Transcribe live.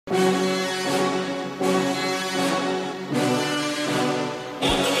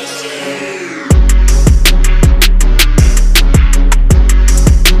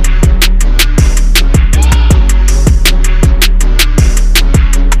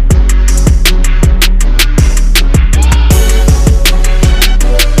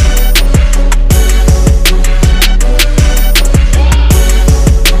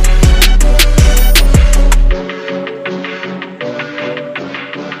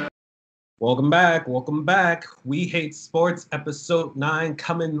Welcome back. Welcome back. We Hate Sports, episode 9,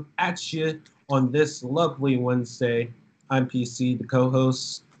 coming at you on this lovely Wednesday. I'm PC, the co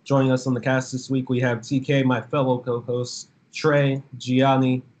host. Joining us on the cast this week, we have TK, my fellow co hosts, Trey,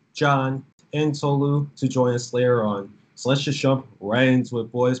 Gianni, John, and Tolu to join us later on. So let's just jump right into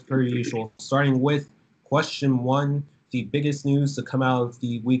it, boys, per usual. Starting with question one, the biggest news to come out of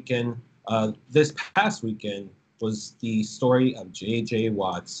the weekend, this past weekend, was the story of J.J.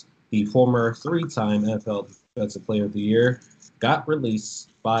 Watts, the former three-time NFL Defensive Player of the Year, got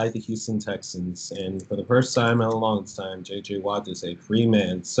released by the Houston Texans. And for the first time in a long time, J.J. Watt is a free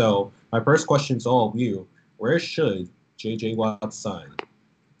man. So my first question to all of you, where should J.J. Watt sign?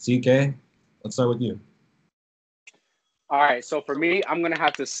 CK, let's start with you. All right, so for me, I'm gonna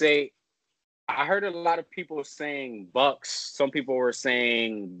have to say I heard a lot of people saying Bucks. Some people were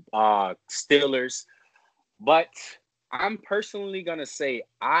saying Steelers, but I'm personally gonna say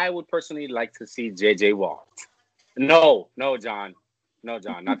I would personally like to see JJ Watt. No, John, no,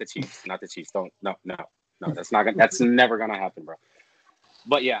 John, not the Chiefs, not the Chiefs. Don't, no. That's never gonna happen, bro.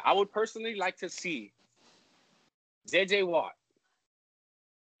 But yeah, I would personally like to see JJ Watt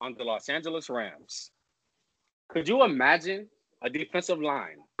on the Los Angeles Rams. Could you imagine a defensive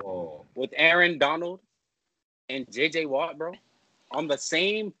line Oh, with Aaron Donald and JJ Watt, bro, on the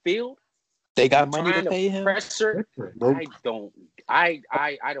same field, They got money to trying to pay him. pressure? Nope. I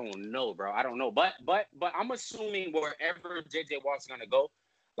don't know, bro. I don't know. But I'm assuming wherever JJ Watt's gonna go,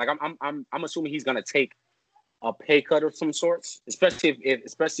 like I'm assuming he's gonna take a pay cut of some sorts, especially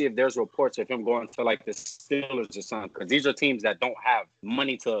if there's reports of him going to like the Steelers or something, because these are teams that don't have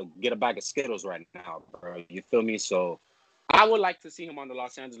money to get a bag of Skittles right now, bro. You feel me? So I would like to see him on the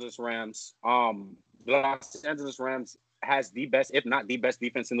Los Angeles Rams. The Los Angeles Rams has the best, if not the best,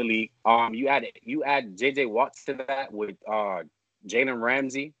 defense in the league. You add JJ Watt to that with Jalen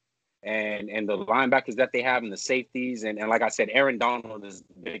Ramsey and the linebackers that they have and the safeties and like I said, Aaron Donald is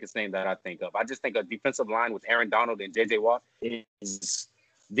the biggest name that I think of. I just think a defensive line with Aaron Donald and JJ Watt is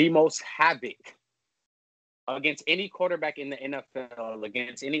the most havoc against any quarterback in the NFL,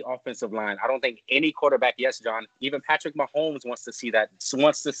 against any offensive line. I don't think any quarterback, yes, John, even Patrick Mahomes wants to see that,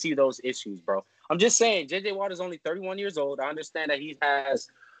 wants to see those issues, bro. I'm just saying, JJ Watt is only 31 years old. I understand that he has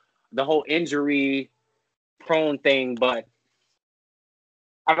the whole injury prone thing, but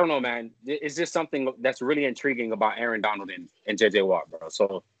I don't know, man. It's just something that's really intriguing about Aaron Donald and JJ Watt, bro.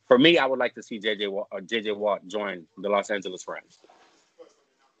 So for me, I would like to see JJ Watt join the Los Angeles Rams.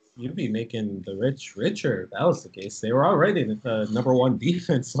 you'd be making the rich richer if that was the case. They were already the number one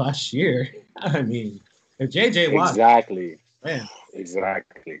defense last year. I mean, if J.J. Watt, Exactly. man,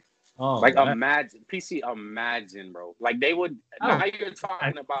 Exactly. oh, Like that, imagine, bro. Like they would. oh, Now you're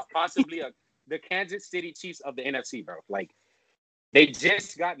talking about possibly the Kansas City Chiefs of the NFC, bro. Like they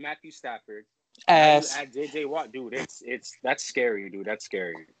just got Matthew Stafford. Now you Ass add JJ Watt, dude. It's that's scary, dude. That's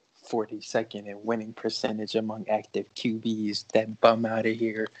scary. 42nd in winning percentage among active QBs. That bum out of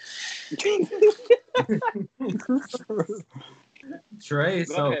here. Trey.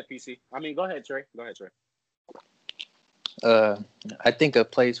 Go So ahead, PC. I mean, go ahead, Trey. Go ahead, Trey. Uh, I think a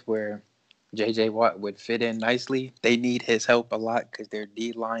place where JJ Watt would fit in nicely. They need his help a lot because their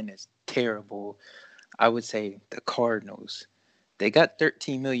D line is terrible. I would say the Cardinals. They got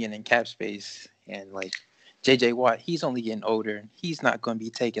 13 million in cap space, and like JJ Watt, he's only getting older. He's not going to be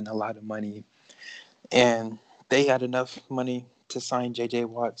taking a lot of money, and they had enough money to sign JJ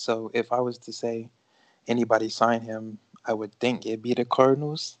Watt. So if I was to say anybody sign him, I would think it'd be the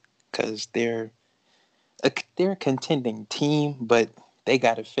Cardinals because they're a contending team, but they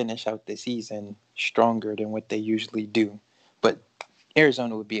got to finish out the season stronger than what they usually do. But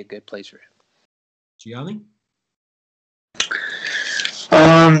Arizona would be a good place for him. Gianni.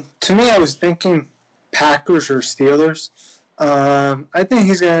 To me, I was thinking Packers or Steelers. I think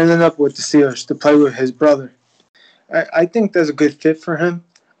he's going to end up with the Steelers to play with his brother. I think that's a good fit for him.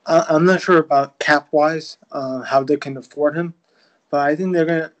 I'm not sure about cap-wise, how they can afford him, but I think they're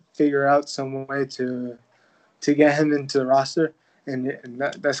going to figure out some way to get him into the roster, and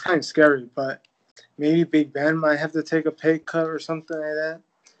that's kind of scary, but maybe Big Ben might have to take a pay cut or something like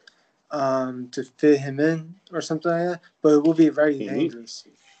that to fit him in or something like that, but it will be very He needs dangerous.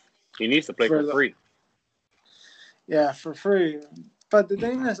 he needs to play for free. Yeah, for free. But the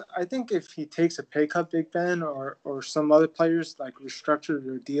thing is, I think if he takes a pay cut, Big Ben or some other players like restructure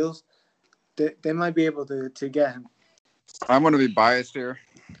their deals, they might be able to get him. I'm going to be biased here.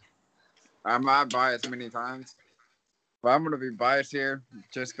 I'm not biased many times, but I'm going to be biased here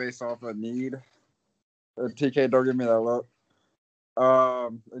just based off of need. TK, don't give me that look.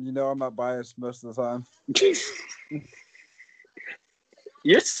 And I'm not biased most of the time.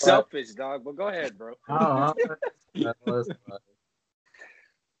 You're selfish, dog. But go ahead, bro. Oh, that was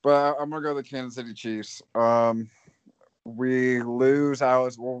But I'm gonna go with the Kansas City Chiefs. We lose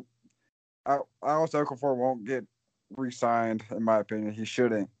Alex. Well, Alex Okafor won't get re-signed, in my opinion. He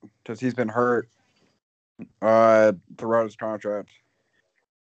shouldn't, because he's been hurt throughout his contract.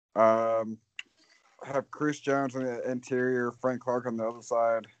 Have Chris Jones on the interior, Frank Clark on the other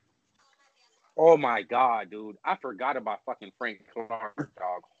side. Oh my god, dude! I forgot about fucking Frank Clark,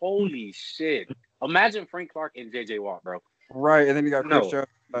 dog. Holy shit! Imagine Frank Clark and JJ Watt, bro. Right, and then you got Chris No, Jones.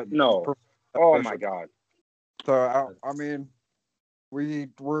 no. Oh my god. So I mean,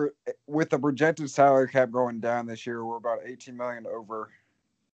 we're with the projected salary cap going down this year. We're about 18 million over,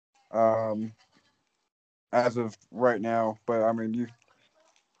 as of right now. But I mean, you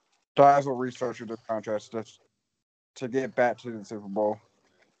guys will restructure their contracts to get back to the Super Bowl.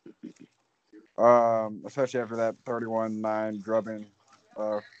 Especially after that 31-9 drubbing,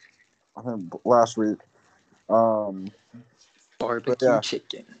 I think last week. Barbecue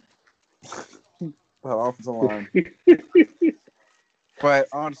chicken. The offensive line. But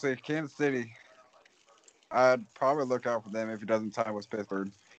honestly, Kansas City, I'd probably look out for them if he doesn't tie with Pittsburgh.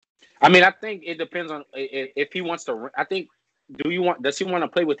 I mean, I think it depends on if he wants to. I think does he want to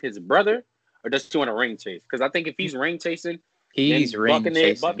play with his brother or does he want to ring chase? Because I think if he's ring chasing, he's ring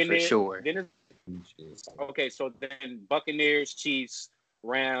chasing for sure. Okay, so then Buccaneers, Chiefs,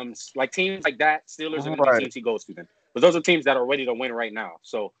 Rams, like teams like that, Steelers are Right. the teams he goes to then. But those are teams that are ready to win right now.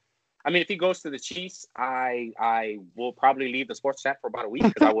 So, I mean, if he goes to the Chiefs, I will probably leave the sports chat for about a week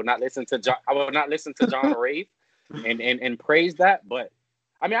because I will not listen to John rave and praise that. But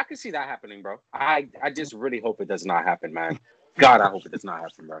I mean, I can see that happening, bro. I just really hope it does not happen, man. God, I hope it does not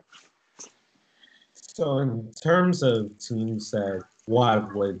happen, bro. So in terms of teams that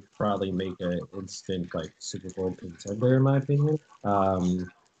Watt would probably make an instant like Super Bowl contender, in my opinion,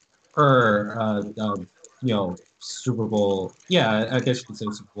 Super Bowl. Yeah, I guess you could say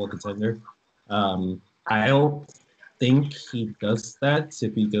Super Bowl contender. I don't think he does that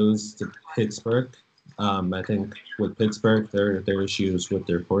if he goes to Pittsburgh. I think with Pittsburgh, their issues with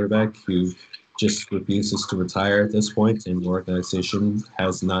their quarterback, who just refuses to retire at this point, and the organization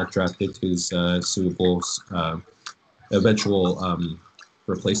has not drafted his Super Bowl's eventual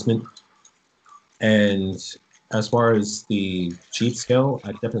replacement. And as far as the Chiefs go,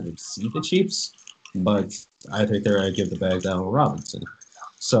 I definitely see the Chiefs, but I think they're going to give the bag to Allen Robinson.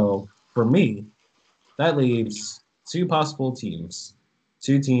 So for me, that leaves two possible teams.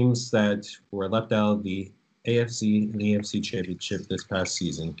 Two teams that were left out of the AFC and EFC championship this past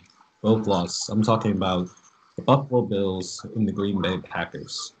season. Both lost. I'm talking about the Buffalo Bills and the Green Bay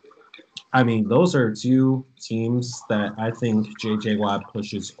Packers. I mean, those are two teams that I think J.J. Watt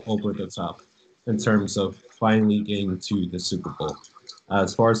pushes over the top in terms of finally getting to the Super Bowl.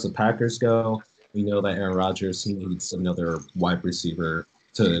 As far as the Packers go, we know that Aaron Rodgers, he needs another wide receiver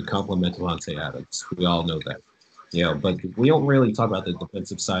to complement Devontae Adams. We all know that. But we don't really talk about the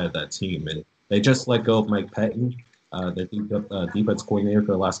defensive side of that team. And they just let go of Mike Pettin, their defense coordinator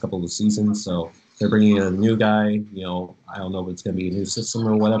for the last couple of seasons. So they're bringing in a new guy. I don't know if it's going to be a new system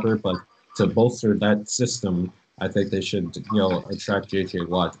or whatever, but to bolster that system, I think they should, attract J.J.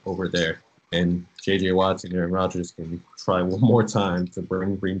 Watt over there. And J.J. Watt and Aaron Rodgers can try one more time to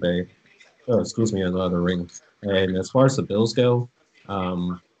bring Green Bay, another ring. And as far as the Bills go, I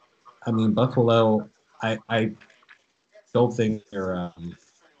mean, Buffalo, I don't think they're,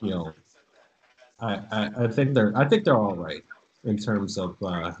 I think they're all right in terms of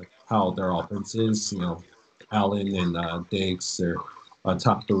how their offense is. Allen and Diggs, they're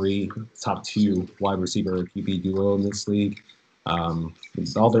top two wide receiver QB duo in this league.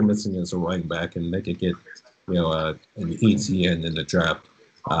 All they're missing is a running back, and they could get an ETN in the draft.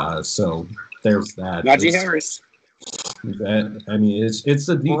 So there's that. Najee Harris. I mean, it's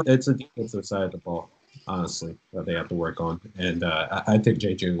a defensive side of the ball, honestly, that they have to work on, and I think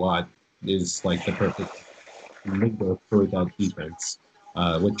J.J. Watt is like the perfect leader for that defense.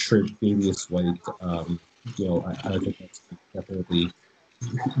 With Tre'Davious White, I think that's definitely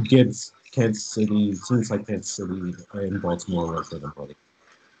gives Kansas City, teams like Kansas City and Baltimore run for the money.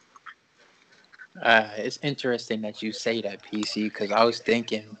 It's interesting that you say that, PC, because I was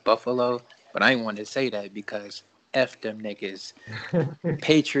thinking Buffalo, but I didn't want to say that because F them niggas.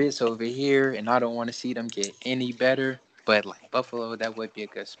 Patriots over here, and I don't want to see them get any better. But like Buffalo, that would be a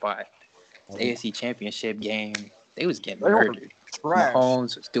good spot. AFC Championship game, they was getting murdered.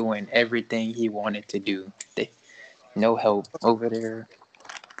 Mahomes was doing everything he wanted to do. No help over there.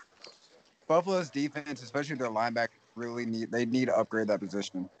 Buffalo's defense, especially their linebackers, they need to upgrade that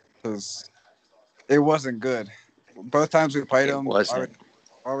position because it wasn't good. Both times we played them,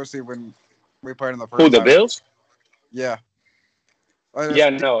 Obviously, when we played in the Who, first the time, Bills? yeah. Yeah,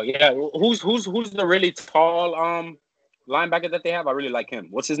 no, yeah. Who's the really tall linebacker that they have? I really like him.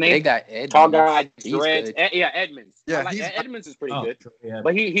 What's his name? They got Tall Edmonds. guy, He's dreads. good. Yeah, Edmonds. I Yeah, like he's Edmonds is pretty Oh, good, yeah.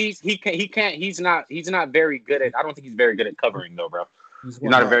 but he can't. He's not very good at. I don't think he's very good at covering though, bro. He's He's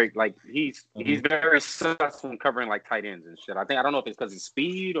not a one. very like he's very sus when covering like tight ends and shit. I don't know if it's because of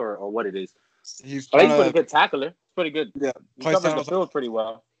speed or what it is. he's But trying he's a pretty to good tackler. Pretty good. yeah He play covers the styles. field pretty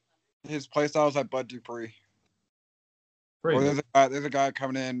well. His play styles like Bud Dupree. pretty Well, good. there's a guy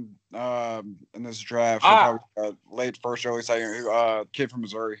coming in this draft. Ah. Probably late first, early second. Kid from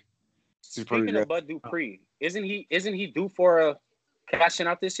Missouri. He's pretty Speaking good. of Bud Dupree, isn't he due for a cashing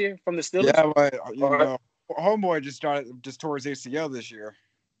out this year from the Steelers? Yeah, but Or- homeboy just tore his ACL this year.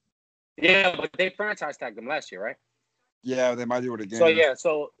 Yeah, but they franchise tagged him last year, right? Yeah, they might do it again. So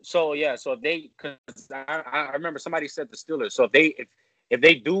yeah, so if they, because I remember somebody said the Steelers. So if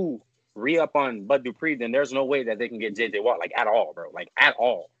they do re-up on Bud Dupree, then there's no way that they can get JJ Watt like at all, bro, like at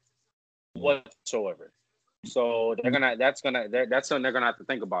all whatsoever. So that's something they're gonna have to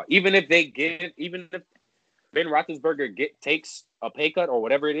think about. Even if Ben Roethlisberger takes a pay cut or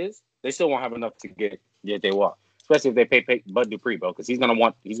whatever it is, they still won't have enough to get JJ Watt, especially if they pay Bud Dupree, bro, because he's gonna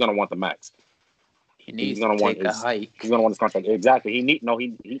want the max. He needs He's gonna to want take a his hike. He's gonna want his contract. Exactly. He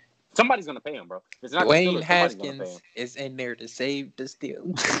somebody's gonna pay him, bro. If it's not the Dwayne Steelers, somebody's gonna pay Haskins is in there to save the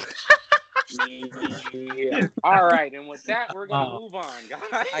Steelers. him. Yeah. All right, and with that, we're gonna move on, guys.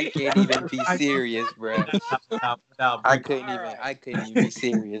 I can't even be serious, bro. I couldn't even be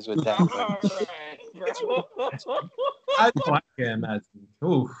serious with that. All But right, bro. I can't imagine.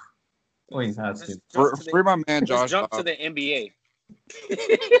 Oof. Dwayne Haskins. Free my man Josh. Let's jump to the NBA.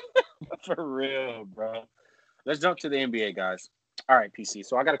 For real, bro. Let's jump to the NBA, guys. All right, PC.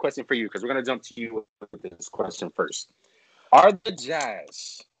 So I got a question for you because we're gonna jump to you with this question first. Are the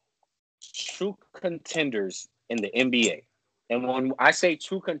Jazz true contenders in the NBA? And when I say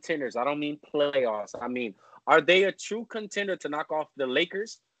true contenders, I don't mean playoffs. I mean, are they a true contender to knock off the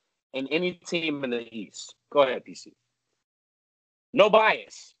Lakers and any team in the East? Go ahead, PC. No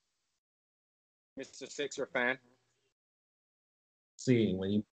bias, Mr. Sixer fan. See, when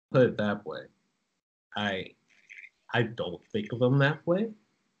you put it that way, I don't think of them that way.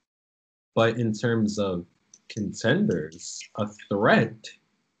 But in terms of contenders, a threat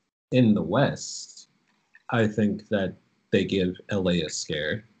in the West, I think that they give LA a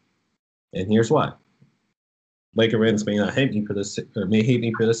scare. And here's why. Laker fans may not hate me for this, or may hate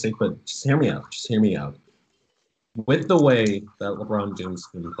me for this sake, but just hear me out. Just hear me out. With the way that LeBron James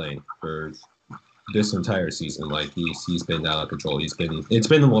has been playing for this entire season, like he's been out of control. It's been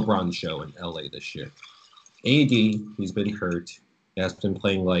the LeBron show in LA this year. AD, he's been hurt. He has been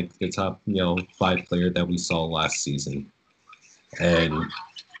playing like the top, 5 player that we saw last season. And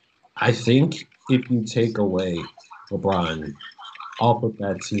I think if you take away LeBron off of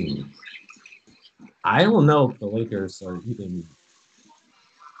that team, I don't know if the Lakers are even.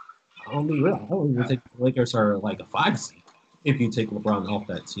 I'll be real. I don't even think the Lakers are like a 5 seed if you take LeBron off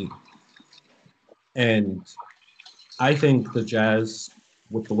that team. And I think the Jazz,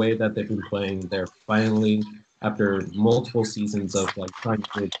 with the way that they've been playing, they're finally, after multiple seasons of like trying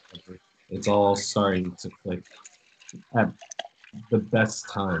to get together, it's all starting to click at the best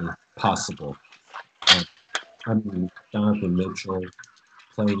time possible. I mean, Donovan Mitchell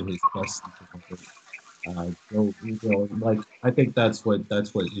playing his best. I think that's what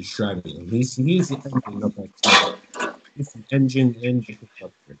is driving him. He's the engine of that team. He's the engine and the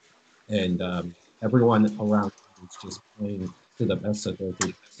constructor, and everyone around him is just playing to the best of their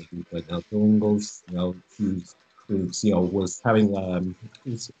capability. But now Ingles, who's was having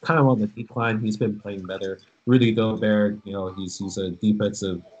he's kind of on the decline. He's been playing better. Rudy Gobert, he's a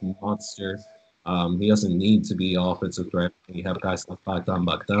defensive monster. He doesn't need to be offensive threat. You have guys like Bogdan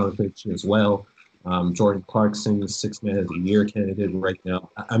Bogdanovic as well. Jordan Clarkson is 6 Man of the Year candidate right now.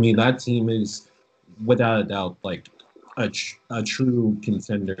 I mean, that team is without a doubt like a true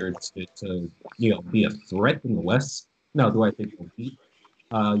contender to be a threat in the West. Now, do I think they'll beat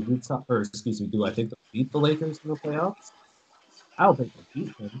Utah? Or excuse me, do I think they'll beat the Lakers in the playoffs? I don't think they'll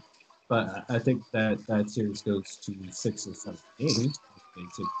beat them, but I think that series goes to 6 or 7 games.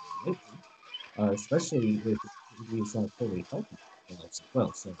 Especially if he's not fully healthy as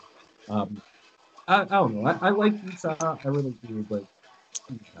well. So I don't know. I like Utah, I really do, but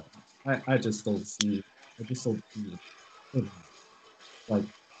I just don't see. I just don't see it. Like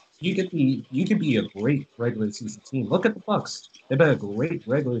you could be a great regular season team. Look at the Bucks. They've been a great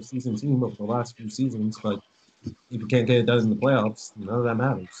regular season team over the last few seasons, but if you can't get it done in the playoffs, none of that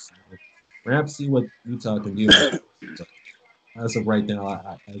matters. We're gonna have to see what Utah can do. as of right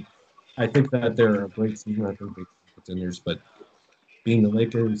now, I think that they're a great team. I think they're contenders, but being the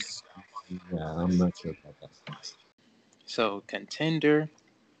Lakers, yeah, I'm not sure about that. So contender,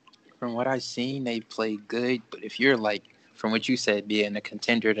 from what I've seen, they play good. But if you're like, from what you said, being a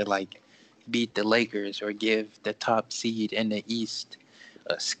contender to like beat the Lakers or give the top seed in the East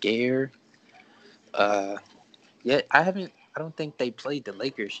a scare, uh, yeah, I haven't. I don't think they played the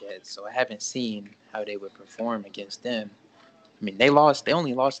Lakers yet, so I haven't seen how they would perform against them. I mean, they lost. They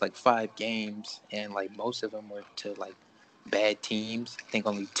only lost like 5 games, and like most of them were to like bad teams. I think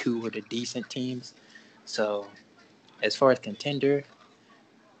only 2 were the decent teams. So as far as contender,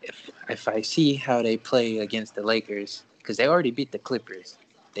 if I see how they play against the Lakers, because they already beat the Clippers,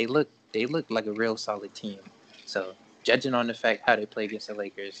 they look like a real solid team. So judging on the fact how they play against the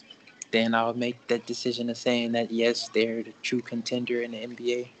Lakers, then I'll make that decision of saying that yes, they're the true contender in the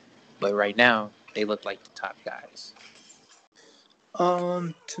NBA. But right now, they look like the top guys.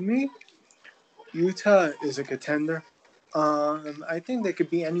 To me, Utah is a contender. I think they could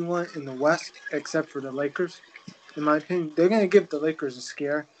beat anyone in the West except for the Lakers. In my opinion, they're gonna give the Lakers a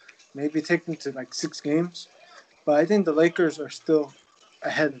scare, maybe take them to like 6 games. But I think the Lakers are still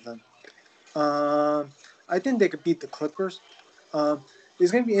ahead of them. Um, I think they could beat the Clippers. Um,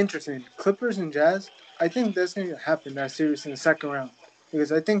 it's gonna be interesting. Clippers and Jazz. I think that's gonna happen that series in the second round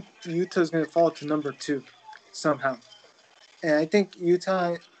because I think Utah's gonna fall to number 2 somehow. And I think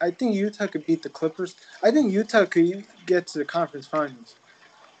Utah could beat the Clippers. I think Utah could get to the conference finals.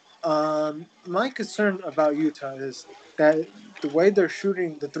 My concern about Utah is that the way they're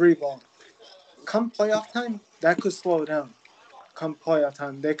shooting the 3 ball, come playoff time, that could slow down. Come playoff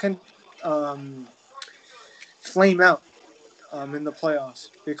time, they can um, flame out in the playoffs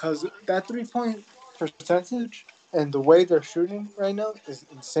because that 3 point percentage and the way they're shooting right now is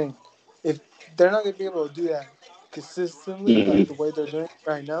insane. If they're not going to be able to do that consistently, like the Mhm. way they're doing it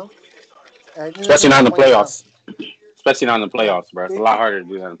right now, and I think they're Especially going not to in the flame out. playoffs. Especially not in the Yeah, playoffs, bro. It's a they lot could. harder to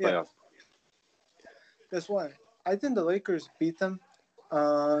do that in the Yeah, playoffs. that's why I think the Lakers beat them.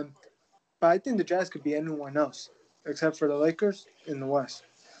 Um, but I think the Jazz could be anyone else except for the Lakers in the West.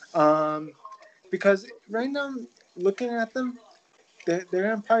 Um, because right now, looking at them, they're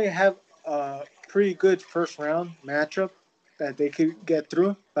gonna probably have a pretty good first round matchup that they could get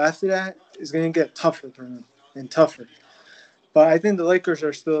through. But after that, it's gonna get tougher for them and tougher. But I think the Lakers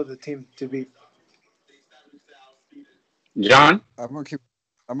are still the team to beat. John? I'm gonna keep.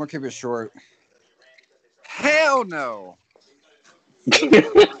 I'm gonna keep it short. Hell no.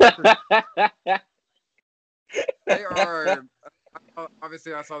 They are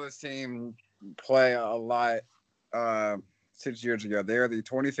obviously. I saw this team play a lot 6 years ago. They are the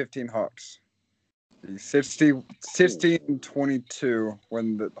 2015 Hawks. The 16-22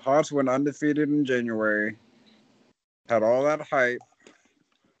 when the Hawks went undefeated in January. Had all that hype.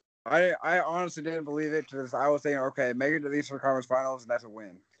 I honestly didn't believe it because I was saying, okay, make it to the Eastern Conference Finals and that's a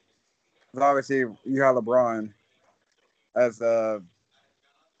win. Because obviously you have LeBron as a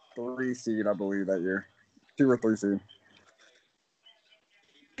 3 seed, I believe that year, 2 or 3 seed.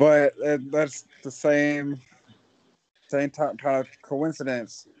 But that's the same kind of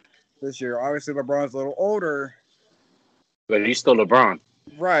coincidence this year. Obviously, LeBron's a little older, But he's still LeBron.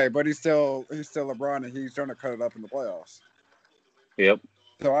 right? But he's still LeBron, and he's going to cut it up in the playoffs. Yep.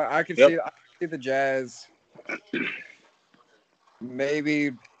 So Yep. I can see the Jazz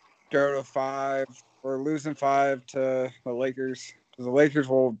maybe go to 5 or losing 5 to the Lakers. Because the Lakers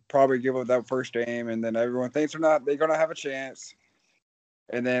will probably give up that first game, and then everyone thinks they're going to have a chance.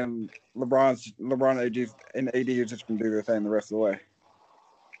 And then LeBron and AD is just going to do their thing the rest of the way.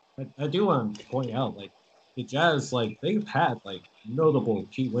 I do want to point out, like, the Jazz, like, they've had, like, notable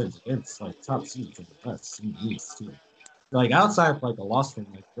key wins against, like, top seeds in the West and East, too. Like, outside of, like, a loss from,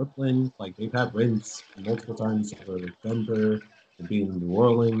 like, Brooklyn, like, they've had wins multiple times over Denver and beating New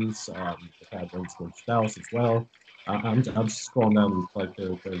Orleans. They've had wins against Dallas as well. I'm just scrolling down, like,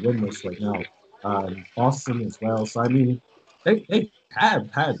 their win list right now. Boston as well. So, I mean, they have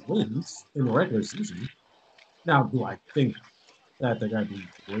had wins in the regular season. Now, do I think that they're going to be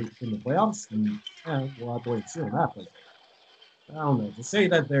great in the playoffs? And yeah, we'll have to wait and see on that. But I don't know. To say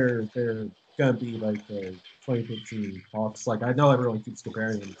that they're going to be like the 2015 Hawks, like I know everyone keeps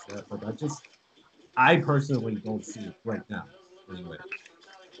comparing them to that, but I personally don't see it right now. Anyway,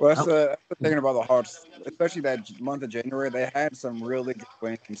 Well, I, that's the thing about the Hawks, especially that month of January. They had some really good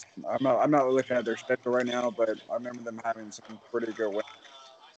wins. I'm not looking at their schedule right now, but I remember them having some pretty good wins.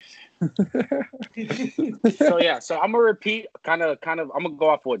 So yeah, so I'm gonna repeat, kind of. I'm gonna go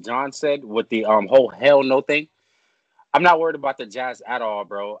off what John said with the whole hell no thing. I'm not worried about the Jazz at all,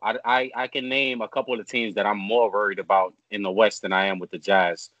 bro. I can name a couple of the teams that I'm more worried about in the West than I am with the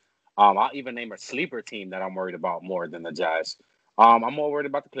Jazz. I'll even name a sleeper team that I'm worried about more than the Jazz. I'm more worried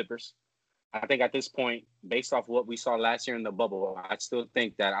about the Clippers. I think at this point, based off what we saw last year in the bubble, I still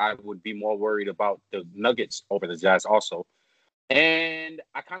think that I would be more worried about the Nuggets over the Jazz also. And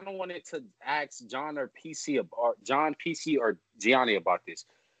I kind of wanted to ask John or PC or John, PC, or Gianni about this.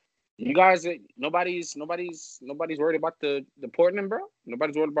 You guys, nobody's worried about the Portland, bro.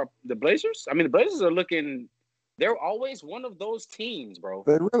 Nobody's worried about the Blazers. I mean, the Blazers are looking. They're always one of those teams, bro,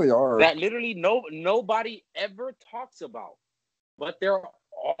 They really are. that literally nobody ever talks about, but they're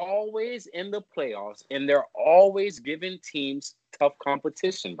always in the playoffs and they're always giving teams tough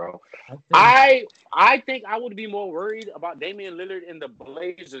competition, bro. I think I would be more worried about Damian Lillard and the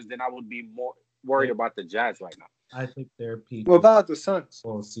Blazers than I would be more worried about the Jazz right now. I think their peak. What about the Suns?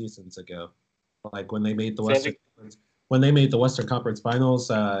 12 seasons ago, like when they made the Say Western Conference Finals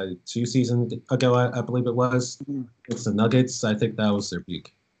 2 seasons ago, I believe it was. It's the Nuggets. I think that was their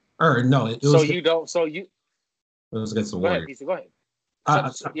peak. Or no, it was. It was against the Go ahead, Warriors. PC, go ahead.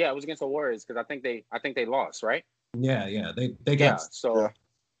 Yeah, it was against the Warriors because I think they lost, right? Yeah, they got. Yeah, so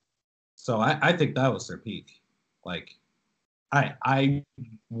So I think that was their peak. Like, I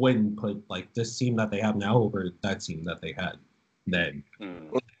wouldn't put like this team that they have now over that team that they had then.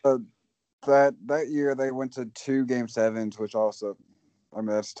 That year they went to 2 Game 7s, which also, I mean,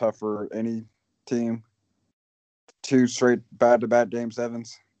 that's tough for any team. 2 straight back-to-back Game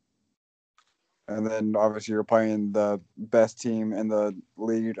 7s. And then obviously you're playing the best team in the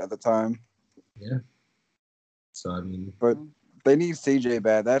league at the time. Yeah. So I mean, but they need CJ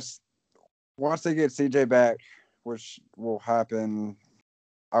back. That's once they get CJ back, which will happen,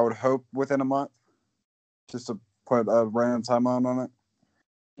 I would hope within a month, just to put a random timeline on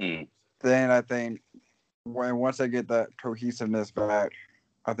it. Then I think once they get that cohesiveness back,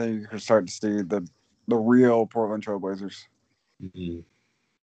 I think you can start to see the real Portland Trailblazers. Mm-hmm.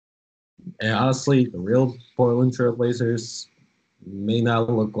 And honestly, the real Portland Trailblazers may not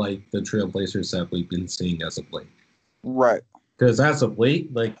look like the Trailblazers that we've been seeing as of late. Right. Because as of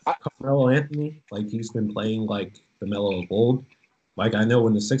late, like Carmelo Anthony, like he's been playing like the Melo of old. Like I know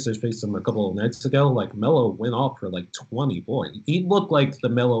when the Sixers faced him a couple of nights ago, like Melo went off for like 20 points. He looked like the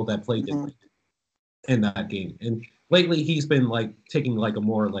Melo that played in that game. And lately he's been like taking like a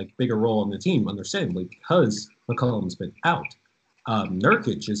more like bigger role on the team, understandably, because McCollum's been out.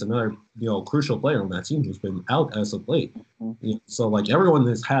 Nurkic is another crucial player on that team who's been out as of late. So like everyone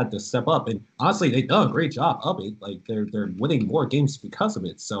has had to step up, and honestly they've done a great job of it. Like they're winning more games because of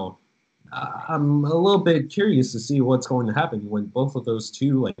it. So I'm a little bit curious to see what's going to happen when both of those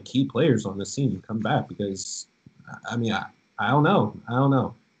two like key players on this team come back, because I mean I don't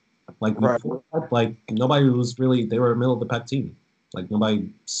know. Like before, like nobody was really, they were a middle of the pack team. Like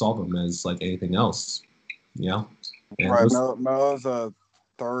nobody saw them as like anything else. And right. Melo's a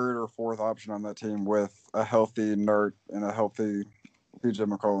 3rd or 4th option on that team with a healthy Nurk and a healthy PJ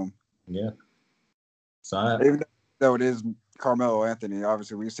McCollum. Yeah. So even though it is Carmelo Anthony,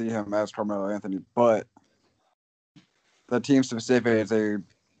 obviously we see him as Carmelo Anthony, but the team specific is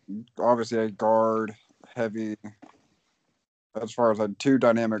obviously a guard heavy, as far as like 2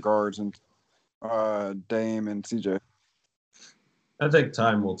 dynamic guards and Dame and CJ. I think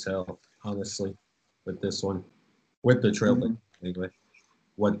time will tell, honestly, with this one. With the Trailblazers, anyway.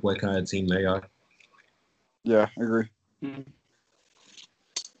 What kind of team they are. Yeah, I agree.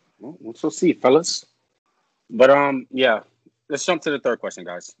 Well, we'll see, fellas. But yeah, let's jump to the third question,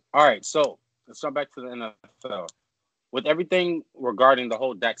 guys. All right, so let's jump back to the NFL. With everything regarding the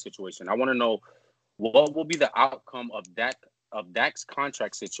whole Dak situation, I want to know what will be the outcome of Dak's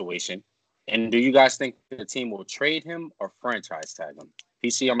contract situation, and do you guys think the team will trade him or franchise tag him?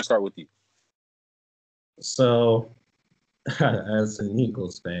 PC, I'm gonna start with you. So, as an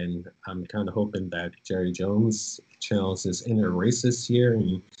Eagles fan, I'm kind of hoping that Jerry Jones channels his inner racist here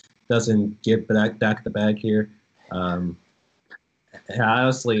and doesn't give Dak the bag here.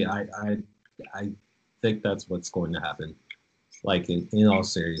 Honestly, I think that's what's going to happen. Like in all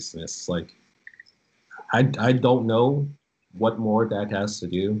seriousness, like I don't know what more Dak has to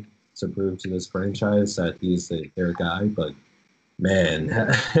do to prove to this franchise that he's their guy, but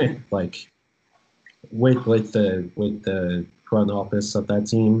man, like. With the front office of that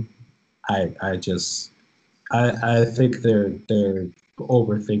team, I think they're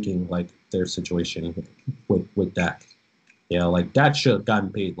overthinking like their situation with Dak. Like Dak should have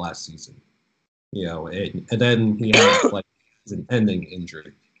gotten paid last season. And then he had like an ending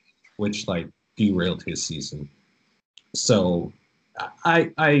injury, which like derailed his season. So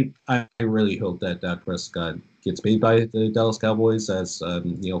I really hope that Dak Prescott gets paid by the Dallas Cowboys as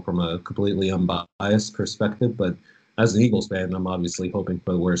from a completely unbiased perspective. But as an Eagles fan, I'm obviously hoping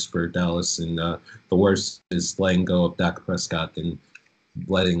for the worst for Dallas, and the worst is letting go of Dak Prescott and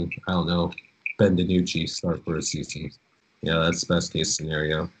letting Ben DiNucci start for a season. That's the best case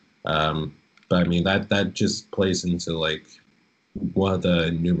scenario. But I mean that just plays into like one of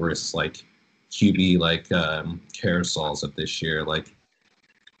the numerous like QB carousels of this year. Like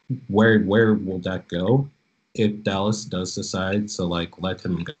where will that go if Dallas does decide to like let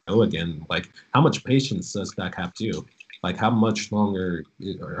him go again? Like how much patience does Dak have to? Like how much longer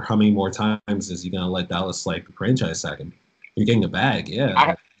or how many more times is he gonna let Dallas like franchise tag him? You're getting a bag, yeah.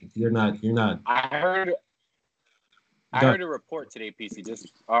 I You're not. I heard I Go heard a report today, PC.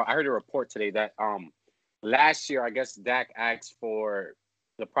 Just I heard a report today that last year I guess Dak asked for,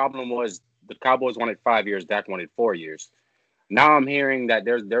 the problem was the Cowboys wanted 5 years, Dak wanted 4 years. Now I'm hearing that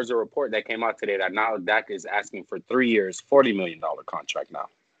there's a report that came out today that now Dak is asking for 3 years, $40 million contract now.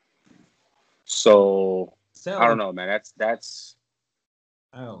 So I don't So know, man. That's.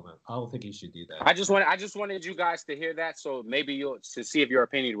 I don't know. I don't think he should do that. I just wanted you guys to hear that, so maybe you'll to see if your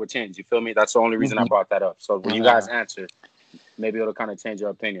opinion would change. You feel me? That's the only reason I brought that up. So when you guys answer, maybe it'll kind of change your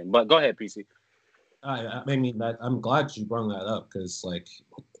opinion. But go ahead, PC. I mean that I'm glad you brought that up because like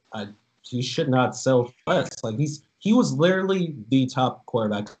he should not sell West. Like he was literally the top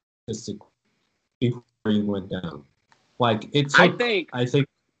quarterback before he went down. Like it took I think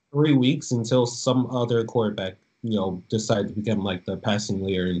 3 weeks until some other quarterback decided to become like the passing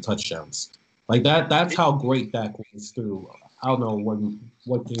leader in touchdowns. Like that's how great Dak was through. I don't know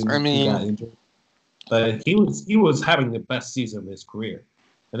what game he got injured, but he was having the best season of his career,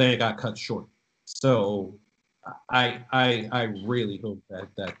 and then it got cut short. So I really hope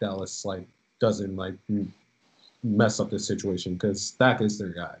that Dallas like doesn't like mess up this situation because Dak is their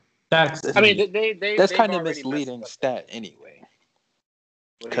guy. That's kind of misleading stat anyway.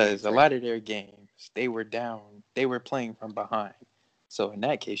 Because a lot of their games they were down, they were playing from behind. So in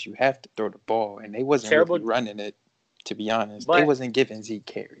that case, you have to throw the ball, and they wasn't really running it. To be honest, they wasn't giving Zeke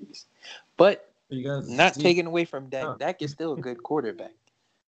carries, but not taking away from Dak. Dak is still a good quarterback.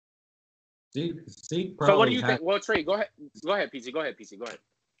 Zeke so what do you think? Well, Trey, go ahead, PC. Go ahead.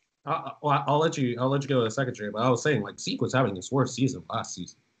 I'll let you go to the second, Trey. But I was saying like Zeke was having his worst season last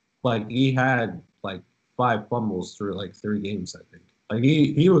season. Like he had like 5 fumbles through like 3 games, I think. Like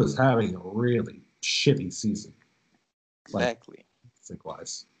he was having a really shitty season. Exactly.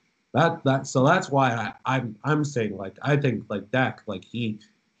 Wise. So that's why I'm saying like I think like Dak like he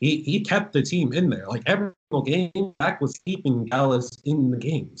kept the team in there. Like every single game, Dak was keeping Dallas in the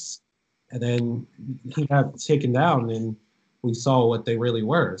games. And then he got taken down and we saw what they really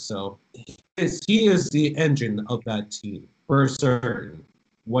were. So he is the engine of that team for certain.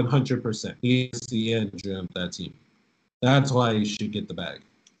 100%. He is the engine of that team. That's why he should get the bag.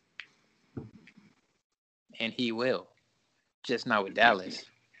 And he will. Just not with Dallas.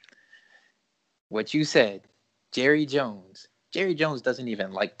 What you said, Jerry Jones doesn't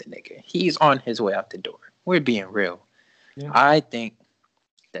even like the nigga. He's on his way out the door. We're being real. Yeah. I think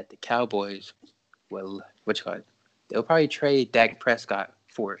that the Cowboys will, they'll probably trade Dak Prescott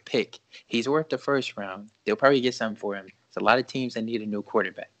for a pick. He's worth the first round. They'll probably get something for him. There's a lot of teams that need a new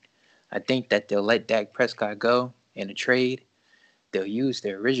quarterback. I think that they'll let Dak Prescott go in a trade. They'll use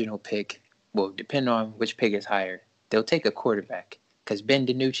their original pick. Well, depending on which pick is higher. They'll take a quarterback because Ben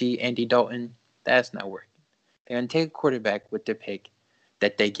DiNucci, Andy Dalton, that's not working. They're going to take a quarterback with their pick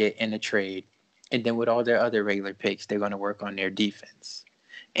that they get in a trade. And then with all their other regular picks, they're going to work on their defense.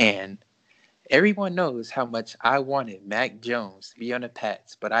 And everyone knows how much I wanted Mac Jones to be on the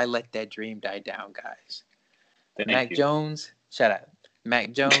Pats, but I let that dream die down, guys. Mac Jones, shut up.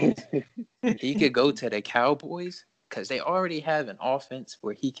 Mac Jones, he could go to the Cowboys because they already have an offense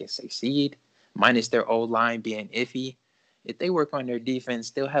where he can succeed, minus their O-line being iffy. If they work on their defense,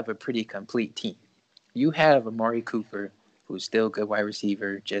 they'll have a pretty complete team. You have Amari Cooper, who's still a good wide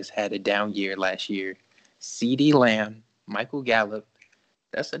receiver, just had a down year last year. CeeDee Lamb, Michael Gallup.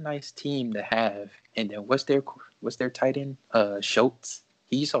 That's a nice team to have. And then what's their tight end? Schultz.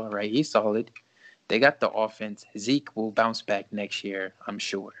 He's all right. He's solid. They got the offense. Zeke will bounce back next year, I'm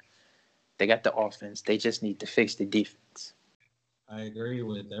sure. They got the offense. They just need to fix the defense. I agree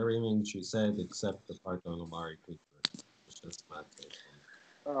with everything you said except the part on Amari Cooper. It's just my take.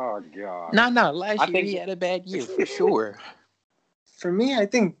 Oh, God. No. Last year he had a bad year for sure. For me, I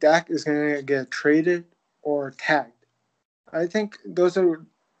think Dak is going to get traded or tagged. I think those are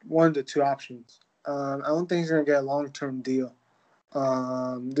one of the 2 options. I don't think he's going to get a long-term deal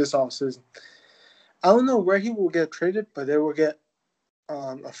this offseason. I don't know where he will get traded, but they will get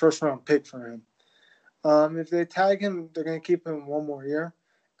a first round pick for him. If they tag him, they're going to keep him 1 more year.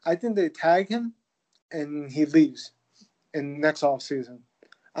 I think they tag him and he leaves in next off season.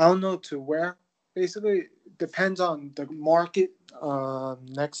 I don't know to where. Basically, depends on the market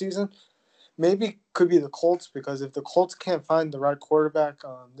next season. Maybe could be the Colts, because if the Colts can't find the right quarterback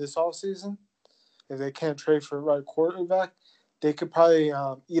this off season, if they can't trade for the right quarterback, they could probably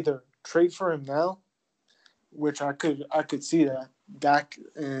either trade for him now, which I could see that back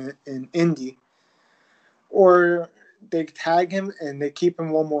in Indy, or they tag him and they keep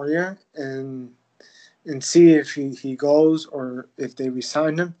him 1 more year and see if he goes or if they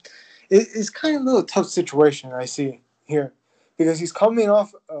resign him. It's kind of a little tough situation I see here, because he's coming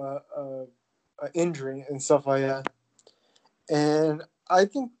off a injury and stuff like that, and I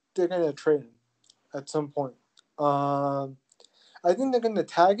think they're gonna trade him at some point. I think they're gonna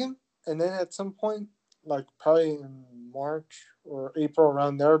tag him, and then at some point, like probably in March or April,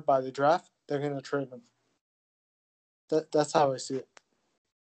 around there by the draft, they're gonna trade him. That's how I see it.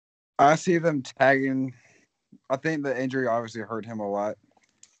 I see them tagging. I think the injury obviously hurt him a lot,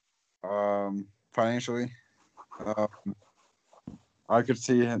 financially. I could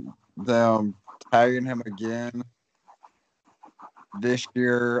see them tagging him again this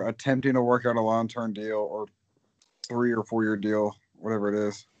year, attempting to work out a long-term deal or 3 or 4 year deal, whatever it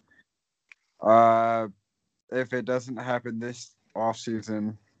is. If it doesn't happen this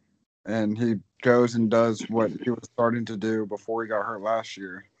offseason and he goes and does what he was starting to do before he got hurt last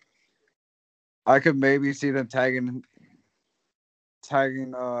year, I could maybe see them tagging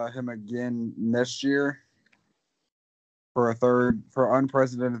him again next year for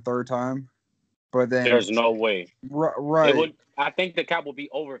unprecedented third time. But then There's no way. Right. I think the cap will be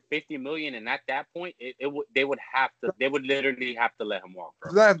over $50 million, and at that point, they would literally have to let him walk,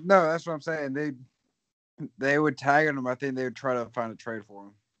 bro. That's what I'm saying. They would tag him. I think they would try to find a trade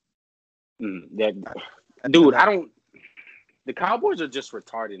for him. Dude, the Cowboys are just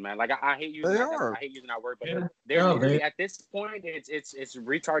retarded, man. Like I hate using I hate using that word, but they're literally at this point, it's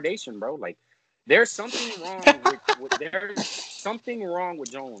retardation, bro. Like there's something wrong there's something wrong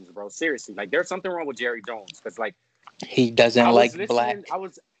with Jones, bro. Seriously, like there's something wrong with Jerry Jones, because like he doesn't like black. I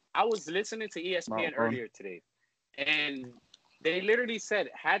was listening to ESPN earlier today, and they literally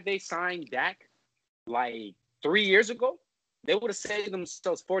said had they signed Dak like 3 years ago, they would have saved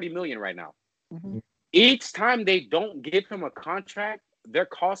themselves $40 million right now. Mm-hmm. Each time they don't give him a contract, they're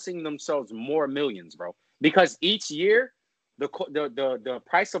costing themselves more millions, bro. Because each year, the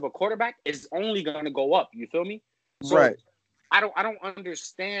price of a quarterback is only going to go up. You feel me? So right. I don't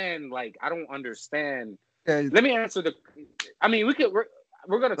understand. Like I don't understand. Okay. Let me answer I mean, we're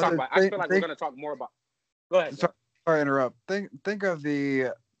going to talk about. I feel like we're going to talk more about. Go ahead. Sorry to interrupt. Think of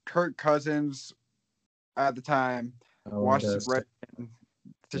the Kirk Cousins at the time, Washington Redskins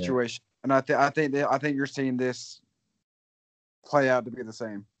situation. And I think you're seeing this play out to be the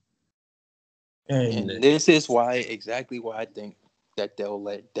same. And this is exactly why I think that they'll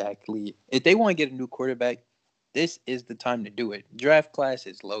let Dak lead. If they want to get a new quarterback, this is the time to do it. Draft class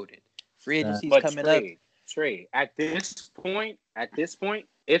is loaded. Free agency's coming up. Trey, at this point,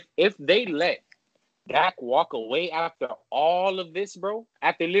 if they let Dak walk away after all of this, bro,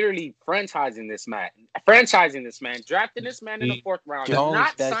 after literally franchising this man, drafting this man in the 4th round,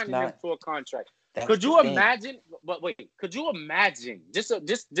 not signing him to a contract. Could you imagine? But wait, could you imagine? Just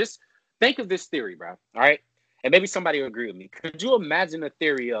think of this theory, bro. All right, and maybe somebody will agree with me. Could you imagine a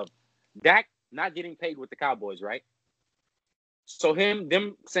theory of Dak not getting paid with the Cowboys, right? So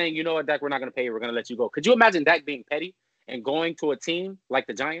them saying, you know what, Dak, we're not going to pay you. We're going to let you go. Could you imagine Dak being petty and going to a team like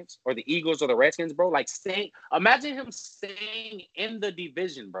the Giants or the Eagles or the Redskins, bro? Like imagine him staying in the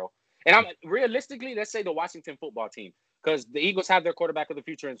division, bro. And realistically, let's say the Washington football team, because the Eagles have their quarterback of the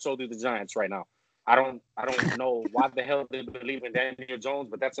future, and so do the Giants right now. I don't know why the hell they believe in Daniel Jones,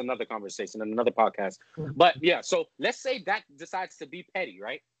 but that's another conversation and another podcast. But yeah, so let's say Dak decides to be petty,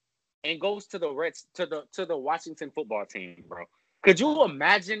 right, and goes to the Washington football team, bro. Could you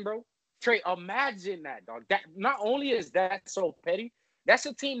imagine, bro? Trey, imagine that, dog. That not only is that so petty, that's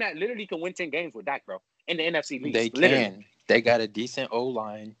a team that literally can win 10 games with Dak, bro, in the NFC East. They can. They got a decent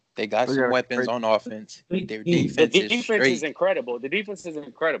O-line. They got some weapons on offense. Their defense is incredible. The defense is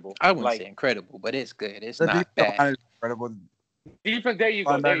incredible. I wouldn't say incredible, but it's good. It's not bad. Line is incredible. Defense, there you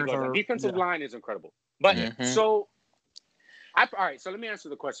go. The defensive line is incredible. But so all right, so let me answer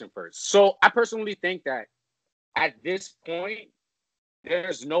the question first. So I personally think that at this point,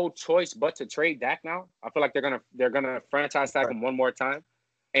 there's no choice but to trade Dak now. I feel like they're gonna franchise tag him one more time,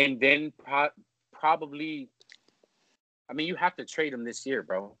 and then probably. I mean, you have to trade him this year,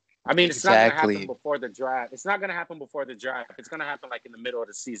 bro. I mean, it's not going to happen Exactly. before the draft. It's not going to happen before the draft. It's going to happen like in the middle of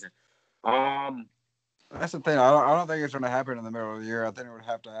the season. That's the thing. I don't think it's going to happen in the middle of the year. I think it would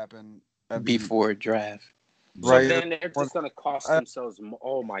have to happen at the Before draft. So right. then they're just going to cost themselves.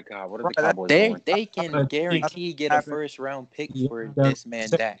 Oh my God, what are the Right, Cowboys They doing? they can But guarantee get a first round pick Yeah, for they're this man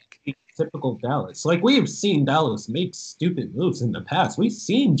Dak. typical Dallas. Like we have seen Dallas make stupid moves in the past. We've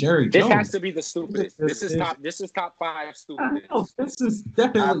seen Jerry This Jones. has to be the stupidest. This is top 5 I stupidest. know, this is I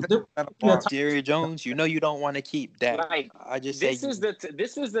definitely think that'll work. Jerry Jones, you know you don't want to keep Dak. Like I just say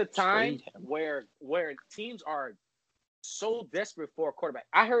this is the time trade him. where teams are so desperate for a quarterback.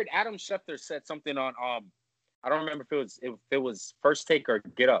 I heard Adam Schefter said something on I don't remember if it was First Take or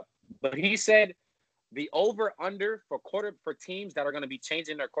Get Up, but he said the over under for teams that are going to be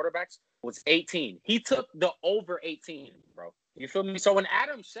changing their quarterbacks was 18. He took the over 18, bro. You feel me? So when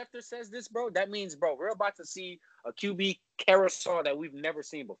Adam Schefter says this, bro, that means, bro, we're about to see a QB carousel that we've never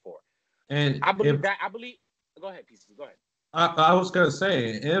seen before. And I believe that. Go ahead, PC. Go ahead. I was gonna say,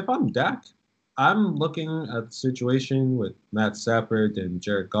 if I'm Dak, I'm looking at the situation with Matt Stafford and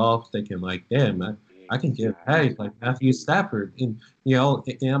Jared Goff, thinking like, damn, I can get paid like Matthew Stafford, and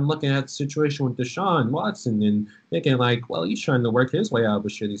and I'm looking at the situation with Deshaun Watson and thinking like, well, he's trying to work his way out of a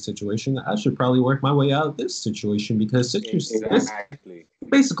shitty situation. I should probably work my way out of this situation because this is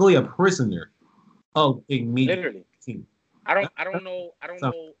basically a prisoner of a media Literally. team. I don't know.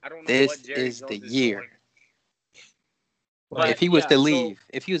 This what Jerry is Jones the is year. doing. But If he was to leave,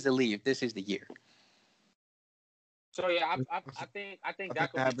 this is the year. So yeah, I think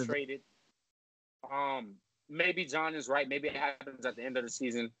that could be traded. Maybe John is right. Maybe it happens at the end of the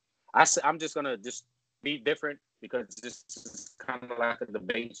season. I'm just gonna be different because this is kind of like a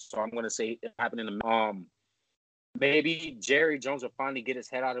debate. So I'm gonna say it happened in the maybe Jerry Jones will finally get his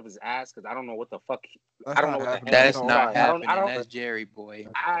head out of his ass because I don't know what the fuck. I don't know what the hell. That's not happening. I don't. That's Jerry boy.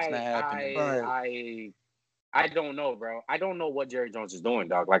 That's not happening. I don't know, bro. I don't know what Jerry Jones is doing,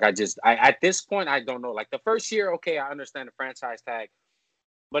 dog. Like I at this point I don't know. Like the first year, okay, I understand the franchise tag,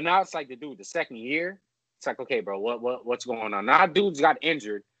 but now it's like the second year, it's like, okay, bro, what's going on? Now dude's got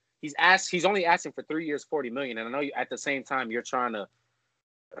injured. He's only asking for 3 years, $40 million, and I know at the same time you're trying to.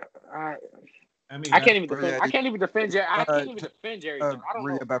 I can't even defend. I can't even defend Jerry. I can't even defend Jerry Jones. I don't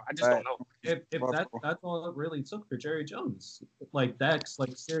know. I just don't know. If that's all it really took for Jerry Jones, like Dak's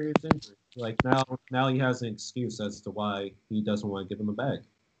like serious injury, like now he has an excuse as to why he doesn't want to give him a bag.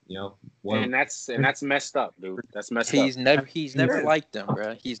 And that's messed up, dude. That's messed up. He's never liked him,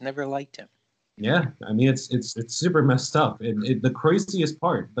 bro. He's never liked him. Yeah, I mean it's super messed up, and the craziest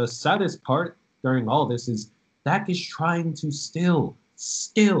part, the saddest part during all this is Dak is trying to still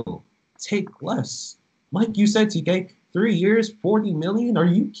take less. Like you said, TK, 3 years, $40 million. Are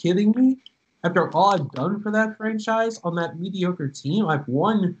you kidding me? After all I've done for that franchise on that mediocre team, I've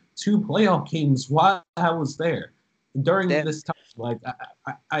won 2 playoff games while I was there. During this time, like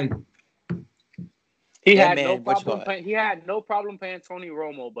he had no problem paying Tony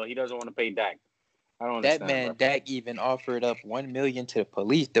Romo, but he doesn't want to pay Dak. I don't understand. That man, Dak, even offered up $1 million to the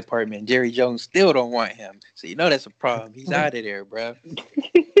police department. Jerry Jones still don't want him, so that's a problem. He's out of there, bro.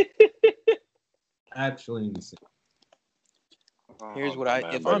 Actually insane. Here's what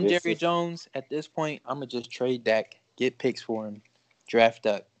if I'm Jerry Jones at this point, I'm gonna just trade Dak, get picks for him, draft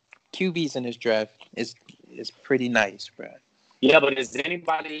up. QBs in this draft is pretty nice, bro. Yeah, but is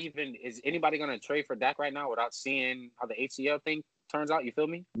anybody gonna trade for Dak right now without seeing how the ACL thing turns out? You feel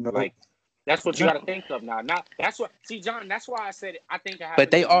me? No. Like that's what you got to think of now. John. That's why I said I think it happened.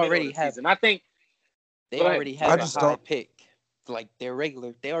 But they already have. Season. I think they already have a high pick. Like their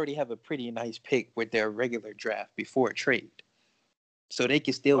regular, they already have a pretty nice pick with their regular draft before a trade, so they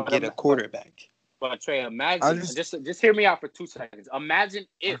can still get a quarterback. But Trey, imagine just hear me out for 2 seconds. Imagine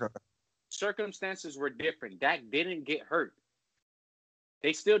if circumstances were different. Dak didn't get hurt.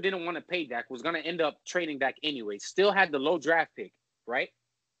 They still didn't want to pay Dak. Was going to end up trading Dak anyway. Still had the low draft pick, right?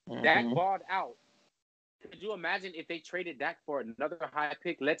 Mm-hmm. Dak balled out. Could you imagine if they traded Dak for another high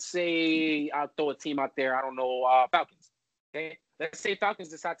pick? Let's say I'll throw a team out there. I don't know, Falcons. Okay, let's say Falcons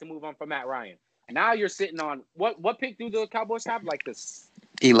decide to move on from Matt Ryan. Now you're sitting on what pick do the Cowboys have? Like this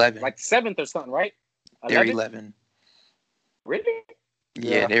 11, like 7th or something, right? 11? They're 11. Really?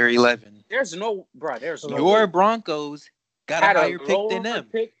 Yeah, they're 11. There's no. Your Broncos got a higher pick than them.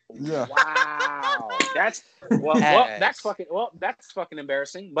 Yeah. Wow. That's fucking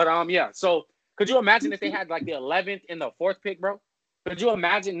embarrassing. But yeah. So could you imagine if they had like the 11th and the 4th pick, bro? Could you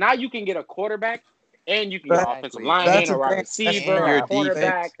imagine? Now you can get a quarterback. And you can get offensive lineman, a wide receiver, a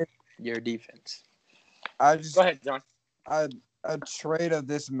cornerback. Your defense. Go ahead, John. A trade of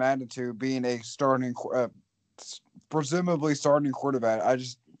this magnitude being a starting, presumably starting quarterback,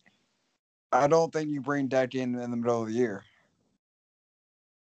 I don't think you bring Dak in the middle of the year.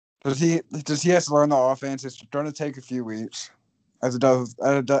 Does he has to learn the offense? It's going to take a few weeks, as it does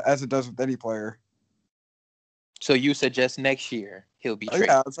with any player. So you suggest next year he'll be traded?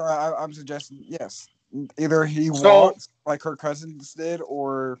 Yeah, so I'm suggesting yes. Either he walks like Kirk Cousins did,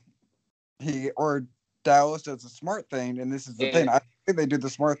 or Dallas does the smart thing. And this is the thing. I think they do the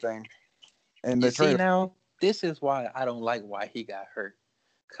smart thing. And they trade. Now, this is why I don't like why he got hurt.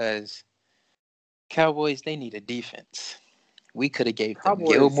 Because Cowboys, they need a defense. We could have gave them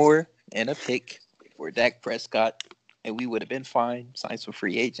Gilmore and a pick for Dak Prescott, and we would have been fine. Signed some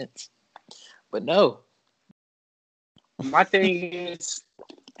free agents. But no. My thing is,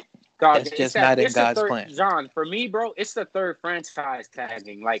 God, it's just not in God's plan. John, for me, bro, it's the third franchise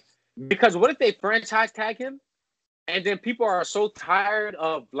tagging. Like, because what if they franchise tag him, and then people are so tired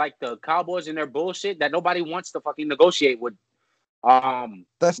of like the Cowboys and their bullshit that nobody wants to fucking negotiate with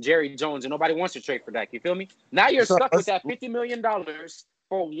Jerry Jones, and nobody wants to trade for Dak. You feel me? Now you're stuck with that $50 million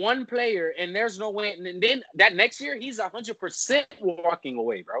for one player, and there's no way. And then that next year, he's 100% walking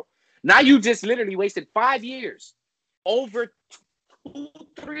away, bro. Now you just literally wasted 5 years. Over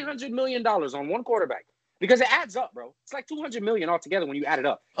 $300 million on one quarterback, because it adds up, bro. It's like $200 million altogether when you add it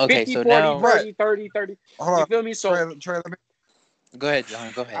up. Okay, 50, so 40, now 30. You feel me? So Trey, let me... Go ahead,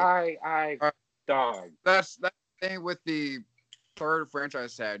 John. Go ahead. Dog. That's the thing with the third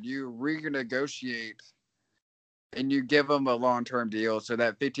franchise tag. You renegotiate and you give them a long-term deal, so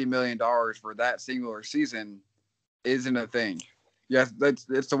that $50 million for that singular season isn't a thing. Yes,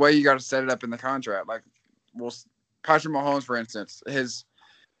 it's the way you got to set it up in the contract. Like, Patrick Mahomes, for instance,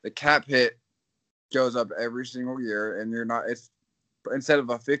 the cap hit goes up every single year, and it's instead of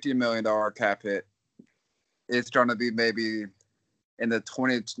a $50 million cap hit, it's going to be maybe in the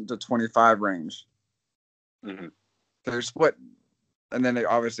 20 to 25 range. Mm-hmm. They're split, and then it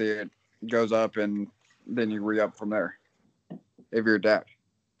goes up, and then you re-up from there if you're Dak.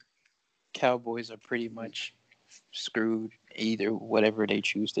 Cowboys are pretty much screwed either whatever they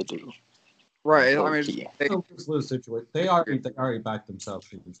choose to do. Right. I mean, lose situation. They already backed themselves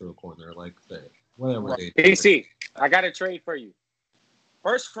into a corner. Like whatever they do. PC, I got a trade for you.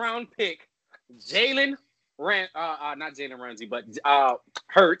 First round pick, not Jalen Ramsey, but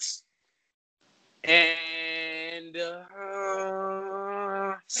Hurts and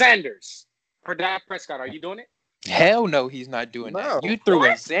Sanders for Dak Prescott. Are you doing it? Hell no, he's not doing that. You threw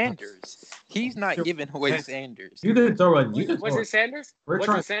in Sanders. He's not giving away Sanders. You could throw in. Was it Sanders?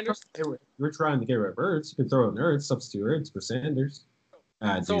 Sanders? We're trying to get rid of Hurts. You could throw in Hurts, substitute Hurts for Sanders.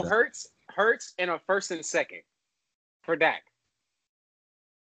 So Hurts and a first and second for Dak.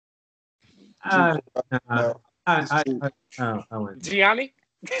 I went. Gianni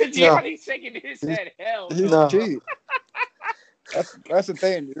shaking his head. Hell no. That's the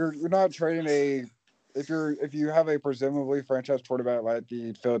thing. You're not trading if you have a presumably franchise quarterback like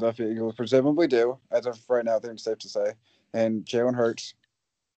the Philadelphia Eagles presumably do, as of right now, I think it's safe to say, and Jalen Hurts,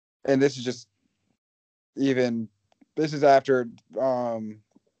 and this is after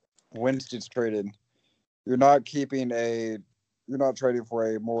Winston's traded. You're not trading for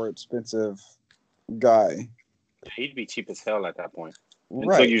a more expensive guy. He'd be cheap as hell at that point.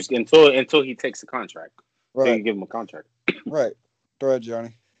 Right. Until he takes a contract. Right. So you give him a contract. Right. Go ahead,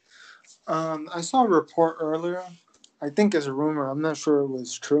 Johnny. I saw a report earlier. I think it's a rumor. I'm not sure it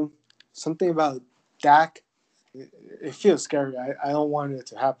was true. Something about Dak. It feels scary. I don't want it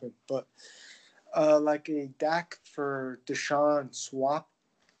to happen. But like a Dak for Deshaun swap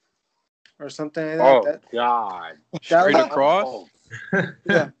or something like that. Oh, God. Straight across?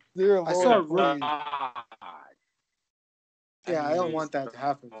 Yeah. I saw a rumor. Yeah, I don't want that to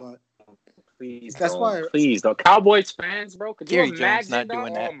happen, but please please don't. Cowboys fans, bro. Could Gary you imagine Jones not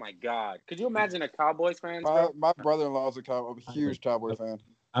doing that? Oh my God. Could you imagine a Cowboys fan, bro? My brother-in-law is a huge Cowboys fan.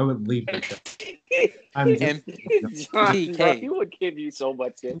 I would leave it. John, he would give you so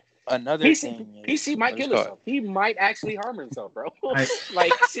much shit. Another thing. PC might kill himself. He might actually harm himself, bro.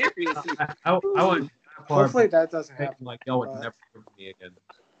 Like, seriously. I want. Hopefully that doesn't happen. Like, y'all would never hear from me again.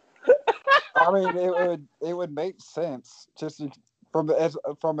 I mean, it would make sense just from a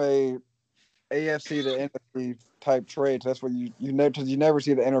AFC to NFC type trades. That's what you never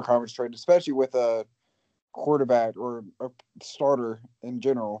see the interconference trade, especially with a quarterback or a starter in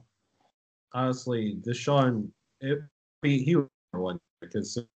general. Honestly, Deshaun, he would one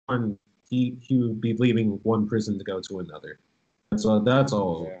because he would be leaving one prison to go to another. So that's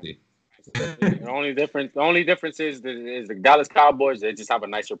all it would be. The only difference is the Dallas Cowboys. They just have a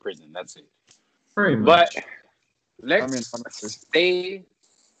nicer prison. That's it. Very much. But let's stay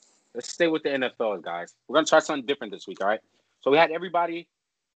with the NFL, guys. We're gonna try something different this week. All right. So we had everybody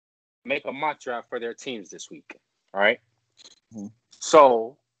make a mock draft for their teams this week. All right. Mhm.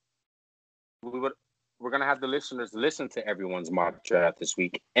 So we're gonna have the listeners listen to everyone's mock draft this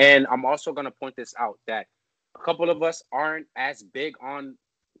week, and I'm also gonna point this out that a couple of us aren't as big on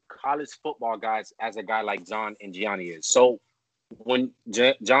college football guys as a guy like John and Gianni is. So when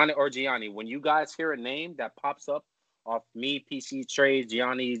John or Gianni, when you guys hear a name that pops up off me, PC, Trey,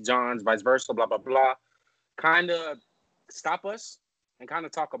 Gianni, John's, vice versa, blah blah blah, kind of stop us and kind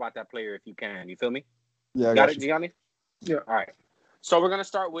of talk about that player if you can. You feel me? Yeah, I Got got it, you. Gianni? Yeah. All right. So we're gonna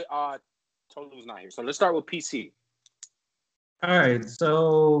start with Tolu's not here. So let's start with PC. All right,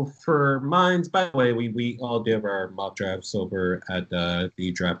 so for mines, by the way, we all give our mock drafts over at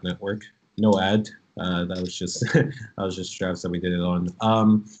the Draft Network. No ad. That was just that was just drafts that we did it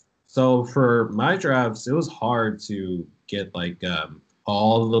on. So for my drafts, it was hard to get like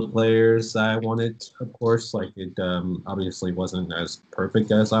all the players I wanted. Of course, like it obviously wasn't as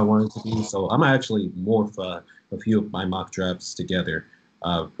perfect as I wanted to be. So I'm actually morph a few of my mock drafts together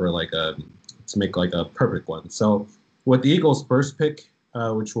for like a to make like a perfect one. So with the Eagles' first pick,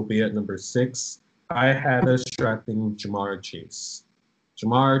 which will be at number 6, I had us drafting Jamar Chase.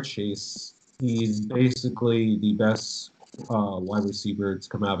 Jamar Chase, he's basically the best wide receiver to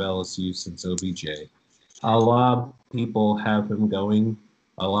come out of LSU since OBJ. A lot of people have him going.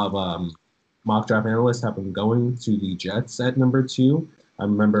 A lot of mock draft analysts have him going to the Jets at number 2. I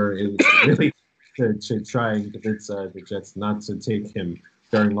remember it was really to try and convince the Jets not to take him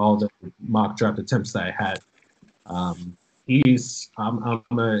during all the mock draft attempts that I had. I'm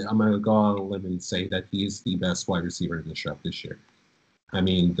gonna go on a limb and say that he's the best wide receiver in the draft this year. I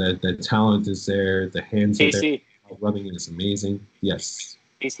mean, the talent is there, the hands are there, PC, running is amazing. Yes,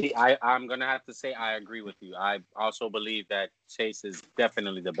 PC, I'm gonna have to say I agree with you. I also believe that Chase is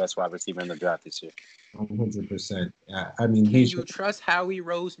definitely the best wide receiver in the draft this year. 100%. I mean, Can he's you trust Howie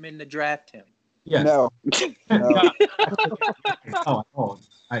Roseman to draft him? yes. No, no. Oh,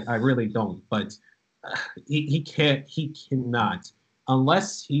 I really don't. But he can't. He cannot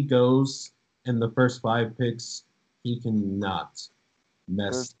unless he goes in the first 5 picks. He cannot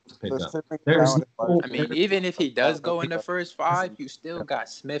mess this pick There's up. too many There's talented no, wide I mean, even if he does go in the first 5, you still got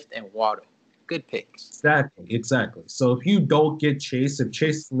Smith and Waddle. Good picks. exactly. So if you don't get Chase, if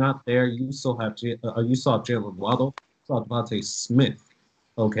Chase is not there, you still have Jalen Waddle, you still have Devontae Smith.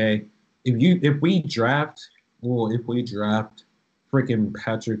 Okay, if we draft freaking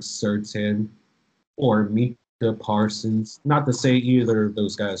Patrick Surtain or Mika Parsons, not to say either of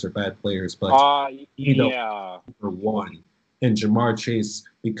those guys are bad players, but Yeah. number 1, and Jamar Chase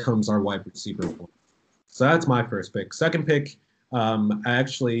becomes our wide receiver 1. So that's my first pick. Second pick, I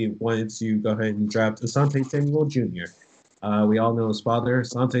actually wanted to go ahead and draft Asante Samuel Jr. We all know his father,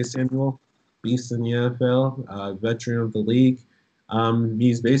 Asante Samuel, beast in the NFL, veteran of the league.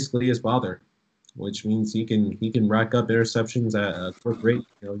 He's basically his father, which means he can rack up interceptions at a quick rate.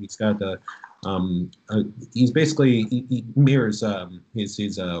 You know, he's got the he's basically he mirrors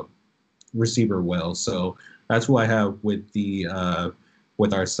his receiver well. So that's who I have with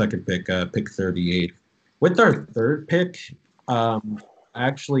our second pick, pick 38. With our third pick, I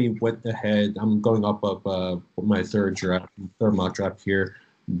actually went ahead. I'm going up of my third mock draft here.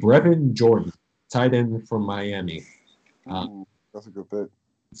 Brevin Jordan, tight end from Miami. That's a good pick.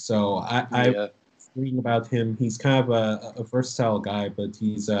 So I was reading about him. He's kind of a versatile guy, but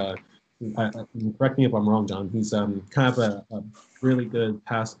he's correct me if I'm wrong, John. He's kind of a really good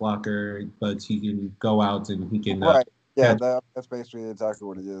pass blocker, but he can go out and he can Right. Yeah, catch. that's basically exactly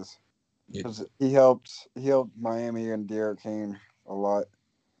what it is. Yeah. Because he helped Miami and Derrick Henry a lot.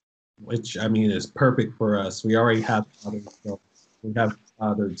 Which I mean is perfect for us. We already have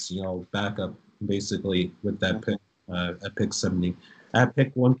others, backup basically with that pick at pick 70. At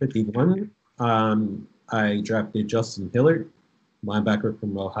pick 151, I drafted Justin Hillard, linebacker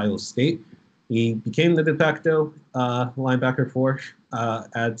from Ohio State. He became the de facto linebacker for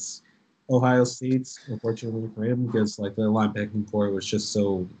at Ohio State. Unfortunately for him, because like the linebacking core was just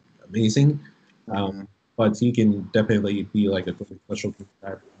so amazing. But he can definitely be like a special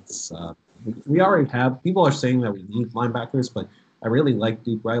guy. We already have people are saying that we need linebackers, but I really like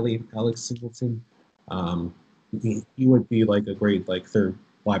Duke Riley, Alex Singleton. He would be like a great like third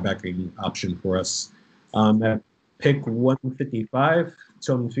linebacking option for us. At pick 155,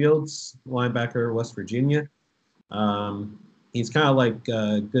 Tony Fields, linebacker, West Virginia. He's kind of like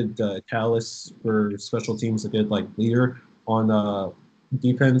a good catalyst for special teams, a good like leader on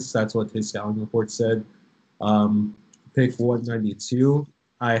defense. That's what his scouting report said. Pick 192,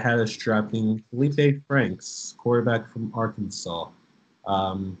 I had us drafting Felipe Franks, quarterback from Arkansas.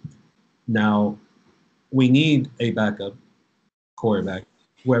 Now, we need a backup quarterback.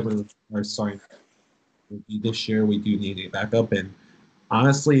 whoever our starting will be this year, we do need a backup. And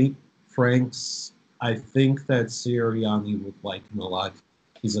honestly, Franks, I think that Sirianni would like him a lot.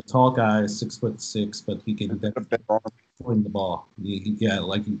 He's a tall guy, 6'6", but he can definitely sling the ball. He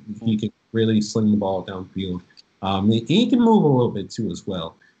can really sling the ball downfield. He can move a little bit too as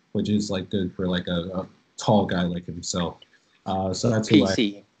well, which is like good for like a tall guy like himself. So that's who I'm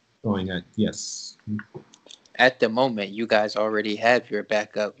PC. going at. Yes. At the moment, you guys already have your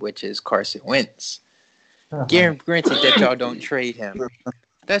backup, which is Carson Wentz. Uh-huh. Granted that y'all don't trade him.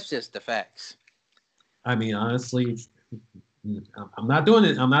 That's just the facts. I mean, honestly, I'm not doing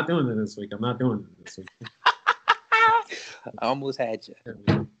it. I'm not doing it this week. I'm not doing it this week. I almost had you.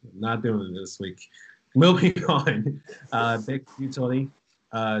 I'm not doing it this week. Moving on. Big utility.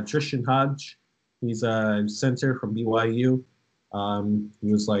 Tristan Hodge. He's a center from BYU.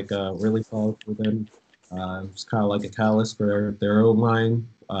 He was like really solid for them. It was kind of like a catalyst for their own line.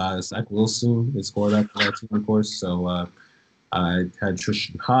 Zach Wilson is scored up for that team, of course. So I had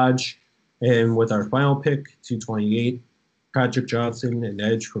Tristan Hodge. And with our final pick, 228, Patrick Johnson, an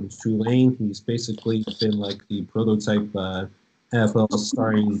edge from Tulane. He's basically been like the prototype NFL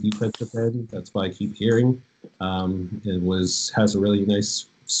starting defensive end. That's what I keep hearing. It has a really nice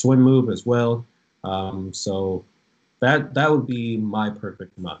swim move as well. So that would be my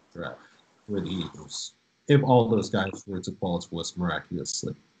perfect mock draft for the Eagles if all those guys were to fall to us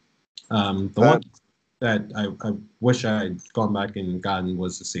miraculously. The one that I wish I had gone back and gotten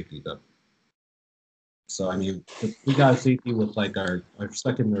was the safety though. So I mean, if we got a safety with like our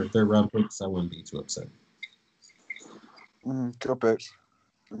second or third round picks, I wouldn't be too upset. Good pick.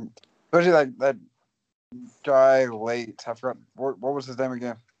 Especially like that guy late. I forgot what was his name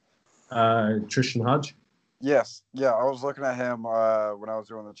again. Tristan Hodge. Yes, yeah. I was looking at him when I was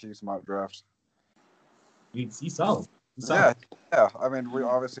doing the Chiefs mock draft. He's solid. Yeah. I mean, we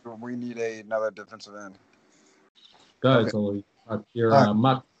need another defensive end. Go ahead, Okay. Tolu. Your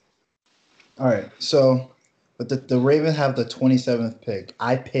mock. All right. So, but the Ravens have the 27th pick.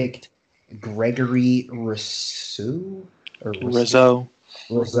 I picked Gregory Rousseau Rizzo.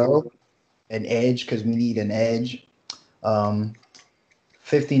 an edge because we need an edge.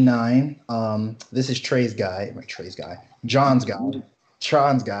 59. This is John's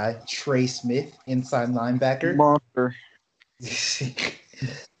guy, Trey Smith, inside linebacker. Monster.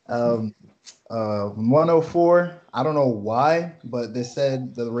 104. I don't know why, but they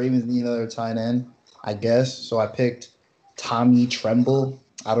said the Ravens need another tight end, I guess. So I picked Tommy Tremble.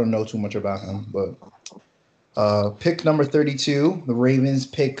 I don't know too much about him, but pick number 32. The Ravens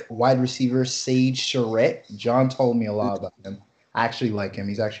pick wide receiver Sage Surratt. John told me a lot about him. I actually like him.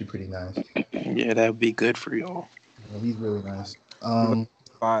 He's actually pretty nice. Yeah, that would be good for y'all. Yeah, he's really nice. 5.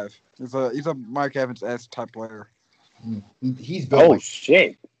 He's a Mike Evans-esque type player. He's built.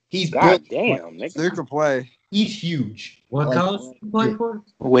 Shit! He's God built. damn, nigga. Dude can play. He's huge. What Like, college did you play for?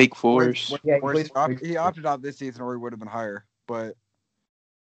 Wake Forest. Yeah, he plays for Wake He opted out this season, or he would have been higher. But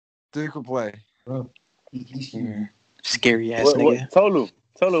Dude can play. He's huge. Scary ass nigga. Tolu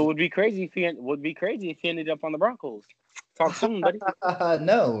would be crazy if he ended up on the Broncos. Talk soon, buddy.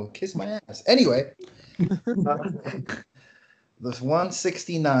 No, kiss my ass. Anyway, this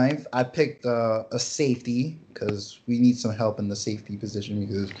 169th, I picked a safety because we need some help in the safety position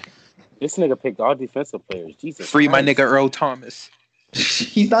because This nigga picked all defensive players. Jesus. Free my Christ. nigga Earl Thomas.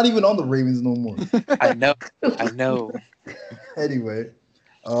 he's not even on the Ravens no more. I know. Anyway,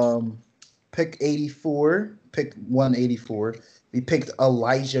 pick 84, pick 184. We picked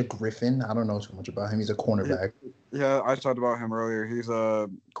Elijah Griffin. I don't know too much about him. He's a cornerback. Yeah, I talked about him earlier. He's a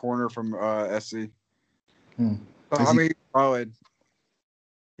corner from SC. Hmm. I mean, he's solid.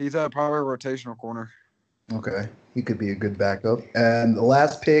 He's a probably a rotational corner. Okay, he could be a good backup. And the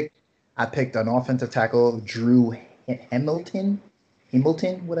last pick, I picked an offensive tackle, Drew Hamilton,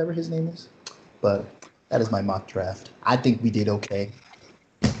 whatever his name is. But that is my mock draft. I think we did okay.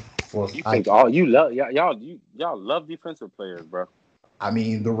 Well, y'all love defensive players, bro. I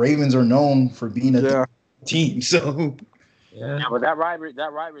mean, the Ravens are known for being a team, so Yeah, but that right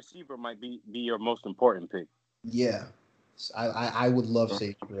receiver might be your most important pick. yeah, I would love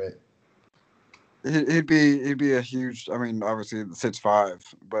Sage Surratt. He'd be a huge. I mean, obviously 6'5",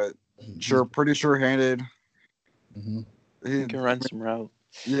 but pretty sure-handed. Mm-hmm. He can run some routes.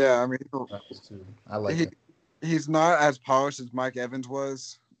 Yeah, I mean, I like him. He's not as polished as Mike Evans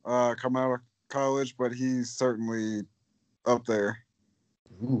was coming out of college, but he's certainly up there.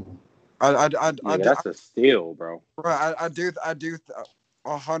 Ooh. That's a steal, bro. I do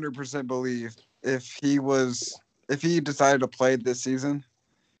 100% believe if he decided to play this season,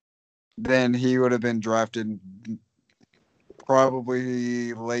 then he would have been drafted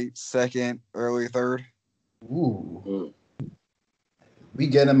Probably late second, early third. Ooh. We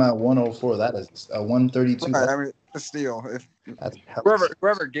get him at 104. That is a 132. Right, I mean, a steal. If That's hella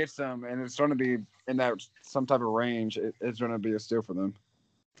whoever gets them, and it's going to be in that some type of range, it's going to be a steal for them.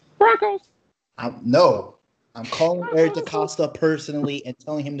 Broncos. No. I'm calling Eric DaCosta personally and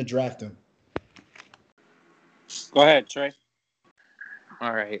telling him to draft him. Go ahead, Trey.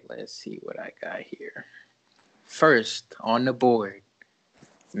 All right, let's see what I got here. First on the board,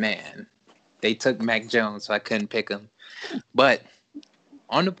 man, they took Mac Jones, so I couldn't pick him. But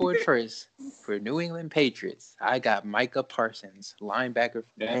on the board first, for New England Patriots, I got Micah Parsons, linebacker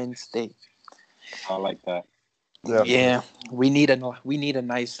from Penn State. I like that. Yeah, we need a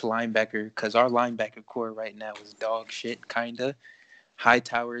nice linebacker because our linebacker core right now is dog shit, kinda.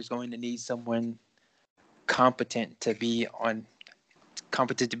 Hightower is going to need someone competent to be on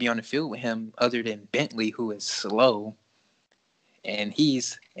the field with him, other than Bentley, who is slow. And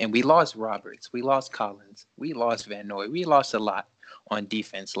we lost Roberts, we lost Collins, we lost Van Noy, we lost a lot on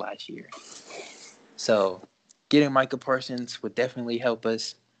defense last year. So getting Micah Parsons would definitely help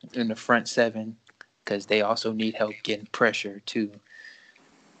us in the front seven, because they also need help getting pressure too.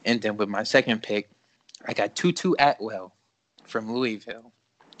 And then with my second pick, I got Tutu Atwell from Louisville.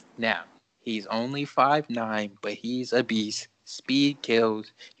 Now, he's only 5'9", but he's a beast. Speed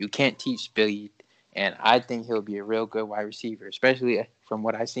kills. You can't teach speed. And I think he'll be a real good wide receiver, especially from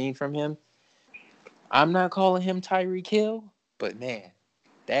what I've seen from him. I'm not calling him Tyreek Hill, but man,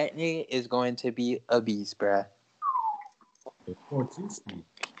 that nigga is going to be a beast, bruh.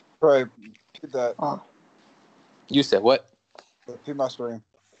 Right, keep that. You said what? Keep my screen.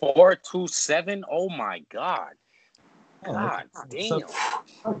 4.27. Oh my God. God damn.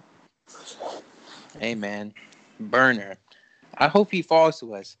 Hey man, burner. I hope he falls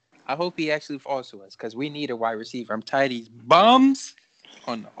to us. I hope he actually falls to us because we need a wide receiver. I'm tired of these bums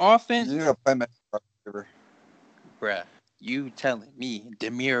on the offense. You need a playmaker. Bruh, you telling me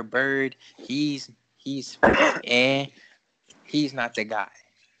Demir Bird, he's he's not the guy.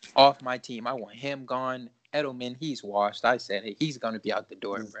 Off my team, I want him gone. Edelman, he's washed. I said it. He's going to be out the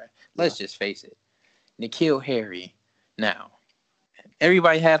door, bruh. Let's just face it. N'Keal Harry. Now,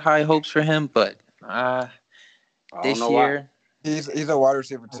 everybody had high hopes for him, but this year... He's a wide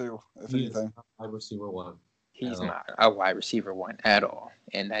receiver too, if anything. Wide receiver one. He's not a wide receiver one at all.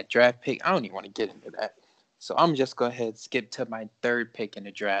 And that draft pick, I don't even want to get into that. So I'm just go ahead and skip to my third pick in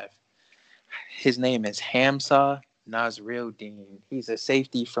the draft. His name is Hamza Nasruddin. He's a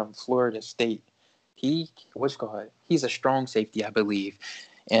safety from Florida State. He's a strong safety, I believe.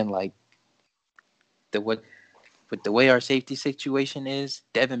 And like with the way our safety situation is,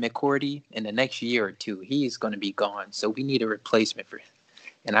 Devin McCourty, in the next year or two, he's going to be gone. So we need a replacement for him.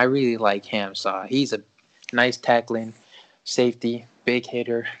 And I really like Hamza. He's a nice tackling safety, big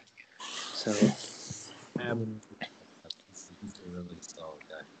hitter. So he's a really solid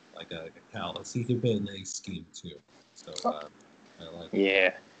guy. Like a callous. He could be in a scheme too. So I like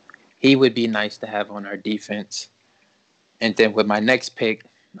yeah, he would be nice to have on our defense. And then with my next pick,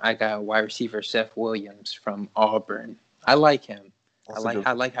 I got wide receiver Seth Williams from Auburn. I like him. I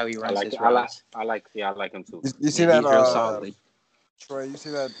like how he runs his routes. I like him too. You see that? He's real solid. Troy, you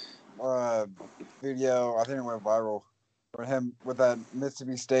see that video? I think it went viral. For him with that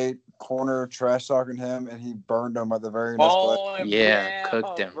Mississippi State corner trash talking him, and he burned him at the very next play. Yeah,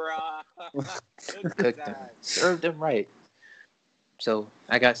 cooked him. Cooked him. Served him right. So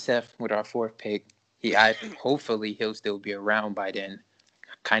I got Seth with our fourth pick. Hopefully he'll still be around by then.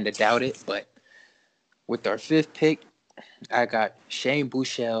 Kind of doubt it, but with our fifth pick, I got Shane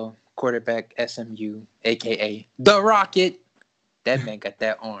Buechele, quarterback SMU, a.k.a. The Rocket. That man got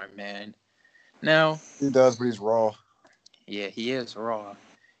that arm, man. Now he does, but he's raw. Yeah, he is raw.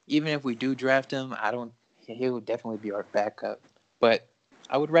 Even if we do draft him, he'll definitely be our backup. But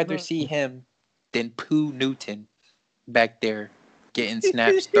I would rather see him than Pooh Newton back there getting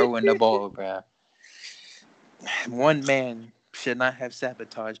snaps, throwing the ball, bruh. One man should not have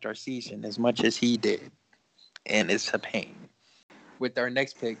sabotaged our season as much as he did. And it's a pain. With our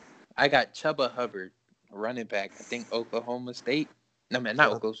next pick, I got Chuba Hubbard, running back. I think Oklahoma State. No, man,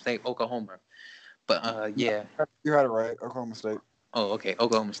 not Oklahoma State, Oklahoma. But, yeah. You had it right, Oklahoma State. Oh, okay,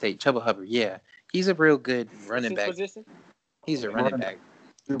 Oklahoma State. Chuba Hubbard, yeah. He's a real good running back. He's a running back.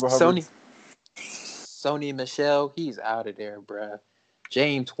 Sony Michel, he's out of there, bruh.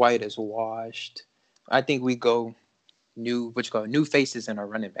 James White is washed. I think we go new faces in our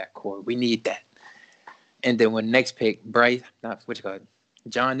running back core. We need that. And then when next pick,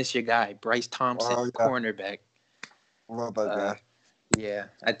 John, this your guy, Bryce Thompson, cornerback. Love that guy. Yeah,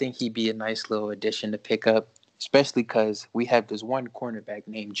 I think he'd be a nice little addition to pick up. especially because we have this one cornerback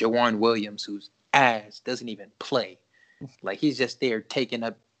named Jawan Williams whose ass doesn't even play. Like, he's just there taking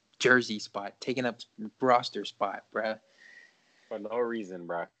up jersey spot, taking up roster spot, bruh. For no reason,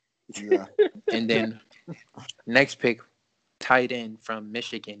 bro. Yeah. And then next pick, tight end from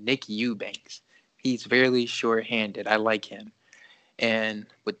Michigan, Nick Eubanks. He's very sure-handed. I like him. And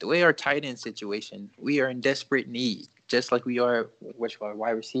with the way our tight end situation, we are in desperate need, just like we are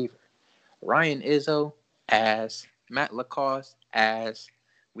wide receiver. Ryan Izzo, ass. Matt Lacoste, ass.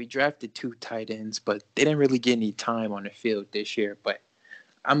 We drafted 2 tight ends, but they didn't really get any time on the field this year. But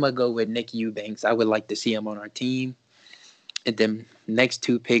I'm going to go with Nick Eubanks. I would like to see him on our team. And then next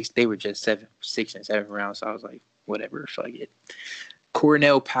 2 picks, they were just 6 and 7 rounds. So I was like, whatever, fuck it.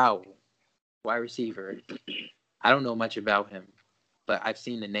 Cornell Powell, wide receiver. I don't know much about him, but I've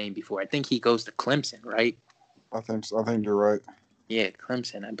seen the name before. I think he goes to Clemson, right? I think so. I think you're right. Yeah,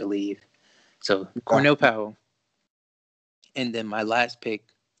 Clemson, I believe. So Cornell Powell. And then my last pick,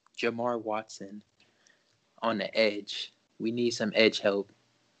 Jamar Watson on the edge. We need some edge help.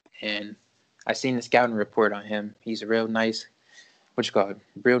 And I seen the scouting report on him. He's a real nice,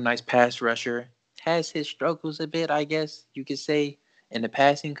 real nice pass rusher. Has his struggles a bit, I guess you could say, in the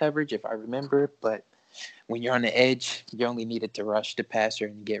passing coverage, if I remember. But when you're on the edge, you only needed to rush the passer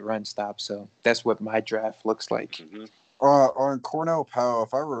and get run stops. So that's what my draft looks like. Mm-hmm. On Cornell Powell,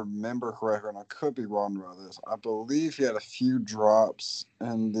 if I remember correctly, and I could be wrong about this, I believe he had a few drops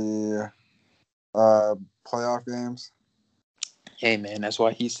in the playoff games. Hey, man, that's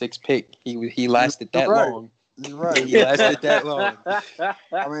why he's 6th pick. He lasted You're that right. long. You're right. He lasted that long.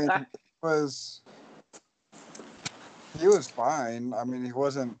 I mean, he was fine. I mean, he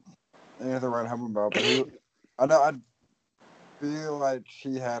wasn't anything right home about, but I feel like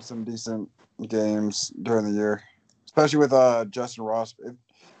he had some decent games during the year, especially with Justin Ross.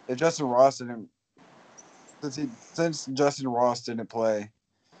 If Justin Ross didn't, since Justin Ross didn't play,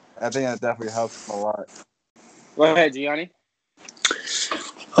 I think that definitely helped him a lot. Go ahead, Gianni.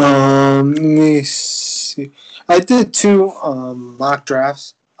 Let me see. I did 2 mock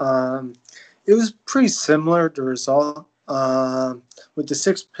drafts. It was pretty similar, the result. With the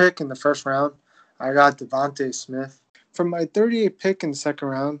 6th pick in the first round, I got Devontae Smith. From my 38th pick in the second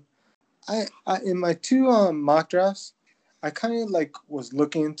round, I in my 2 mock drafts, I kind of like was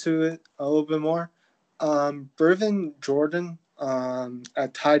looking into it a little bit more. Brevin Jordan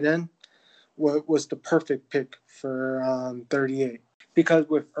at tight end was the perfect pick for 38. Because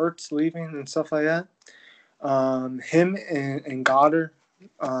with Ertz leaving and stuff like that, him and Goddard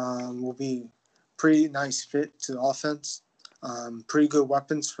will be pretty nice fit to the offense. Pretty good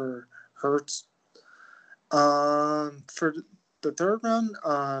weapons for Hurts. For the third round,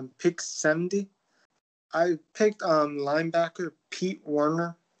 pick 70, I picked linebacker Pete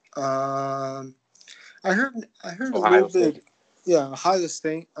Werner. I heard a little bit. Yeah, Ohio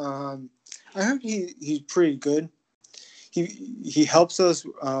State. I heard he's pretty good. He helps us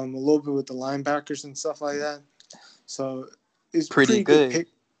a little bit with the linebackers and stuff like that. So it's pretty good pick.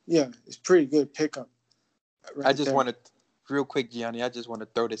 Yeah, it's pretty good pickup. Right, I just want to, real quick, Gianni, I just want to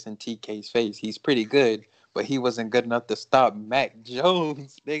throw this in TK's face. He's pretty good, but he wasn't good enough to stop Mac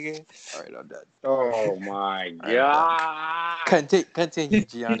Jones, nigga. All right, I'm done. Oh, my God. Continue,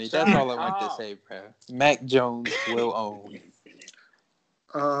 Gianni. That's all I want to say, bro. Mac Jones will own.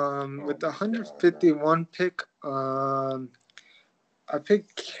 With the 151 pick, I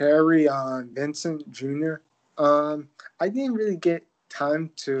picked Kerry Vincent Jr. I didn't really get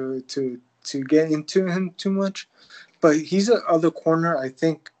time to get into him too much, but he's a other corner I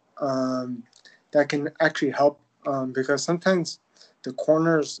think that can actually help because sometimes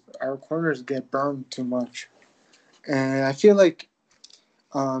our corners get burned too much, and I feel like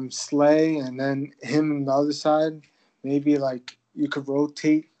Slay and then him on the other side, maybe like you could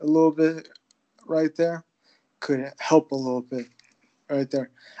rotate a little bit right there, could help a little bit right there.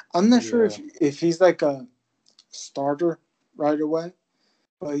 I'm not sure if he's like a starter right away,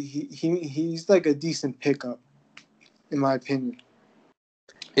 but he's like a decent pickup, in my opinion.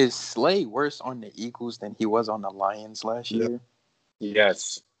 Is Slay worse on the Eagles than he was on the Lions last year?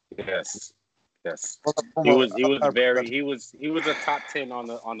 Yes. He was a top 10 on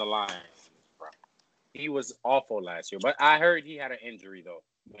the Lions, bro. He was awful last year, but I heard he had an injury though.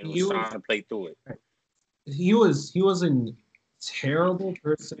 He was trying to play through it. He wasn't terrible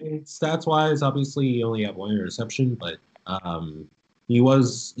per se. Stats wise, obviously he only had 1 interception, but he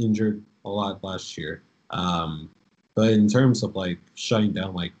was injured a lot last year. But in terms of like shutting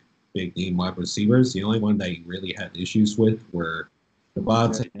down like big name wide receivers, the only one that he really had issues with were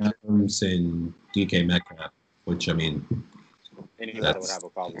Devontae Adams and DK Metcalf, which I mean, anybody would have a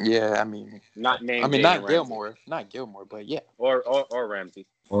problem. Yeah, I mean, Not named not Jalen Ramsey. Gilmore, but yeah. Or Ramsey.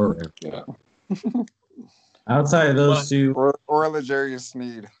 Or Yeah. outside of those two, Or L'Jarius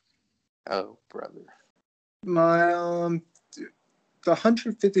Sneed. Oh, brother. My the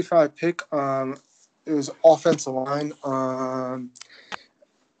 155 pick it was offensive line. I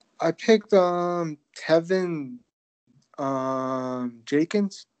picked Tevin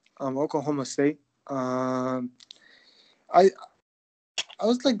Jenkins, Oklahoma State. I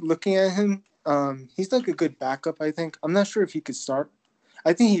was like looking at him. He's like a good backup, I think. I'm not sure if he could start.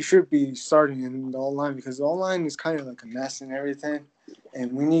 I think he should be starting in the O-line because the O-line is kind of like a mess and everything,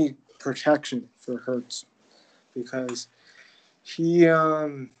 and we need protection for Hurts because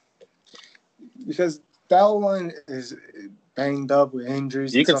because that O-line is banged up with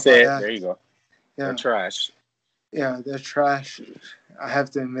injuries. You and can stuff say like it. that. There you go. Yeah. They're trash. Yeah, they're trash. I have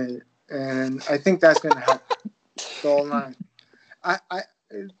to admit it, and I think that's going to help the O-line. I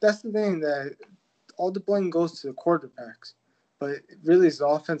that's the thing that all the blame goes to the quarterbacks, but it really is the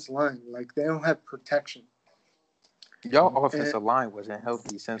offensive line. Like they don't have protection. Y'all offensive line wasn't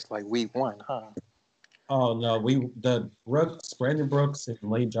healthy since like week 1, huh? oh no, Brandon Brooks and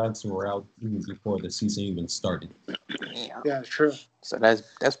Lane Johnson were out even before the season even started. Yeah, true. So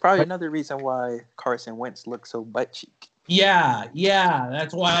that's probably another reason why Carson Wentz looks so butt cheek. Yeah,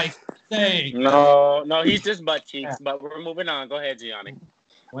 that's why I say No, he's just butt cheeks. But we're moving on. Go ahead, Gianni.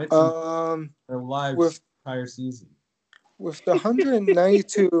 Wentz their lives entire season. With the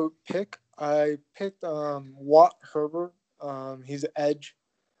 192 pick, I picked Watt Herbert. He's an edge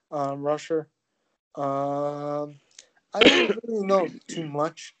rusher. I don't really know too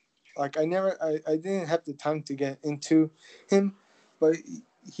much. Like I didn't have the time to get into him, but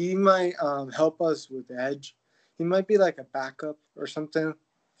he might help us with the edge. He might be like a backup or something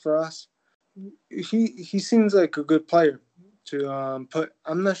for us. He seems like a good player to put.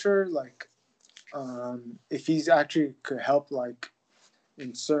 I'm not sure like if he's actually could help like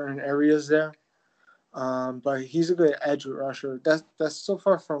in certain areas there. But he's a good edge rusher. That's so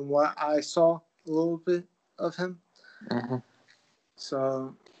far from what I saw a little bit of him. Mm-hmm.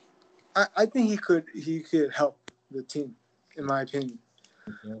 So I think he could help the team, in my opinion.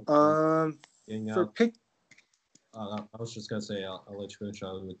 For pick. I was just gonna say I'll let you finish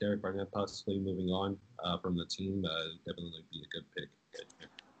on with Derek Barnett possibly moving on from the team. Definitely be a good pick.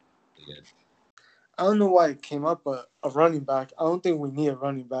 Again. I don't know why it came up, but a running back. I don't think we need a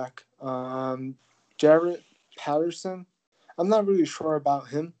running back. Jarrett Patterson. I'm not really sure about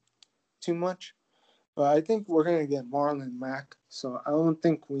him too much, but I think we're gonna get Marlon Mack. So I don't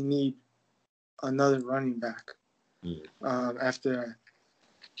think we need another running back. After that.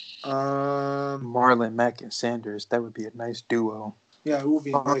 Marlon Mack and Sanders. That would be a nice duo. Yeah, it would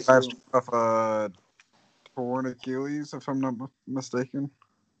be a nice duo. Of torn Achilles, if I'm not mistaken.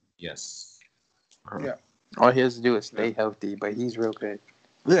 Yes. Yeah. All he has to do is stay healthy, but he's real good.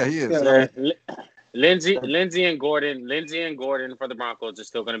 Yeah, he is. Yeah. Lindsey and Gordon for the Broncos is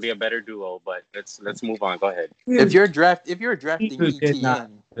still going to be a better duo. But let's move on. Go ahead. If you're drafting ETN,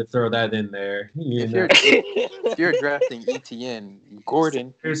 to throw that in there. If you're drafting ETN,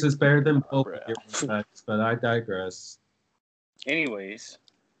 Gordon. Pierce is better than both of your backs, but I digress. Anyways,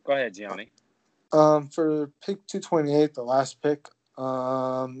 go ahead, Gianni. For pick 228, the last pick,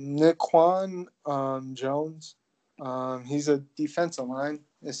 Naquan Jones. He's a defensive line.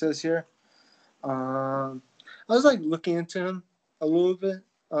 It says here. I was like looking into him a little bit.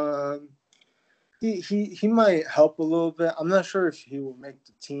 He might help a little bit. I'm not sure if he will make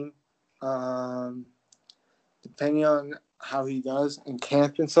the team. Depending on how he does in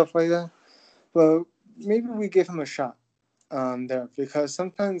camp and stuff like that. But maybe we give him a shot there because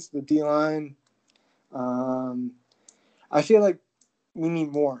sometimes the D-line, I feel like we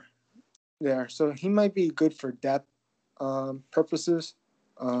need more there. So he might be good for depth purposes.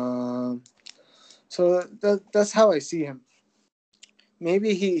 So that's how I see him.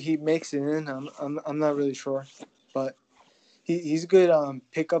 Maybe he makes it in. I'm not really sure, but he's a good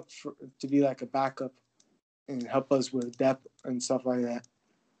pickup to be like a backup and help us with depth and stuff like that.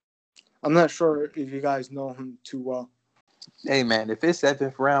 I'm not sure if you guys know him too well. Hey man, if it's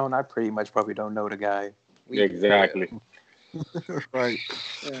 7th round, I pretty much probably don't know the guy. Exactly. Right.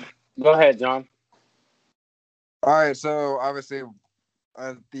 Yeah. Go ahead, John. All right. So obviously,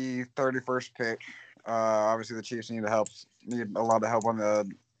 at the 31st pick, obviously the Chiefs need a lot of help on the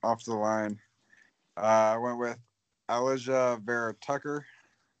offensive line. I went with Elijah Vera Tucker.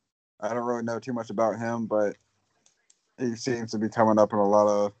 I don't really know too much about him, but he seems to be coming up in a lot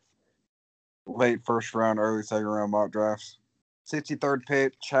of late first round, early second round mock drafts. 63rd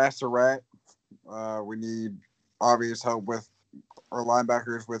pick, Chaz Surratt. We need obvious help with or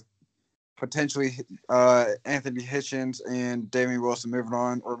linebackers with potentially Anthony Hitchens and Damian Wilson moving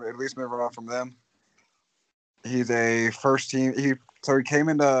on, or at least moving on from them. He's a first team. He came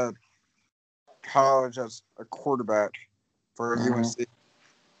into college as a quarterback for UNC,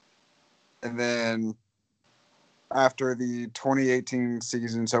 and then after the 2018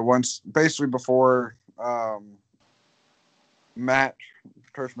 season, so basically before Coach Matt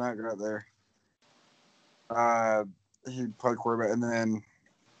got there, he played quarterback, and then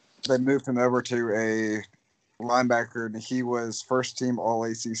they moved him over to a linebacker, and he was first team All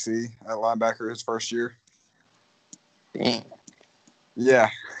ACC at linebacker his first year. Dang. Yeah,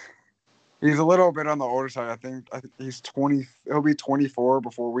 he's a little bit on the older side. I think he's 20. He'll be 24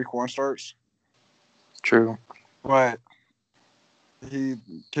 before week 1 starts. True. But he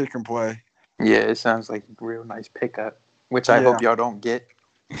can play. Yeah, it sounds like a real nice pickup, which I hope y'all don't get.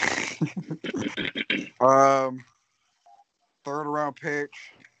 3rd round pick,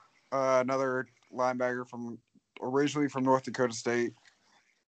 another linebacker originally from North Dakota State.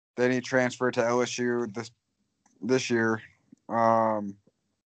 Then he transferred to LSU this year.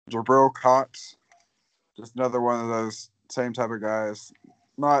 Jabril Cox, just another one of those same type of guys.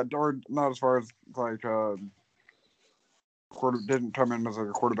 Not as far as like didn't come in as like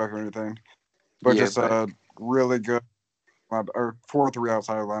a quarterback or anything, but just a really good 4-3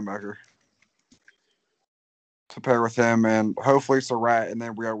 outside linebacker to pair with him, and hopefully Surratt, and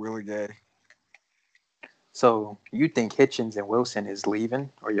then we got Willie Gay. So you think Hitchens and Wilson is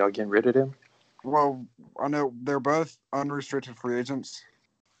leaving, or y'all getting rid of them? Well, I know they're both unrestricted free agents,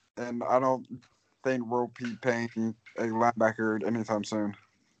 and I don't think we'll be paying a linebacker anytime soon.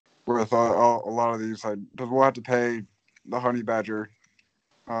 With a lot of these, because we'll have to pay the Honey Badger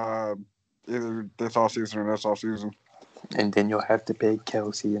either this offseason or next offseason. And then you'll have to pay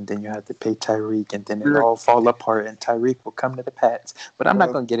Kelsey, and then you'll have to pay Tyreek, and then it'll all fall apart, and Tyreek will come to the Pats. But I'm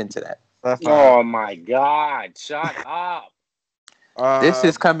not going to get into that. Oh, my God. Shut up. This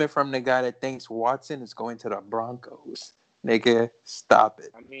is coming from the guy that thinks Watson is going to the Broncos. Nigga, stop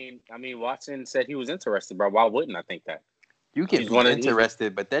it. I mean, Watson said he was interested, bro. Why wouldn't I think that? You can be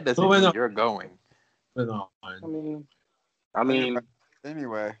interested, but that doesn't mean you're going. I mean.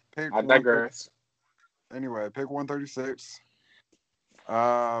 Anyway, I digress. Anyway, pick 136.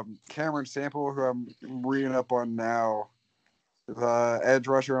 Cameron Sample, who I'm reading up on now, is edge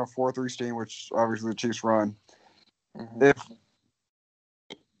rusher on 4-3 scheme, which obviously the Chiefs run. Mm-hmm. If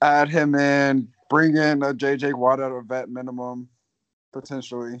add him in, bring in a J.J. Watt at a vet minimum,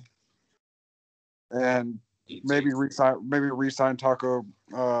 potentially, and maybe re-sign Taco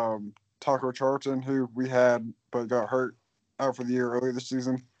Charlton, who we had but got hurt out for the year earlier this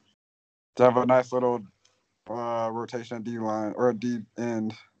season, to have a nice little rotation at D-line or a D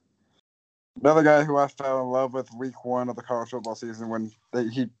end. Another guy who I fell in love with week 1 of the college football season when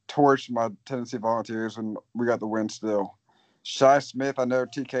he torched my Tennessee Volunteers and we got the win still. Shi Smith, I know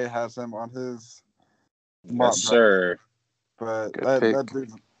TK has him on his mock draft, sir. But that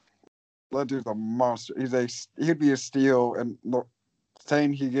dude's a monster. He'd be a steal, and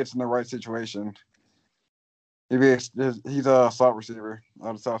saying he gets in the right situation. He's a slot receiver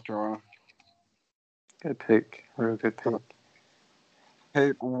out of South Carolina. Good pick. Real good pick.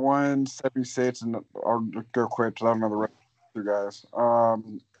 Pick 176, and I'll go quick because I don't know the rest of you guys.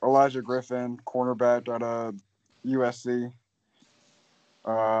 Elijah Griffin, cornerback out of USC.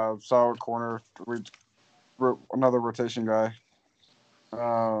 Solid corner. Another rotation guy.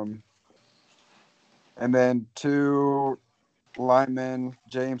 And then 2 linemen,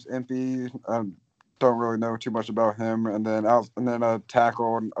 James Impey. Don't really know too much about him. And then a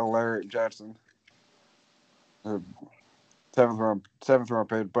tackle, Alaric Jackson. 7th round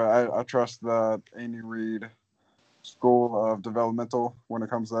pick, but I trust the Andy Reid school of developmental when it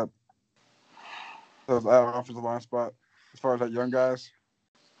comes to those offensive line spot. As far as that young guys,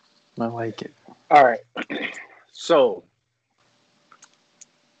 I like it. All right, so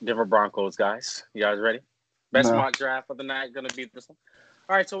Denver Broncos guys, you guys ready? Best mock draft of the night gonna be this one.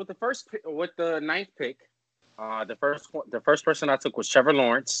 All right, so with the 9th pick, the first person I took was Trevor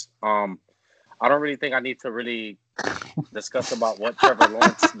Lawrence. I don't really think I need to really discuss about what Trevor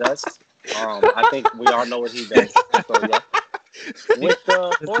Lawrence does. I think we all know what he does. So, yeah. With the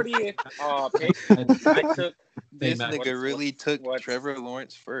 40th pick, I took... This nigga really took Trevor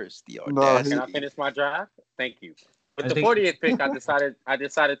Lawrence first. The audacity. Can I finish my draft? Thank you. With the 40th pick, I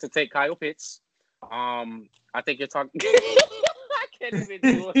decided to take Kyle Pitts. I think you're talking... I can't even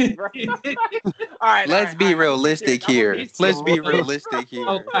do it, bro. Let's be realistic here. Let's be realistic here.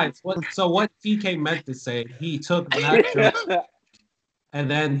 Oh, guys, what TK meant to say, he took Matt Jones, and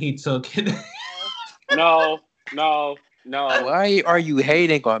then he took it. No. No. Why are you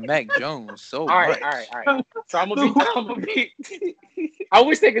hating on Mac Jones so much? All right. So I'm gonna be. I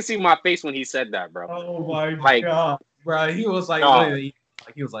wish they could see my face when he said that, bro. Oh my Like- god, bro! He was like, Nah. literally,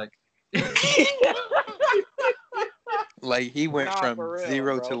 like he was like, Like he went Nah, from for real,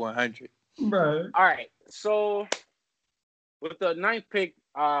 0 bro. to 100. bro. All right. So with the 9th pick,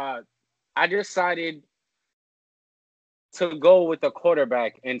 I decided to go with a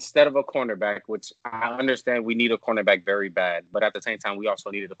quarterback instead of a cornerback, which I understand we need a cornerback very bad, but at the same time, we also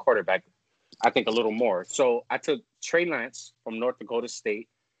needed a quarterback, I think, a little more. So I took Trey Lance from North Dakota State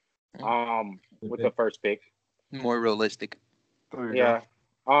with the first pick. More realistic. There you Yeah.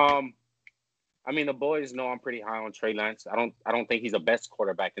 I mean, the boys know I'm pretty high on Trey Lance. I don't think he's the best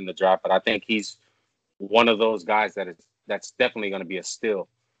quarterback in the draft, but I think he's one of those guys that's definitely going to be a steal.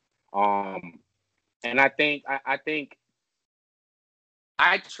 And I think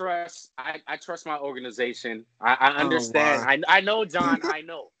I trust my organization. I understand. wow. I know, John. I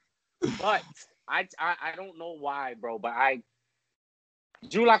know, but I don't know why, bro. But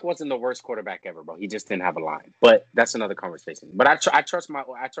Drew Lock wasn't the worst quarterback ever, bro. He just didn't have a line. But that's another conversation. But I trust my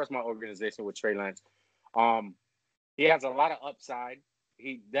organization with Trey Lance. He has a lot of upside.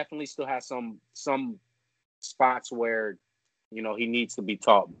 He definitely still has some spots where, you know, he needs to be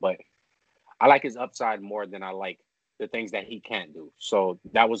taught. But I like his upside more than I like the things that he can't do. So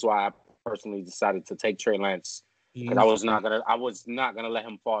that was why I personally decided to take Trey Lance, because I was not gonna let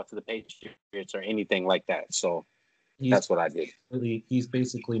him fall to the Patriots or anything like that. So that's what I did. He's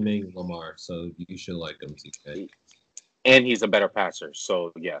basically made Lamar, so you should like him, TK. And he's a better passer.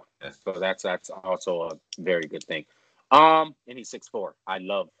 So yeah. So that's also a very good thing. And he's 6'4". I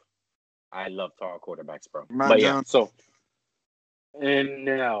love tall quarterbacks, bro. Matt But yeah, Jones. so and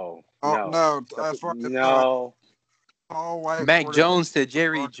no. All white Mac quarterbacks Jones to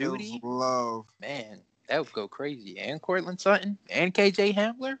Jerry Broncos Jeudy. love. Man, that would go crazy. And Cortland Sutton and KJ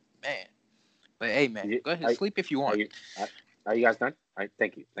Hamler. Man. But hey, man, go ahead, sleep if you want. Are you guys done? All right,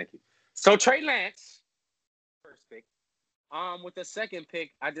 thank you. So Trey Lance, first pick. With the second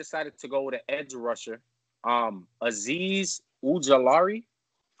pick, I decided to go with an edge rusher, Azeez Ujulari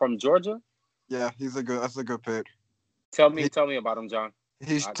from Georgia. Yeah, that's a good pick. Tell me about him, John.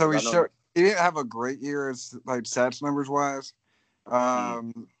 He didn't have a great year as like stats numbers wise. I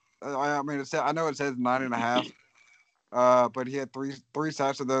mean, I know it says 9.5. But he had three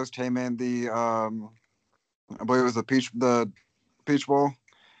sacks of those came in the I believe it was the Peach Bowl.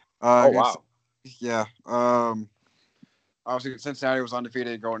 Wow. Yeah. Obviously Cincinnati was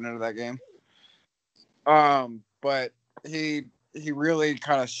undefeated going into that game. But he really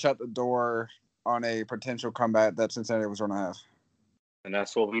kind of shut the door on a potential comeback that Cincinnati was going to have. And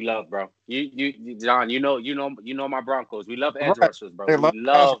that's what we love, bro. You John, you know my Broncos. We love edge rushers, bro.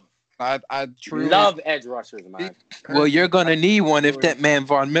 I truly love edge rushers, man. Well, you're gonna need one if that man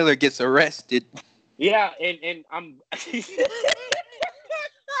Von Miller gets arrested. Yeah, and I'm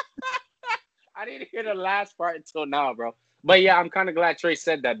I didn't hear the last part until now, bro. But yeah, I'm kind of glad Trey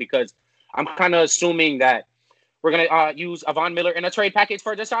said that, because I'm kind of assuming that we're gonna use a Von Miller in a trade package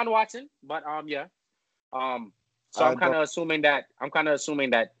for Deshaun Watson. But yeah. So I'm kind of assuming that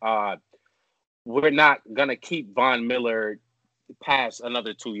we're not gonna keep Von Miller past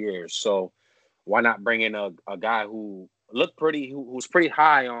another 2 years. So why not bring in a guy who looked who's pretty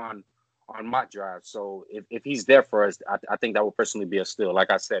high on mock drive. So if he's there for us, I think that would personally be a steal.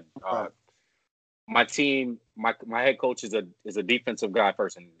 Like I said, my team, my head coach is a defensive guy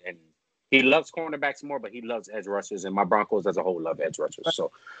first, and he loves cornerbacks more, but he loves edge rushers, and my Broncos as a whole love edge rushers.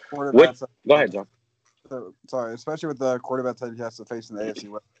 So go ahead, John. Sorry, especially with the quarterbacks that he has to face in the AFC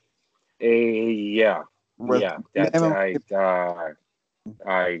West. Yeah.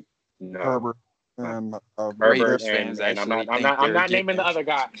 I know Herbert and Herbert fans and I'm actually not think naming the other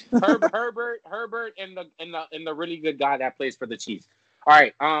guy. Herbert and the really good guy that plays for the Chiefs. All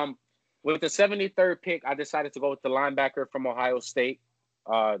right. With the 73rd pick, I decided to go with the linebacker from Ohio State.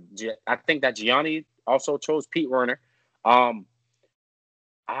 I think that Gianni also chose Pete Werner.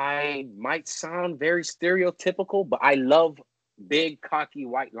 I might sound very stereotypical, but I love big, cocky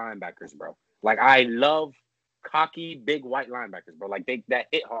white linebackers, bro. Like, I love cocky, big white linebackers, bro. Like, that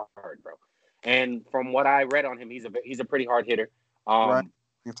hit hard, bro. And from what I read on him, he's a pretty hard hitter.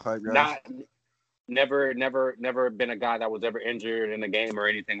 Never been a guy that was ever injured in a game or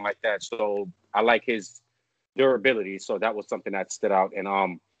anything like that. So I like his durability. So that was something that stood out.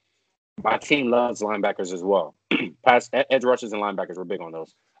 And my team loves linebackers as well. Edge rushers and linebackers were big on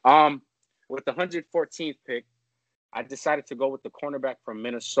those. With the 114th pick, I decided to go with the cornerback from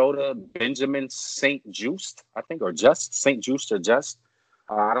Minnesota, Benjamin St-Juste, I think, or Just. St-Juste or Just.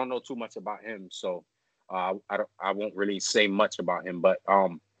 I don't know too much about him. So I won't really say much about him, but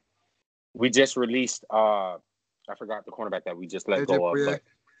we just released I forgot the cornerback that we just let AJ go of, Bouye. but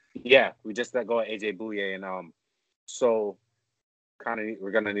yeah, we just let go of AJ Bouye, and so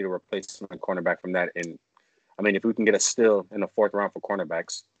we're gonna need a replacement cornerback from that. And I mean, if we can get a steal in the 4th round for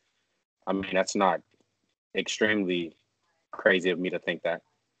cornerbacks, I mean that's not extremely crazy of me to think that.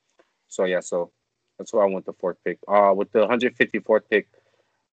 So yeah, so that's why I went the 4th pick. With the 154th pick,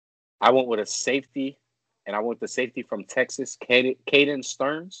 I went with a safety, and I went the safety from Texas, Caden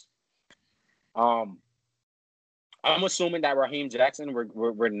Stearns. I'm assuming that Raheem Jackson,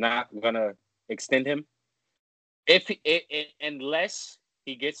 we're not gonna extend him unless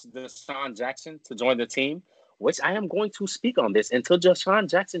he gets Deshaun Jackson to join the team, which I am going to speak on this until Deshaun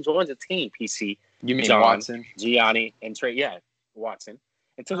Jackson joins the team. PC, You mean John, Watson? Gianni, and Trey. Yeah, Watson.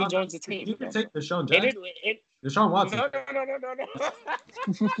 Until he joins the team. You can take Deshaun And Jackson. Deshaun Watson. No.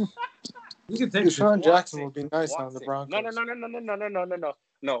 You can take Deshaun Jackson Watson. would be nice on Watson. the Broncos.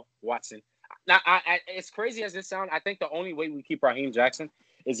 No, Watson. Now, it's crazy as this sounds. I think the only way we keep Raheem Jackson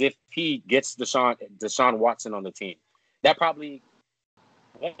is if he gets Deshaun Watson on the team. That probably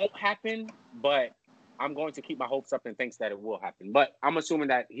won't happen, but I'm going to keep my hopes up and thinks that it will happen. But I'm assuming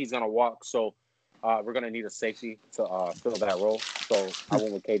that he's going to walk, so we're going to need a safety to fill that role. So I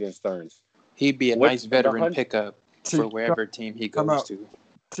went with Caden Stearns. He'd be a With nice veteran 100 pickup for wherever team he Come goes out. to.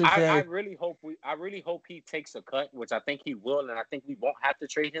 I TK, really hope he takes a cut, which I think he will, and I think we won't have to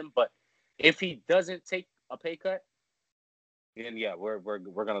trade him. But if he doesn't take a pay cut, then yeah, we're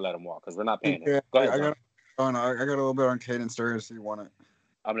gonna let him walk because we're not paying him. TK, Go ahead, John. I got a little bit on Caden Stearns if you want it.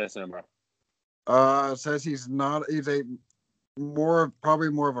 I'm listening, bro. It says he's probably more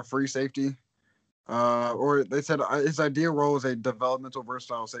of a free safety. Or they said his ideal role is a developmental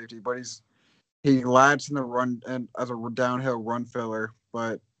versatile safety, but he lacks in the run and as a downhill run filler,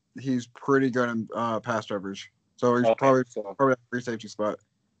 but he's pretty good in pass coverage. So he's probably a free safety spot.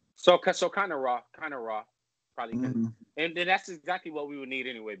 So kind of raw, probably. Mm-hmm. And then that's exactly what we would need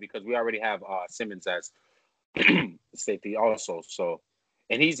anyway because we already have Simmons as safety also. So,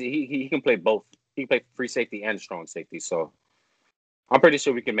 and he can play both. He can play free safety and strong safety. So, I'm pretty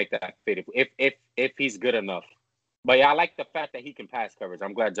sure we can make that fit if he's good enough. But yeah, I like the fact that he can pass coverage.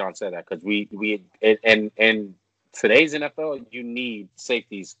 I'm glad John said that because we today's NFL, you need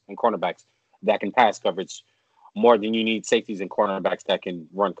safeties and cornerbacks that can pass coverage more than you need safeties and cornerbacks that can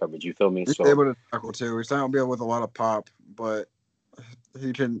run coverage. You feel me? He's So able to tackle too. He's not gonna be able with a lot of pop, but he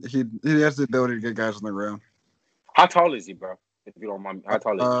has the ability to get guys on the ground. how tall is he, bro? If you don't mind, how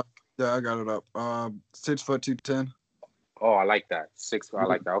tall is he? Yeah, I got it up. 6 foot 210. Oh, I like that. 6. I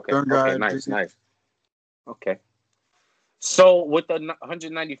like that. Okay. Young guy, Okay. Nice. Okay. So with the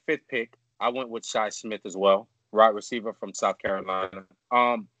 195th pick, I went with Shi Smith as well, wide receiver from South Carolina.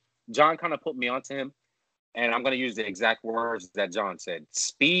 John kind of put me onto him, and I'm gonna use the exact words that John said: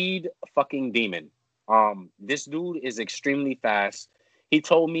 "Speed, fucking demon." This dude is extremely fast. He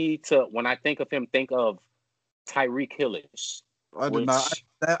told me to, when I think of him, think of Tyreek Hillish. I did not.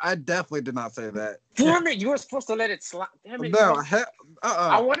 I definitely did not say that. Damn it! You were supposed to let it slide. Damn it! No,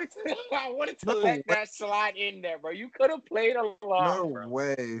 I wanted to let that slide in there, bro. You could have played along. No bro.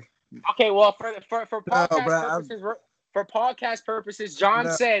 way. Okay, well, for podcast purposes,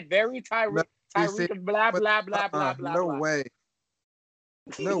 John said very Tyreek, blah blah blah blah blah. No blah. way.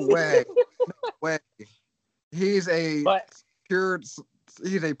 No way. No way. He's a pure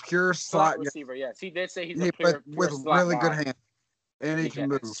slot receiver. Yes, he did say he's a pure with slot really guy. good hands, and he can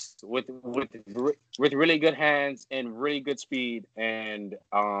move with really good hands and really good speed. And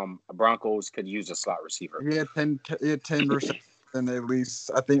Broncos could use a slot receiver. He had 10 receptions in at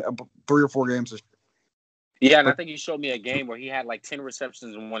least I think 3 or 4 games. Yeah, and I think he showed me a game where he had like 10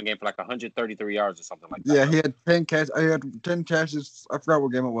 receptions in one game for like 133 yards or something like that. Yeah, he had 10 catches. He had 10 catches. I forgot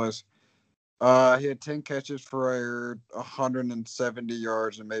what game it was. He had 10 catches for 170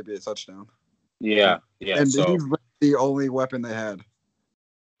 yards and maybe a touchdown. Yeah. And he's the only weapon they had.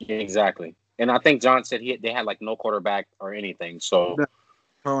 Exactly. And I think John said they had like no quarterback or anything. So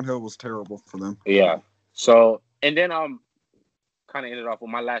Colin Hill was terrible for them. Yeah. So and then kind of ended off with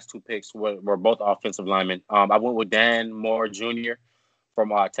my last 2 picks were both offensive linemen. I went with Dan Moore Jr.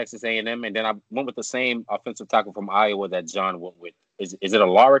 from Texas A&M, and then I went with the same offensive tackle from Iowa that John went with. Is it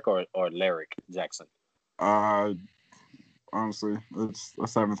Alaric or Lyric Jackson? Honestly, it's a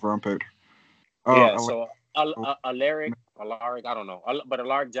 7th round pick. So Alaric, I don't know, but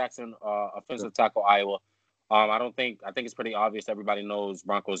Alaric Jackson, offensive tackle Iowa. I think it's pretty obvious. Everybody knows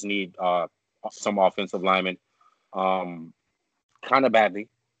Broncos need some offensive linemen. Kind of badly.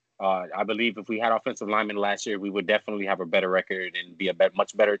 I believe if we had offensive linemen last year, we would definitely have a better record and be a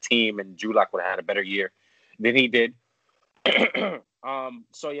much better team, and Drew Lock would have had a better year than he did.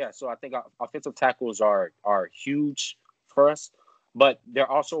 So I think offensive tackles are huge for us, but there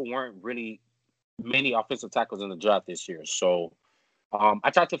also weren't really many offensive tackles in the draft this year. So I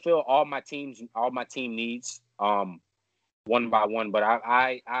tried to fill all my team needs one by one, but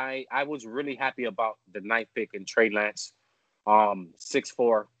I was really happy about the ninth pick in Trey Lance,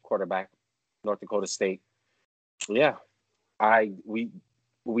 6'4" quarterback, North Dakota State. Yeah, we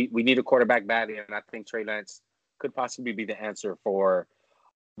need a quarterback badly, and I think Trey Lance could possibly be the answer for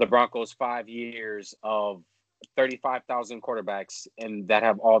the Broncos' 5 years of 35,000 quarterbacks, and that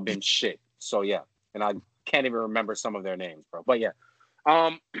have all been shit. So yeah, and I can't even remember some of their names, bro. But yeah,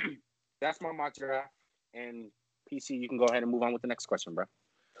 that's my mock draft. And PC, you can go ahead and move on with the next question, bro.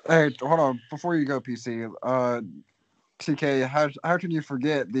 Hey, hold on. Before you go, PC, TK, how can you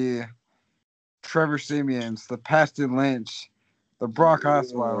forget the Trevor Siemians, the Paxton Lynch, the Brock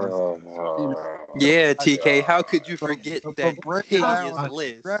Osweiler? Yeah, TK, how could you forget that hideous down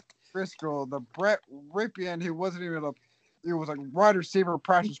list? Brett Driscoll, the Brett Ripien, who wasn't even he was a wide receiver,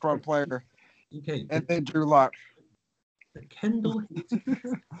 practice squad player, Okay, and then Drew Lock. Kendall.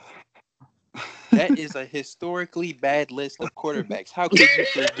 That is a historically bad list of quarterbacks. How could you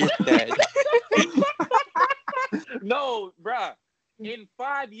forget that? No, bruh. In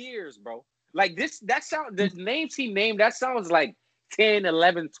 5 years, bro. Like the names he named, that sounds like 10,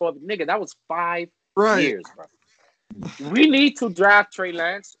 11, 12. Nigga, that was 5 years, bro. We need to draft Trey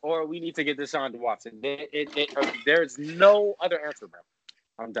Lance, or we need to get Deshaun Watson. There's no other answer, bro.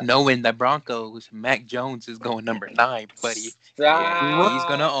 I'm done. Knowing the Broncos, Mac Jones is going number 9, buddy. Yeah, he's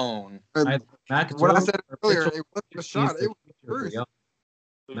gonna own. What I said earlier, it wasn't a shot. It was truth.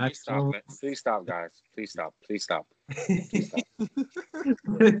 Please stop, guys. Please stop.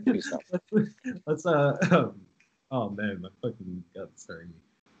 Let's oh man, my fucking guts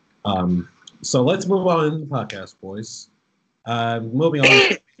hurting. So let's move on in the podcast, boys. Moving on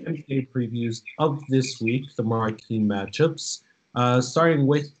to NBA previews of this week, the marquee matchups. Starting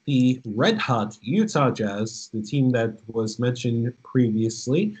with the red hot Utah Jazz, the team that was mentioned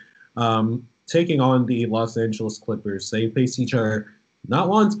previously, taking on the Los Angeles Clippers. They face each other not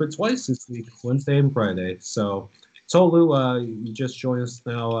once, but twice this week, Wednesday and Friday. So, Tolu, you just joined us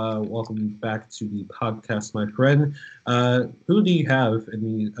now. Welcome back to the podcast, my friend. Who do you have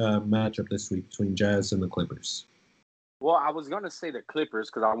in the matchup this week between Jazz and the Clippers? Well, I was going to say the Clippers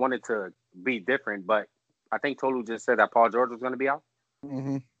because I wanted to be different, but I think Tolu just said that Paul George was going to be out.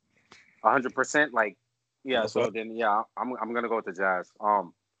 100%. Like, yeah. So then, yeah, I'm going to go with the Jazz.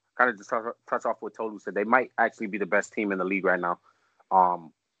 Kind of just touch off what Tolu said. They might actually be the best team in the league right now.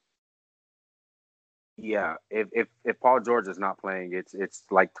 Yeah, if Paul George is not playing, it's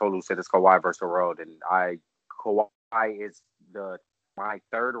like Tolu said, it's Kawhi versus the world, and Kawhi is my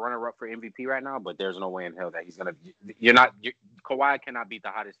third runner-up for MVP right now, but there's no way in hell that he's gonna. Kawhi cannot beat the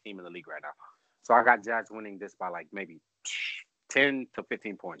hottest team in the league right now. So I got Jazz winning this by like maybe 10 to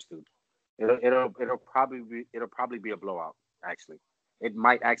 15 points, dude. It'll probably be a blowout. Actually, it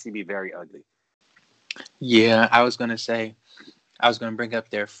might actually be very ugly. Yeah, I was gonna bring up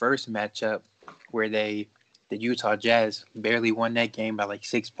their first matchup where the Utah Jazz barely won that game by like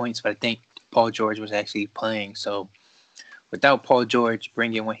 6 points, but I think Paul George was actually playing. So without Paul George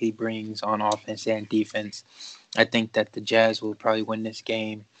bringing what he brings on offense and defense, I think that the Jazz will probably win this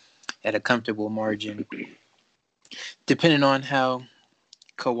game at a comfortable margin. Depending on how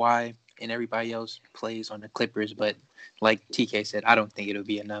Kawhi and everybody else plays on the Clippers, but like TK said, I don't think it'll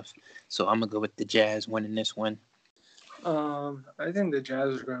be enough. So I'm going to go with the Jazz winning this one. I think the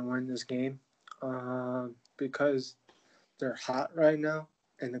Jazz are going to win this game because they're hot right now,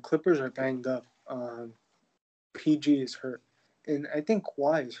 and the Clippers are banged up. PG is hurt, and I think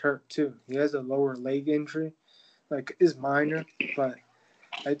Kawhi is hurt too. He has a lower leg injury, like is minor, but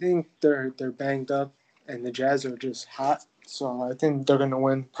I think they're banged up, and the Jazz are just hot. So I think they're going to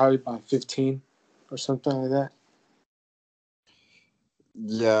win probably by 15 or something like that.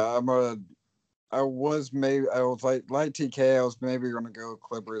 Yeah, I was like TK. I was maybe going to go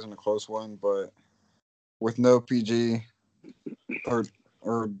Clippers in a close one, but with no PG or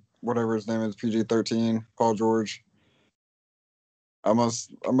whatever his name is, PG-13, Paul George, I'm gonna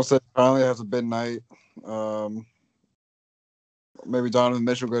say finally has a big night. Maybe Donovan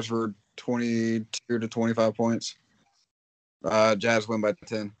Mitchell goes for 22 to 25 points. Jazz win by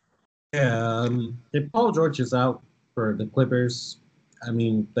 10. Yeah, if Paul George is out for the Clippers, I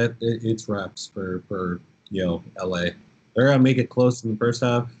mean it's wraps for LA. They're gonna make it close in the first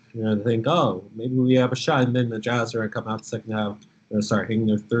half. They think, oh, maybe we have a shot, and then the Jazz are gonna come out the second half. They'll start hitting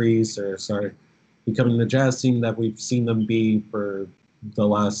their threes, or start becoming the Jazz team that we've seen them be for the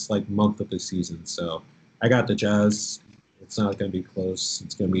last month of the season. So I got the Jazz. It's not going to be close.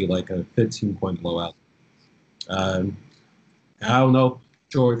 It's going to be like a 15-point blowout. Um, I don't know if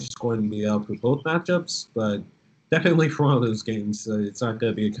George is going to be out for both matchups, but definitely for one of those games, it's not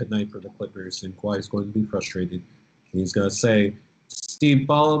going to be a good night for the Clippers, and Kawhi's going to be frustrated. He's going to say, Steve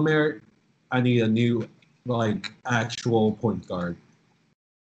Ballmer, I need a new, like, actual point guard.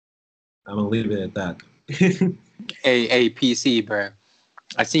 I'm going to leave it at that. Hey, PC, bro.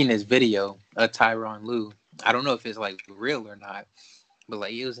 I seen this video of Tyronn Lue. I don't know if it's like real or not, but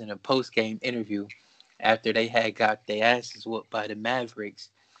like it was in a post game interview after they had got their asses whooped by the Mavericks,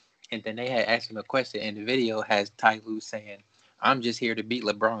 and then they had asked him a question, and the video has Ty Lue saying, "I'm just here to beat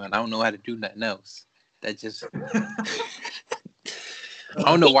LeBron. I don't know how to do nothing else." That just I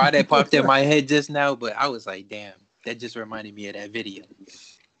don't know why that popped in my head just now, but I was like, damn, that just reminded me of that video.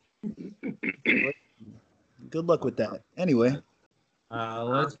 Good luck with that. Anyway,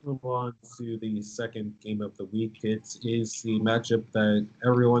 Let's move on to the second game of the week. It is the matchup that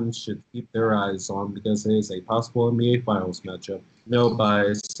everyone should keep their eyes on because it is a possible NBA Finals matchup. No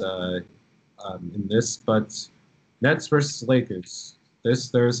bias in this, but Nets versus Lakers this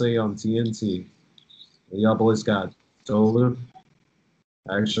Thursday on TNT. What y'all boys got? Tolu?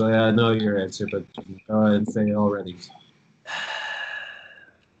 Actually, I know your answer, but go ahead and say it already.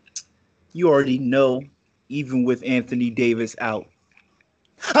 you already know, even with Anthony Davis out,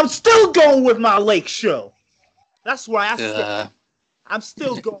 I'm still going with my Lake Show. That's why I'm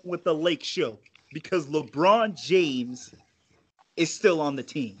still going with the Lake Show because LeBron James is still on the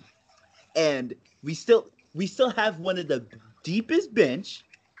team, and we still have one of the deepest bench.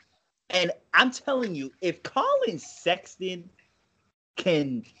 And I'm telling you, if Colin Sexton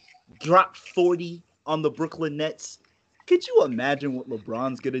can drop 40 on the Brooklyn Nets, could you imagine what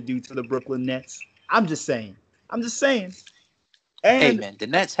LeBron's gonna do to the Brooklyn Nets? I'm just saying. Hey And man, the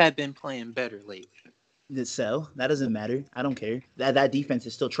Nets have been playing better lately. so that doesn't matter. I don't care. That defense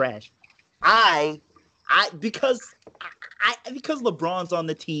is still trash. Because LeBron's on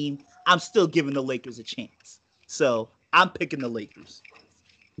the team, I'm still giving the Lakers a chance. So I'm picking the Lakers,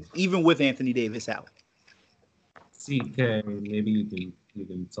 even with Anthony Davis out. CK, maybe you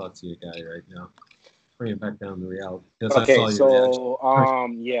can talk to your guy right now. Bring it back down to reality. Because I Okay, saw your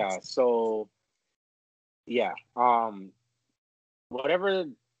reaction. Whatever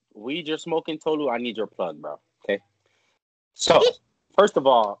weed you're smoking, Tolu, I need your plug, bro. Okay. So, first of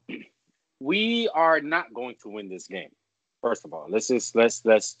all, we are not going to win this game. First of all, let's just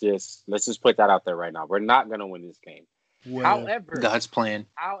put that out there right now. We're not going to win this game. Well, God's plan.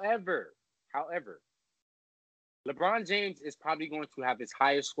 However, LeBron James is probably going to have his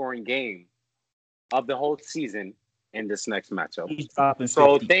highest scoring game of the whole season in this next matchup. he's dropping 50.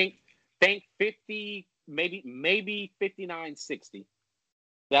 So think 50, maybe 59-60.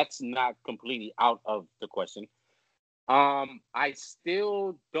 That's not completely out of the question. I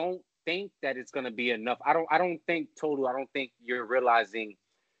still don't think that it's going to be enough. I don't think you're realizing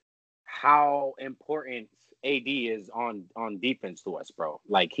how important AD is on defense to us, bro.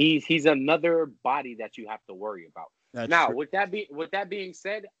 Like he's another body that you have to worry about. That's now, true. with that being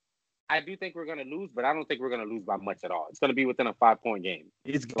said, I do think we're going to lose, but I don't think we're going to lose by much at all. It's going to be within a 5-point game.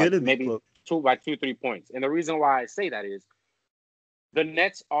 It's Like gonna maybe be 2-3 points. And the reason why I say that is the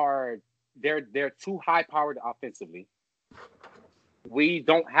Nets they're too high powered offensively. We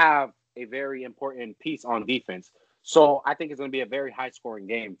don't have a very important piece on defense. So I think it's going to be a very high scoring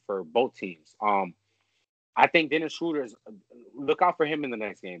game for both teams. I think Dennis Schroeder's look out for him in the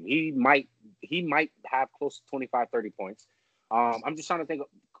next game. He might have close to 25, 30 points. I'm just trying to think.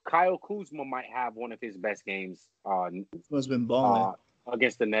 Kyle Kuzma might have one of his best games has been balling.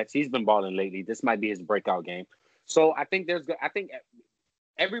 against the Nets. He's been balling lately. This might be his breakout game. So I think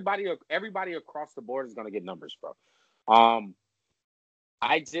everybody across the board is going to get numbers, bro.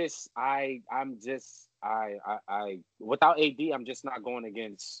 Without AD, I'm just not going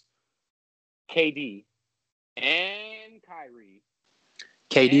against KD and Kyrie.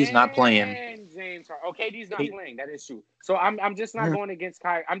 KD's not playing. And James Harden. Oh, KD's not playing. That is true. So I'm just not going against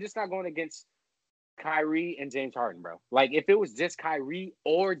Kyrie. I'm just not going against Kyrie and James Harden, bro. Like if it was just Kyrie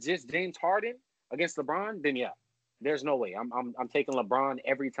or just James Harden against LeBron, then yeah, there's no way. I'm taking LeBron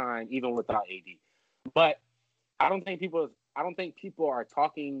every time, even without AD. But I don't think people are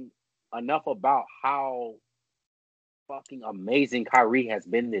talking enough about how fucking amazing Kyrie has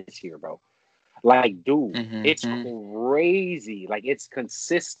been this year, bro. Like, dude, it's crazy. Like, it's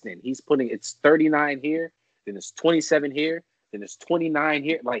consistent. It's 39 here, then it's 27 here, then it's 29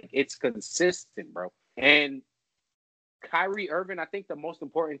 here. Like, it's consistent, bro. And Kyrie Irving, I think the most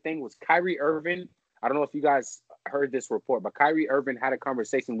important thing was Kyrie Irving. I don't know if you guys heard this report, but Kyrie Irving had a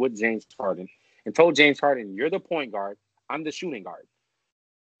conversation with James Harden. and told James Harden, "You're the point guard. I'm the shooting guard."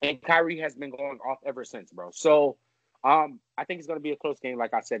 And Kyrie has been going off ever since, bro. So, I think it's going to be a close game.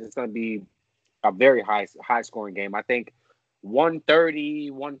 Like I said, it's going to be a very high scoring game. I think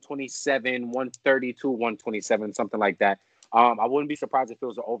 130, 127, 132, 127, something like that. I wouldn't be surprised if it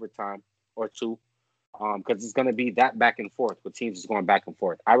was an overtime or two, because it's going to be that back and forth with teams just going back and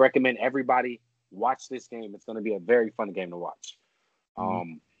forth. I recommend everybody watch this game. It's going to be a very fun game to watch.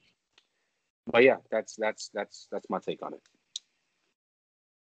 But yeah, that's my take on it.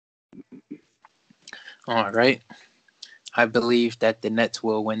 All right. I believe that the Nets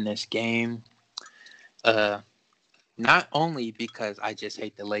will win this game. Not only because I just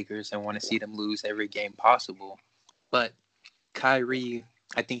hate the Lakers and want to see them lose every game possible, but Kyrie,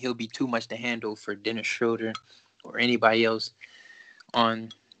 I think he'll be too much to handle for Dennis Schroeder or anybody else on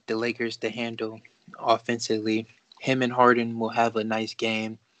the Lakers to handle offensively. Him and Harden will have a nice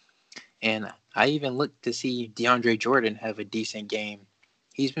game. And I even look to see DeAndre Jordan have a decent game.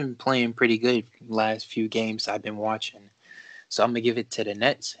 He's been playing pretty good last few games I've been watching. So I'm going to give it to the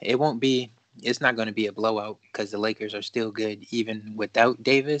Nets. It's not going to be a blowout because the Lakers are still good even without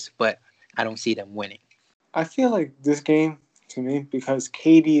Davis, but I don't see them winning. I feel like this game, to me, because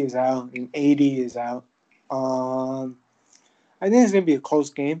KD is out and AD is out, I think it's going to be a close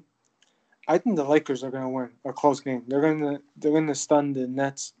game. I think the Lakers are going to win a close game. They're going to stun the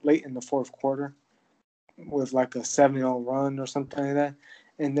Nets late in the fourth quarter with like a 7-0 run or something like that.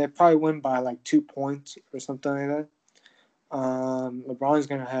 And they probably win by like 2 points or something like that. LeBron's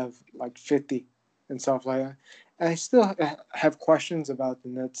going to have like 50 and stuff like that. And I still have questions about the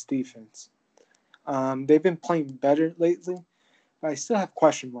Nets defense. They've been playing better lately, but I still have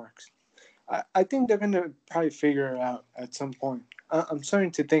question marks. I think they're going to probably figure it out at some point. I'm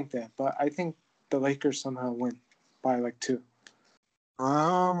starting to think that, but I think the Lakers somehow win by like 2.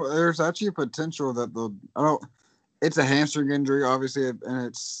 There's actually a potential that it's a hamstring injury, obviously,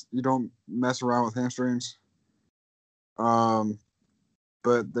 and you don't mess around with hamstrings.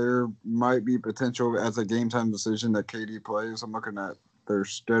 But there might be potential as a game time decision that KD plays. I'm looking at their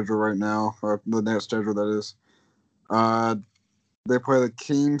schedule right now, or the Nets schedule that is. They play the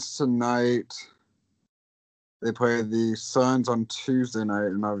Kings tonight. They play the Suns on Tuesday night,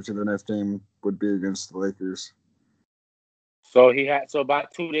 and obviously the next game would be against the Lakers. So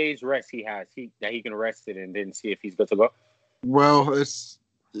about 2 days rest that he can rest it and then see if he's good to go. Well, it'd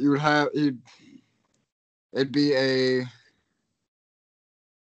be a,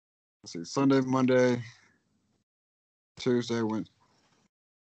 let's see, Sunday, Monday, Tuesday, Wednesday.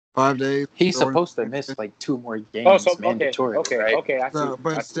 5 days. He's supposed to miss like 2 more games mandatory. Okay. I see.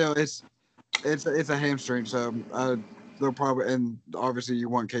 But still, it's a hamstring, so they'll probably, and obviously you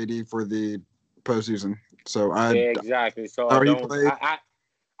want KD for the postseason. So exactly. So I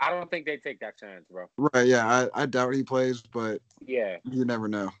don't think they take that chance, bro. Right? Yeah, I doubt he plays, but yeah, you never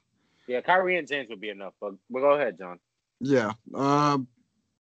know. Yeah, Kyrie and James would be enough, but go ahead, John. Yeah.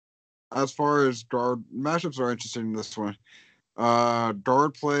 As far as guard matchups are interesting in this one.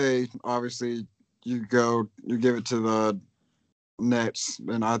 Guard play, obviously, you give it to the Nets,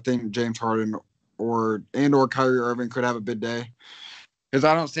 and I think James Harden or Kyrie Irving could have a big day. Because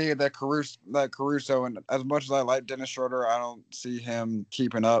I don't see that Caruso, and as much as I like Dennis Schroeder, I don't see him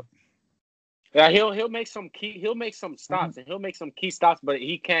keeping up. Yeah, he'll make some stops, and he'll make some key stops, but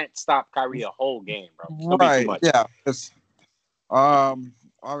he can't stop Kyrie a whole game, bro. Right? Yeah.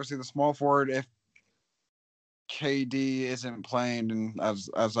 Obviously the small forward, if KD isn't playing, and as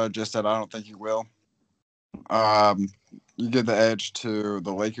I just said, I don't think he will. You give the edge to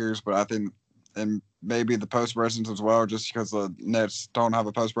the Lakers, but I think, and maybe the post presence as well, just because the Nets don't have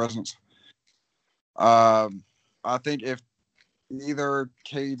a post presence. I think if either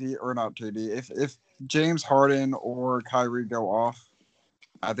KD or not KD, if James Harden or Kyrie go off,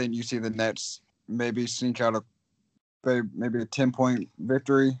 I think you see the Nets maybe sneak out maybe a 10-point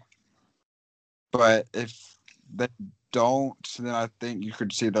victory. But if they don't, then I think you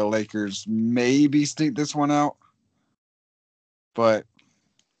could see the Lakers maybe sneak this one out. But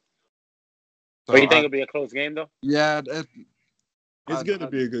you think it'll be a close game, though? Yeah, it's going to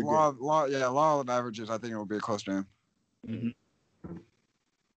be a good game. Law of averages, I think it will be a close game. Mm-hmm.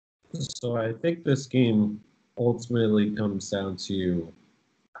 So I think this game ultimately comes down to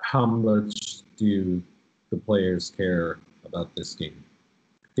how much do the players care about this game.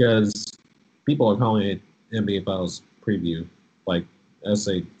 Because people are calling it NBA Finals preview, like as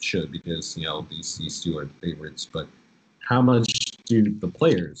they should, because these two are the favorites. But how much do the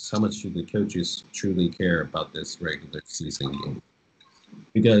players, how much do the coaches truly care about this regular season game?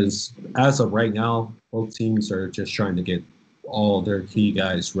 Because as of right now, both teams are just trying to get all their key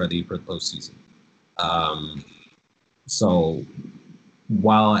guys ready for the postseason. So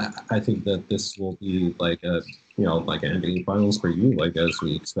while I think that this will be like a like an NBA Finals for you, like as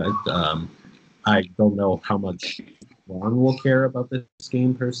we expect, I don't know how much Ron will care about this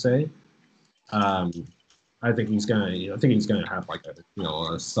game per se. I think he's gonna have like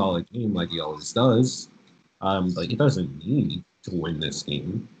a solid game like he always does. But he doesn't need to win this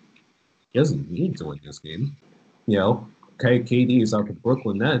game. He doesn't need to win this game. KD is out the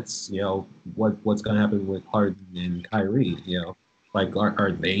Brooklyn Nets. What's gonna happen with Harden and Kyrie? Like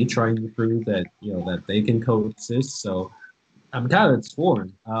are they trying to prove that that they can coexist? So I'm kind of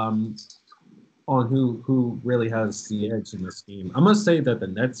torn on who really has the edge in this game. I'm gonna say that the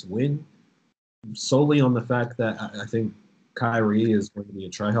Nets win solely on the fact that I think Kyrie is going to be a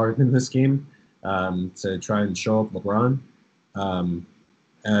tryhard in this game to try and show up LeBron.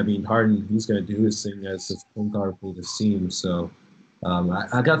 I mean, Harden, he's going to do his thing as his point guard for the team. So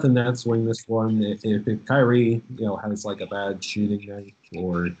I got the Nets winning this one. If Kyrie, has like a bad shooting night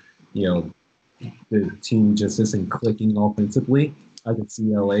or, the team just isn't clicking offensively, I could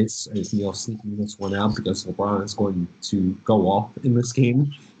see LA, sneaking this one out because LeBron is going to go off in this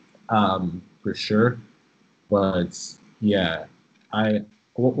game for sure. But yeah,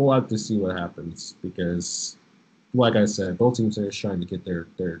 we'll have to see what happens because, like I said, both teams are just trying to get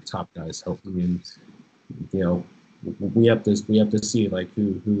their top guys healthy, and we have to see like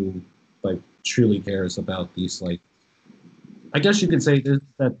who like truly cares about these. Like, I guess you could say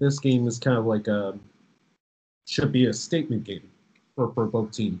that this game is kind of like should be a statement game for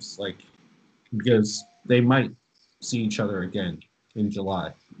both teams, like because they might see each other again in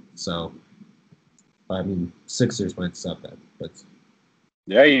July. So, I mean, Sixers might stop that, but.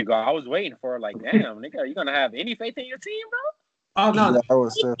 There you go. I was waiting for like, damn, nigga, you gonna have any faith in your team, bro? Oh no,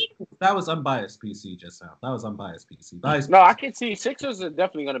 Yeah, that was unbiased PC just now. That was unbiased PC. No, I can see Sixers are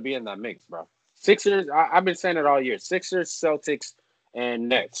definitely gonna be in that mix, bro. Sixers, I've been saying it all year. Sixers, Celtics, and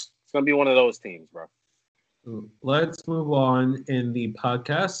Nets. It's gonna be one of those teams, bro. Let's move on in the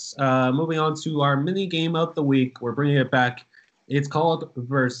podcast. Moving on to our mini game of the week. We're bringing it back. It's called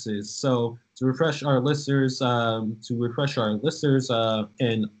Versus. So to refresh our listeners, and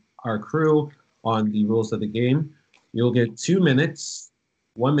our crew on the rules of the game, you'll get 2 minutes,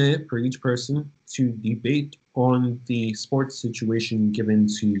 1 minute for each person to debate on the sports situation given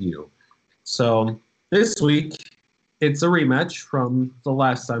to you. So this week, it's a rematch from the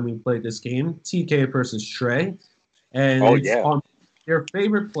last time we played this game, TK versus Trey. And on your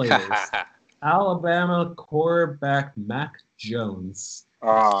favorite players, Alabama quarterback Mac Jones.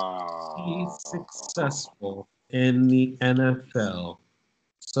 He's successful in the NFL.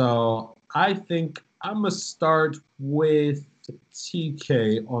 So I think I'm going to start with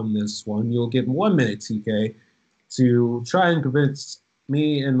TK on this one. You'll get 1 minute, TK, to try and convince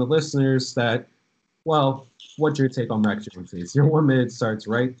me and the listeners that, well, what's your take on Mac Jones is. Your 1 minute starts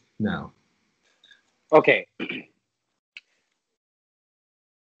right now. Okay.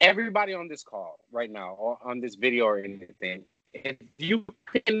 Everybody on this call right now, or on this video or anything, if you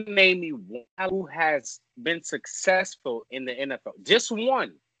can name me one who has been successful in the NFL, just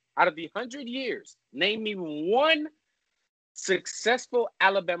one out of the 100 years, name me one successful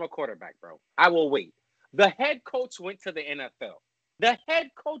Alabama quarterback, bro. I will wait. The head coach went to the NFL. The head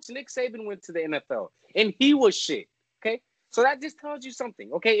coach, Nick Saban, went to the NFL, and he was shit. Okay, so that just tells you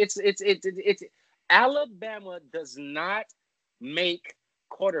something. Okay, it's Alabama does not make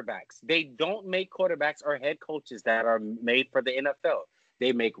quarterbacks. They don't make quarterbacks or head coaches that are made for the NFL.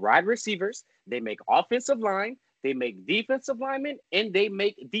 They make wide receivers, they make offensive line, they make defensive linemen, and they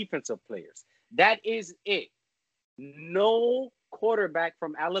make defensive players. That is it. No quarterback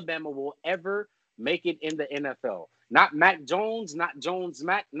from Alabama will ever make it in the NFL. Not Mac Jones, not Jones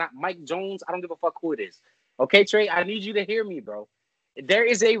Mac, not Mike Jones. I don't give a fuck who it is. Okay, Trey, I need you to hear me, bro. There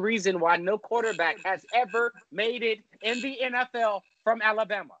is a reason why no quarterback has ever made it in the NFL from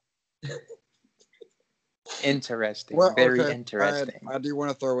Alabama. Interesting. Well, very interesting. I do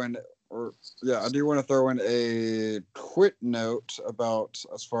want to throw in, a quick note about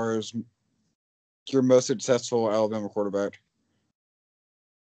as far as your most successful Alabama quarterback,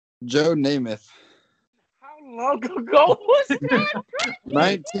 Joe Namath. How long ago was that?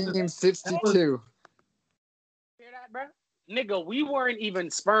 1962. Hear that, bro? Nigga, we weren't even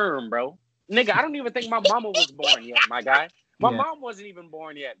sperm, bro. Nigga, I don't even think my mama was born yet, my guy. My mom wasn't even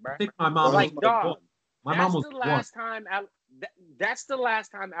born yet, bro. I think my mom was dog. My mom was That's the last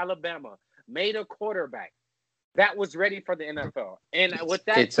time Alabama made a quarterback that was ready for the NFL. And with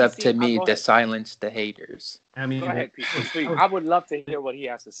that, it's up to me to silence the haters. I mean, go ahead, people. I would love to hear what he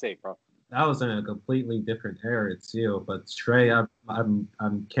has to say, bro. That was in a completely different era too. But Trey, I'm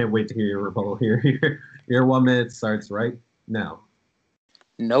can't wait to hear your rebuttal here. Your 1 minute starts right now.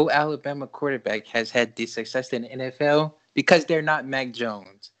 No Alabama quarterback has had the success in the NFL because they're not Mac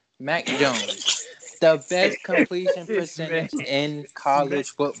Jones. Mac Jones, the best completion percentage in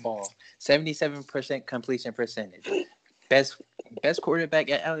college football, 77% completion percentage. Best quarterback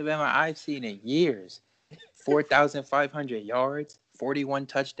at Alabama I've seen in years. 4,500 yards, 41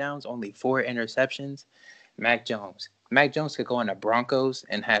 touchdowns, only 4 interceptions. Mac Jones. Mac Jones could go on the Broncos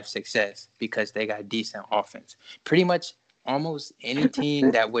and have success because they got decent offense. Pretty much almost any team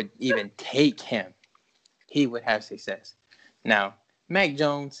that would even take him, he would have success. Now, Mac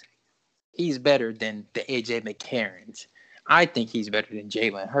Jones, he's better than the A.J. McCarrons. I think he's better than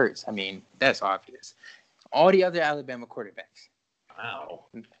Jalen Hurts. I mean, that's obvious. All the other Alabama quarterbacks. Wow.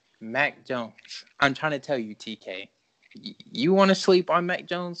 Mac Jones. I'm trying to tell you, TK. You want to sleep on Mac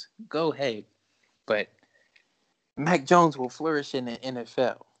Jones? Go ahead. But Mac Jones will flourish in the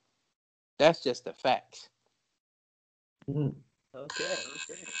NFL. That's just the facts. Okay.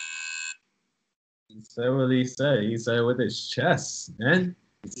 He said what he said. He said it with his chest, man.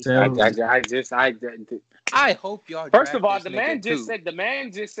 I hope y'all. First of all, the man just said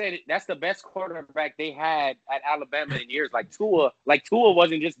that's the best quarterback they had at Alabama in years. Like Tua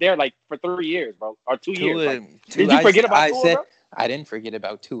wasn't just there like for 3 years, bro, or 2 years. Like, did you forget about Tua, bro? I didn't forget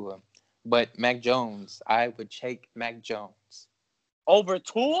about Tua, but Mac Jones, I would take Mac Jones over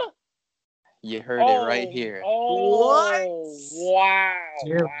Tua. You heard it right here. What? Wow.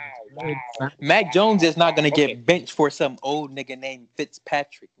 Mac Jones is not going to get benched for some old nigga named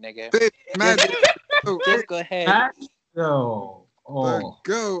Fitzpatrick, nigga. Just go ahead. Go.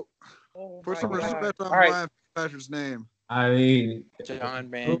 Go. Put some respect on Ryan Fitzpatrick's name. I mean,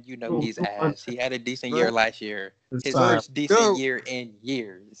 John, man, you know he's ass. He had a decent year last year. His first decent year in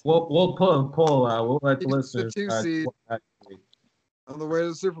years. We'll put a poll out. We'll let the listeners on the way to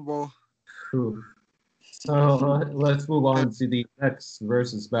the Super Bowl. So let's move on to the next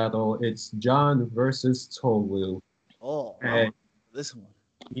versus battle. It's John versus Tolu. Oh, this one.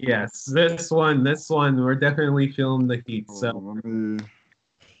 Yes, this one. We're definitely feeling the heat. So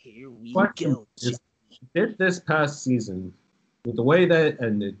here we go. Did this past season, with the way that it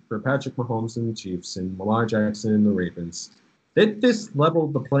ended for Patrick Mahomes and the Chiefs and Lamar Jackson and the Ravens, did this level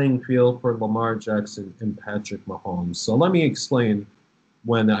the playing field for Lamar Jackson and Patrick Mahomes? So let me explain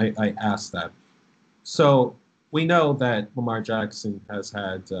when I asked that. So we know that Lamar Jackson has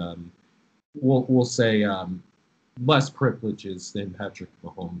had, we'll say, less privileges than Patrick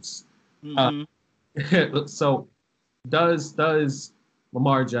Mahomes. Mm-hmm. So does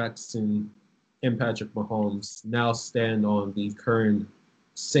Lamar Jackson and Patrick Mahomes now stand on the current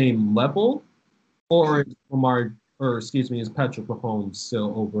same level, or is Patrick Mahomes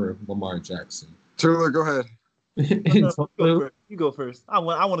still over Lamar Jackson? Tula, go ahead. You go first. I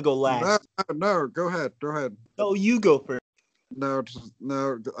want to go last. No, go ahead. No, you go first. No,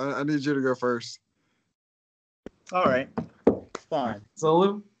 I need you to go first. All right, fine.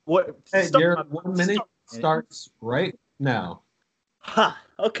 So what? Hey, your 1 minute starts right now.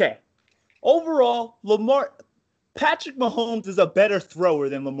 Okay. Overall, Patrick Mahomes is a better thrower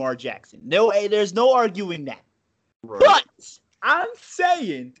than Lamar Jackson. No, there's no arguing that. Right. But I'm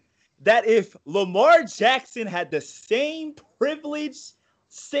saying that if Lamar Jackson had the same privilege,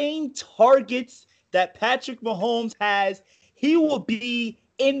 same targets that Patrick Mahomes has, he will be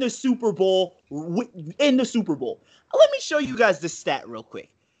in the Super Bowl. Let me show you guys this stat real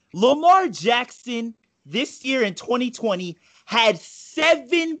quick. Lamar Jackson this year in 2020 had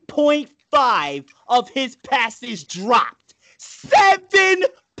 7.5 of his passes dropped.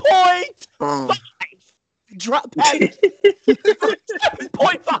 7.5 drop passes.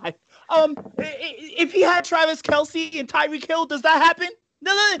 7.5. If he had Travis Kelce and Tyreek Hill, does that happen?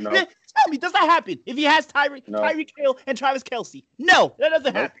 No. Tell me, does that happen? If he has Tyreek Hill and Travis Kelce, no, that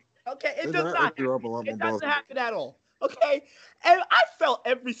doesn't happen. Okay, it does not. It doesn't happen at all. Okay, and I felt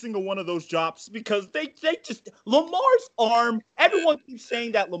every single one of those drops because they just Lamar's arm. Everyone keeps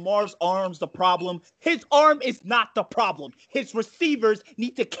saying that Lamar's arm's the problem. His arm is not the problem. His receivers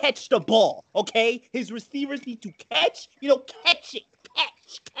need to catch the ball. Okay, his receivers need to catch it. Catch.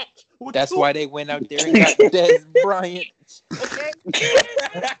 That's why they went out there and got Dez Bryant. Okay.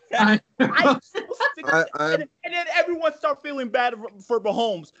 And then everyone start feeling bad for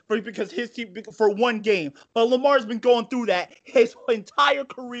Mahomes because his team for one game. But Lamar's been going through that his entire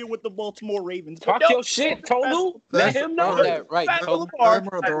career with the Baltimore Ravens. Talk your shit, Tolu. Let him know. Yeah, right.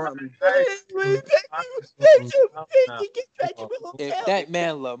 If that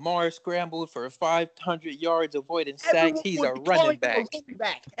man Lamar scrambled for 500 yards avoiding sacks, he's a running back.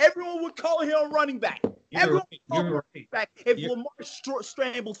 Everyone would call him a running back. Everyone would call him a running back if Lamar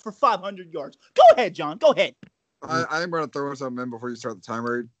scrambles for 500 yards. Go ahead, John. Go ahead. I'm going to throw something in before you start the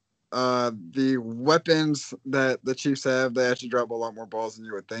timer. The weapons that the Chiefs have, they actually drop a lot more balls than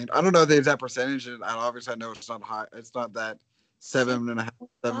you would think. I don't know the exact percentage, and obviously I know it's not high. It's not that 7.5,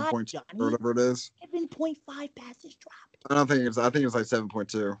 7.2, or whatever it is. 7.5 passes dropped. I think it's like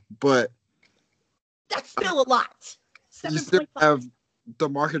 7.2, but that's still a lot. You still have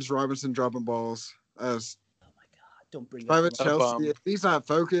DeMarcus Robinson dropping balls as. Oh my God! Don't bring Travis Kelce. If he's not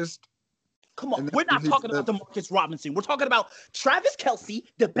focused. Come on, we're not talking about DeMarcus Robinson. We're talking about Travis Kelce,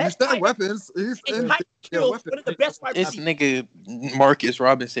 the best. He's got weapons. He's one of the best wide receivers. This nigga Marcus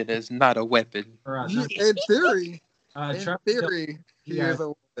Robinson is not a weapon. In theory, he is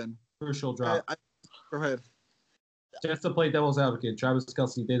a weapon. Crucial drop. Go ahead. Just to play devil's advocate, Travis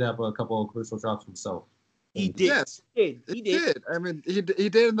Kelce did have a couple of crucial drops himself. He did. Yes, he did. I mean, he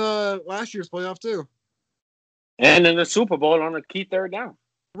did in the last year's playoff too, and in the Super Bowl on a key third down.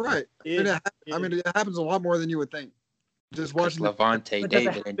 Right. It happens a lot more than you would think. Just watching Levante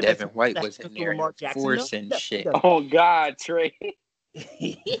David and Devin White was in there forcing shit. Oh God, Trey.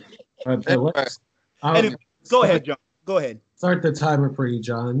 Go ahead, John. Go ahead. Start the timer for you,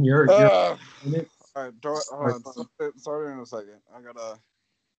 John. You're all right, hold on. Start in a second. I gotta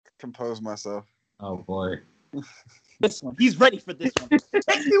compose myself. Oh boy. This one. He's ready for this one.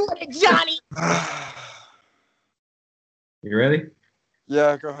 Take me with it, Johnny. You ready?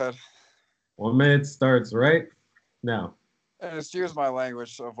 Yeah, go ahead. 1 minute starts right now. And excuse my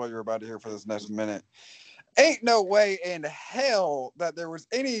language of what you're about to hear for this next minute. Ain't no way in hell that there was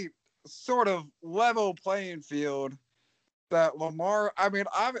any sort of level playing field that Lamar. I mean,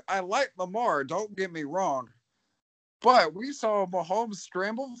 I like Lamar. Don't get me wrong, but we saw Mahomes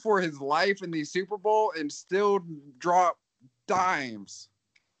scramble for his life in the Super Bowl and still drop dimes.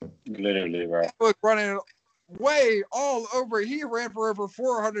 Literally, right? He was running way all over. He ran for over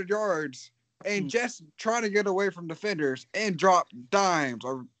 400 yards and just trying to get away from defenders and drop dimes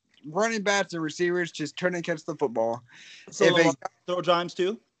or running backs and receivers just turning to catch the football. So if throw dimes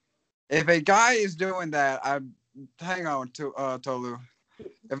too? If a guy is doing that, hang on to Tolu.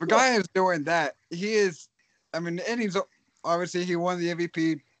 If a guy is doing that, he is. I mean, and he's obviously he won the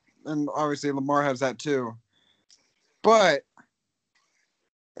MVP, and obviously Lamar has that too. But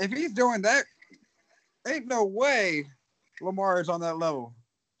if he's doing that, ain't no way Lamar is on that level.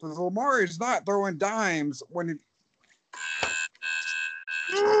 Because Lamar is not throwing dimes when he.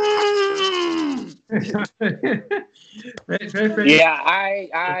 Yeah, I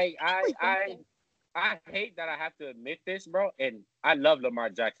hate that I have to admit this, bro. And I love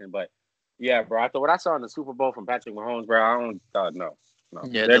Lamar Jackson, but yeah, bro. After what I saw in the Super Bowl from Patrick Mahomes, bro, I don't no.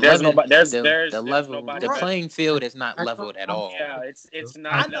 Yeah, the playing field is not leveled at all. Yeah, it's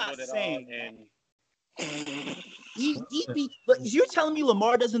not leveled at all. But you're telling me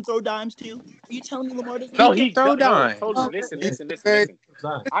Lamar doesn't throw dimes too? Are you telling me Lamar doesn't? No, he throw dimes. Listen.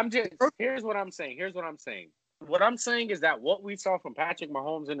 Here's what I'm saying. What I'm saying is that what we saw from Patrick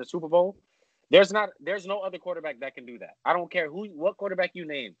Mahomes in the Super Bowl, there's no other quarterback that can do that. I don't care what quarterback you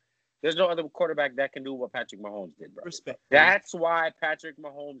name. There's no other quarterback that can do what Patrick Mahomes did, bro. Respect. That's why Patrick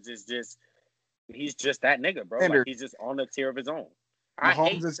Mahomes he's just that nigga, bro. Like, he's just on a tier of his own. I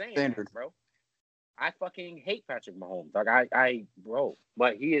hate saying that, bro. I fucking hate Patrick Mahomes. Like bro,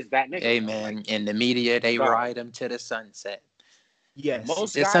 but he is that nigga. Hey man, like, in the media they ride him to the sunset. Yes,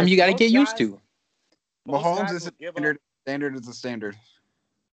 it's something you got to get used to. Mahomes is a standard. Standard is a standard.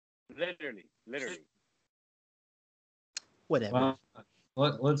 Literally. Whatever.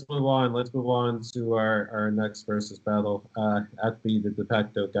 Let's move on. Let's move on to our next versus battle. I have to be the de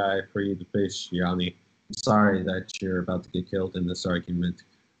facto guy for you to face, Yanni. I'm sorry that you're about to get killed in this argument.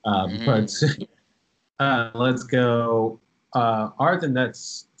 But let's go. Are the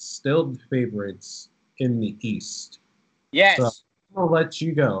Nets still the favorites in the East? Yes. So I'm gonna let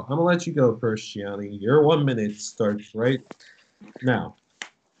you go first, Yanni. Your 1 minute starts right now.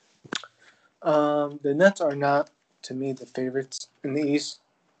 The Nets are not, to me, the favorites in the East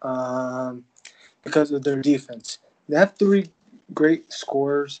because of their defense. They have 3 great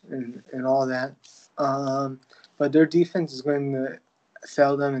scorers and all that, but their defense is going to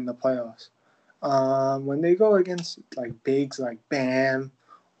fail them in the playoffs. When they go against like bigs like Bam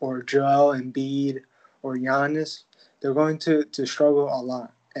or Joel Embiid or Giannis, they're going to struggle a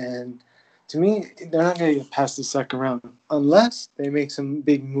lot. And to me, they're not going to get past the second round unless they make some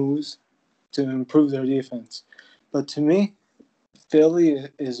big moves to improve their defense. But to me, Philly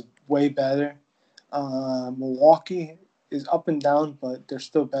is way better. Milwaukee is up and down, but they're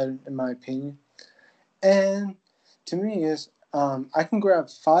still better in my opinion. And to me is I can grab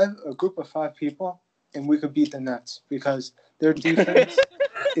a group of 5 people, and we could beat the Nets because their defense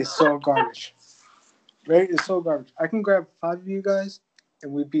is so garbage. Right? It's so garbage. I can grab 5 of you guys,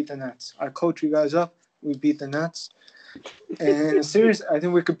 and we beat the Nets. I coach you guys up. We beat the Nets. And in a series, I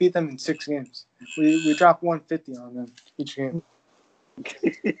think we could beat them in 6 games. We drop 150 on them each game.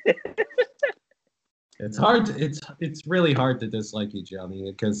 It's hard. It's really hard to dislike you,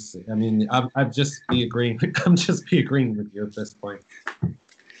 Johnny, because I mean I'm just be agreeing. I'm just be agreeing with you at this point.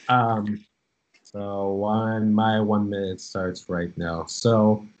 So my 1 minute starts right now.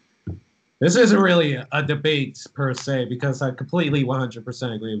 So this isn't really a debate per se because I completely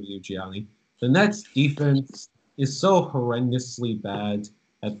 100% agree with you, Gianni. The Nets defense is so horrendously bad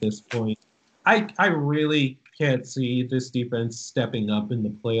at this point. I really can't see this defense stepping up in the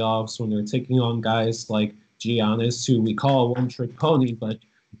playoffs when they're taking on guys like Giannis, who we call a one-trick pony, but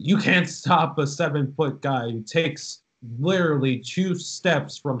you can't stop a 7-foot guy who takes literally 2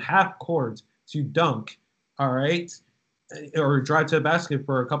 steps from half court to dunk, all right, or drive to the basket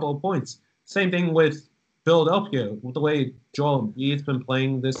for a couple of points. Same thing with Philadelphia, with the way Joel Embiid's been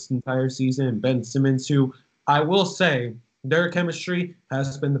playing this entire season, and Ben Simmons, who I will say their chemistry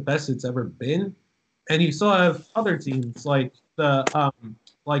has been the best it's ever been. And you still have other teams like the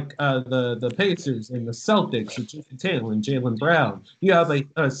Pacers and the Celtics with Jason Tatum and Jaylen Brown. You have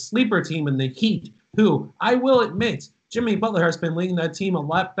a sleeper team in the Heat, who I will admit Jimmy Butler has been leading that team a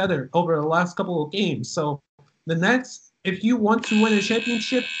lot better over the last couple of games. So the Nets, if you want to win a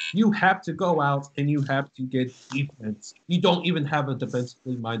championship, you have to go out and you have to get defense. You don't even have a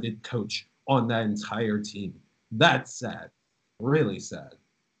defensively minded coach on that entire team. That's sad. Really sad.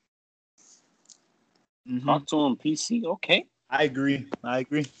 Talk to him, PC. Okay. I agree.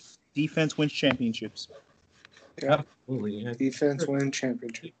 Defense wins championships. Yeah, absolutely. And defense wins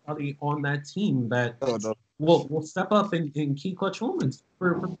championships. On that team that will step up in key clutch moments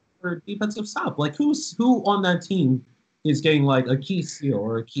for defensive stop. Like who on that team is getting like a key steal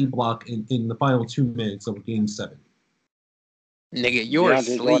or a key block in the final 2 minutes of Game 7? Nigga, you're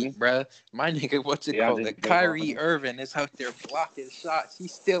asleep, bruh. My nigga, what's it called? The Kyrie Irving is out there blocking shots.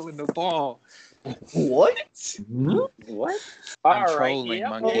 He's stealing the ball. What? Mm-hmm. What? I'm trolling,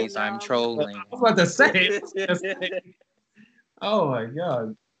 monkeys. I'm trolling. I was about to say. Oh my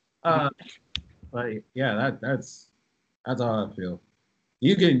god. Like yeah, that's how I feel.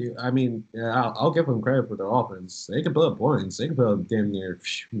 I'll give them credit for their offense. They can put up points. They can put up damn near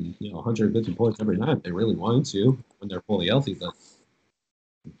 150 points every night if they really wanted to when they're fully healthy. But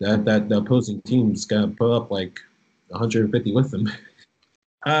that the opposing team's gonna put up like 150 with them.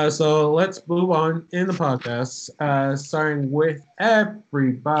 So let's move on in the podcast, starting with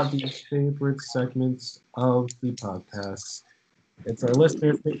everybody's favorite segments of the podcast. It's our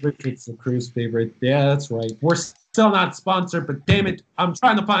listener favorite. It's the crew's favorite. Yeah, that's right. We're still not sponsored, but damn it, I'm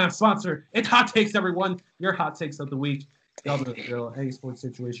trying to find a sponsor. It's Hot Takes, everyone. Your Hot Takes of the week. Y'all know the drill. Any sports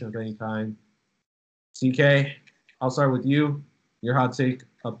situation of any kind. CK, I'll start with you. Your Hot Take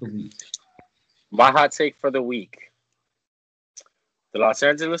of the week. My Hot Take for the week. The Los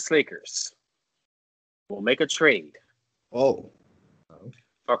Angeles Lakers will make a trade. Oh.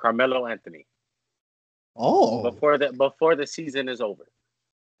 For Carmelo Anthony. Oh. Before the season is over.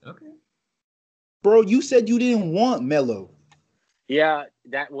 Okay. Bro, you said you didn't want Melo. Yeah,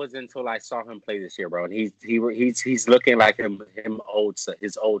 that was until I saw him play this year, bro. And he's looking like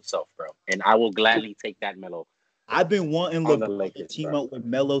his old self, bro. And I will gladly take that Melo. I've been wanting LeBron to team up with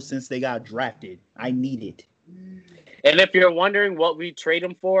Melo since they got drafted. I need it. And if you're wondering what we trade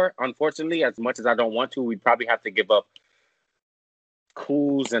him for, unfortunately, as much as I don't want to, we'd probably have to give up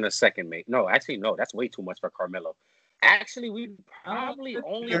Kuz and a second mate. No, that's way too much for Carmelo. Actually, we probably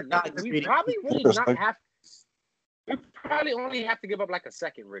only have to give up like a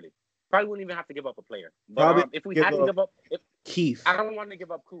second, really. Probably wouldn't even have to give up a player. But if we had to give up Keith, I don't want to give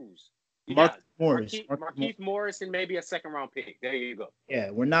up Kuz. Markieff Morris and maybe a second round pick. There you go. Yeah,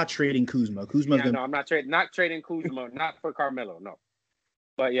 we're not trading Kuzma. No, I'm not trading Kuzma, not for Carmelo, no.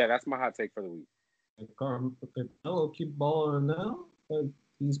 But yeah, that's my hot take for the week. Carmelo keep balling now, but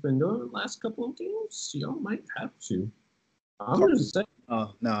he's been doing the last couple of games. Y'all might have to. I'm just saying.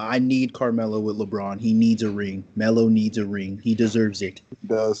 No, I need Carmelo with LeBron. He needs a ring. Melo needs a ring. He deserves it. He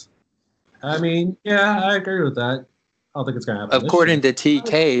does. I mean, yeah, I agree with that. don't think it's gonna happen. According to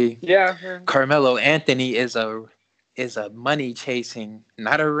TK, Yeah. Carmelo Anthony is a money chasing,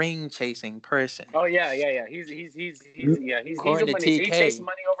 not a ring chasing person. Oh yeah. He's According a to money. TK, He chasing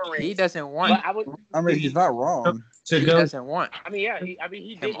money over rings. he doesn't want. But I would. I mean, he's not wrong. He doesn't want. I mean, yeah. He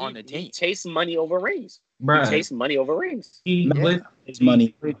him did. on the team. He chased money over rings. Bruh. He chased money over rings. He Yeah. lit His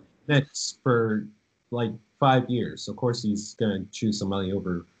money. Knicks for like 5 years. So of course he's gonna choose some money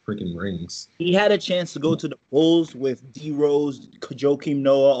over freaking rings. He had a chance to go to the Bulls with D Rose, Joakim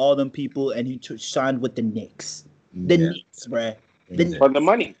Noah, all them people, and he signed with the Knicks. The Yeah. Knicks, bruh. For the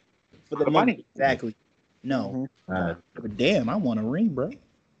money. For the money. Exactly. No. Uh, But damn, I want a ring, bro.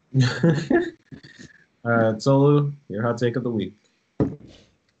 Solu, your hot take of the week.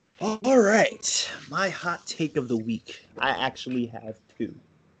 All right. My hot take of the week. I actually have two.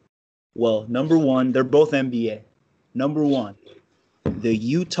 Well, number one, they're both NBA. Number one, the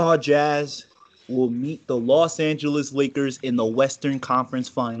Utah Jazz will meet the Los Angeles Lakers in the Western Conference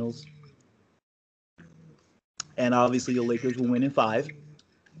Finals. And obviously the Lakers will win in 5.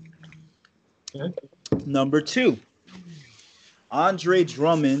 Okay. Number two, Andre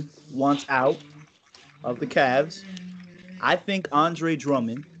Drummond wants out of the Cavs. I think Andre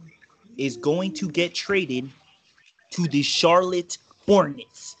Drummond is going to get traded to the Charlotte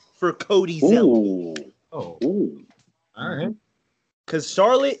Hornets for Cody Zeller. Oh, Ooh. all right. Because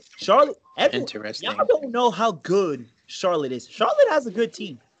Charlotte, Interesting. y'all don't know how good Charlotte is. Charlotte has a good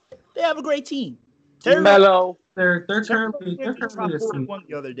team. They have a great team. Melo. They're Terry currently Rozier just dropped a team. 41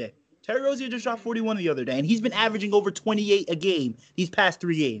 the other day. Terry Rozier just dropped 41 the other day, and he's been averaging over 28 a game these past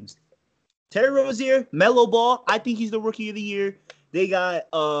 3 games. Terry Rozier, Melo Ball, I think he's the rookie of the year. They got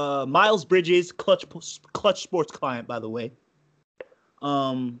Miles Bridges, Clutch Sports client, by the way.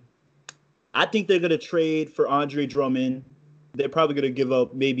 I think they're gonna trade for Andre Drummond. They're probably gonna give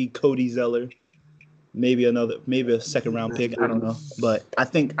up maybe Cody Zeller, maybe a second round pick. I don't know, but I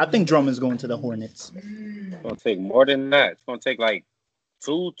think Drummond's going to the Hornets. It's gonna take more than that. It's gonna take like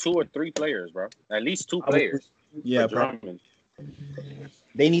two or three players, bro. At least 2 players. Yeah, for bro. Drummond.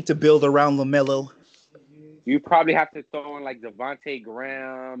 They need to build around LaMelo. You probably have to throw in like Devontae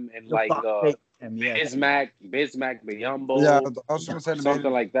Graham and like Bismack Biyombo. Yeah, I was going to say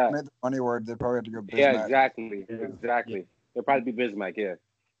something like that. Made the money word. They probably have to go. Bismack. Yeah, exactly. It'll probably be Bismack. Yeah.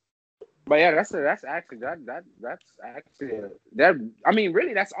 But yeah, that's actually that. I mean,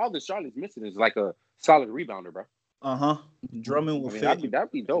 really, that's all the Charlotte's missing is like a solid rebounder, bro. Drummond will fit.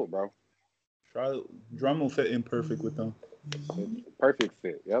 That'd be dope, bro. Drummond will fit in perfect with them. Perfect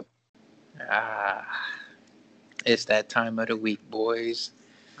fit. Yep. It's that time of the week, boys.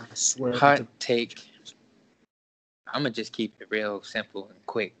 I swear. Hot take. I'm going to just keep it real simple and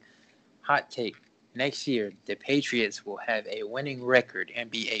quick. Hot take. Next year, the Patriots will have a winning record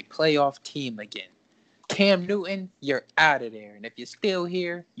and be a playoff team again. Cam Newton, you're out of there. And if you're still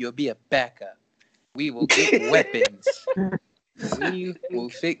here, you'll be a backup. We will get weapons. We will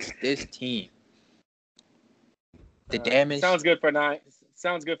fix this team. The damage. Sounds good for 9.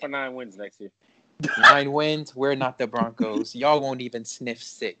 Sounds good for 9 wins next year. 9 wins. We're not the Broncos. Y'all won't even sniff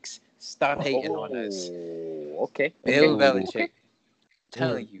 6. Stop hating on us. Okay. Bill Belichick,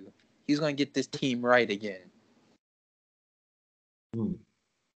 telling you, he's going to get this team right again. All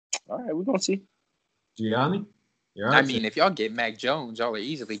right, we're going to see. Gianni? I mean, if y'all get Mac Jones, y'all are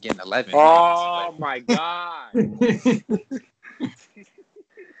easily getting 11. Oh, my God.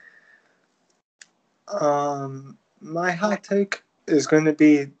 My hot take is going to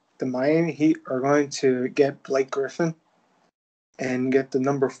be the Miami Heat are going to get Blake Griffin and get the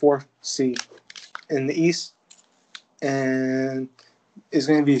number 4 seed in the East, and it's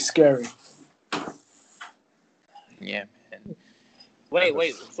going to be scary. Yeah, man.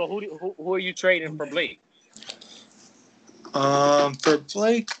 Wait. So who are you trading for Blake? For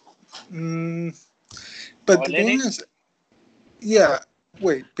Blake, but the thing is, yeah.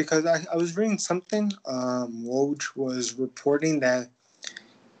 Wait, because I was reading something. Woj was reporting that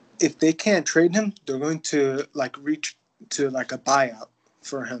if they can't trade him, they're going to like reach to like a buyout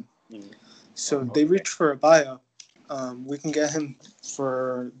for him. So if they reach for a buyout, we can get him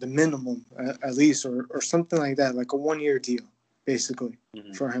for the minimum at least, or something like that, like a 1-year deal, basically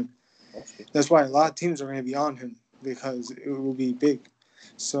for him. That's why a lot of teams are going to be on him because it will be big.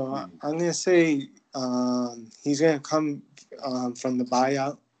 So I'm going to say he's going to come from the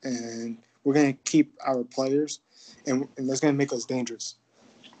buyout, and we're going to keep our players, and that's going to make us dangerous.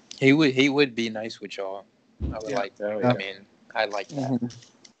 He would be nice with y'all. I would like that. I mean, I like that.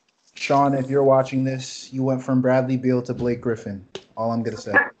 Sean, if you're watching this, you went from Bradley Beal to Blake Griffin. All I'm going to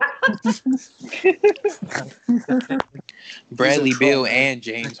say. Bradley Beal and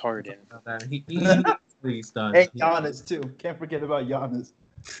James Harden. He's done. And Giannis too. Can't forget about Giannis.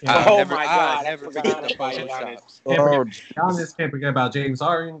 Oh my God, I never forgot forget the about Photoshops. Giannis, can't forget about James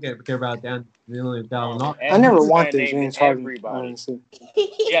Harden. Can't forget about Dan. I never wanted James Harden. Everybody. Honestly.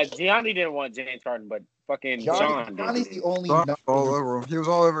 Yeah, Gianni didn't want James Harden, but fucking John Gianni's did. the only. All over him. He was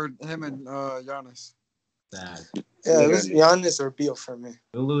all over him and Giannis. Sad. Yeah, it was Giannis or Beal for me.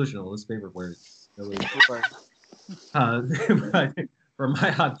 Delusional. His favorite word. Delusional. Right. For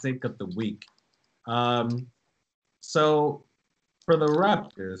my hot take of the week. So for the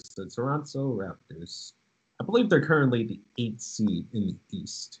Raptors, the Toronto Raptors, I believe they're currently the 8th seed in the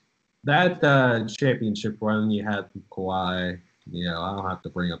East. That championship run you had with Kawhi, I don't have to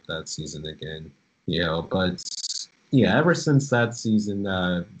bring up that season again, but yeah, ever since that season,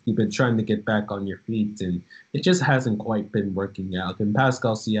 you've been trying to get back on your feet, and it just hasn't quite been working out. And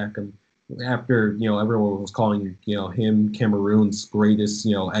Pascal Siakam, after, everyone was calling, him Cameroon's greatest,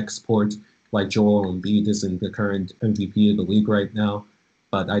 export, like Joel Embiid isn't the current MVP of the league right now,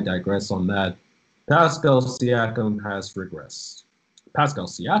 but I digress on that. Pascal Siakam has regressed. Pascal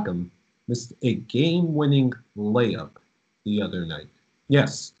Siakam missed a game-winning layup the other night.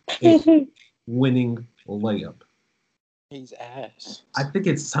 Yes, a winning layup. He's ass. I think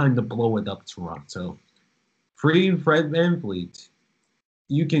it's time to blow it up, Toronto. Free Fred VanVleet.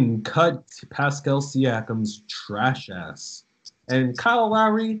 You can cut Pascal Siakam's trash ass. And Kyle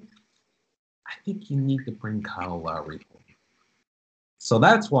Lowry, I think you need to bring Kyle Lowry home. So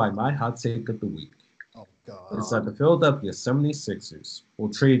that's why my hot take of the week is that the Philadelphia 76ers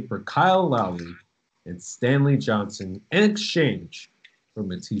will trade for Kyle Lowry and Stanley Johnson in exchange for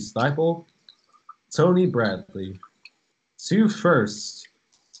Matisse Thybulle, Tony Bradley, 2 firsts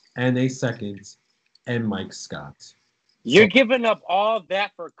and a second, and Mike Scott. You're giving up all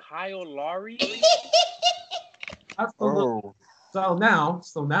that for Kyle Lowry? So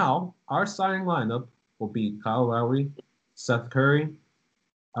now our starting lineup will be Kyle Lowry, Seth Curry,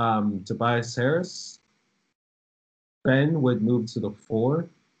 Tobias Harris. Ben would move to the 4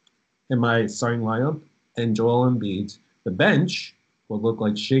 in my starting lineup, and Joel Embiid. The bench will look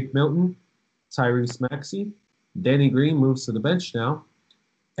like Shake Milton, Tyrese Maxey. Danny Green moves to the bench now.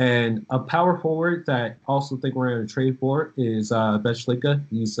 And a power forward that I also think we're going to trade for is Bjelica.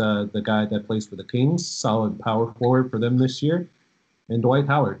 He's the guy that plays for the Kings. Solid power forward for them this year. And Dwight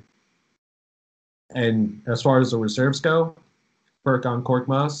Howard. And as far as the reserves go, Furkan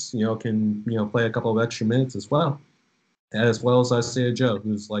Korkmaz, can play a couple of extra minutes as well as Isaiah Joe,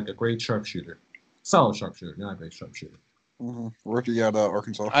 who's like a great sharpshooter. Solid sharpshooter, not a great sharpshooter. Mm-hmm. Rookie out of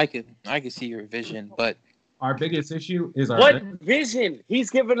Arkansas. I could see your vision, but our biggest issue is our vision. He's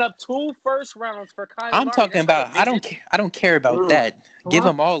giving up 2 first rounds for Kyle. I'm talking about. I don't care about that. Give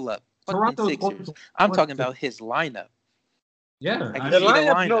them all up. I'm talking about his lineup. Yeah, the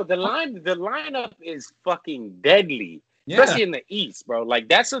lineup. No, the lineup is fucking deadly, especially in the East, bro. Like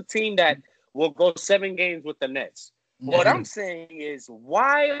that's a team that will go 7 games with the Nets. What I'm saying is,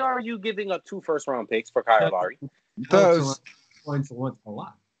 why are you giving up 2 first-round picks for Kyle Lowry? Points a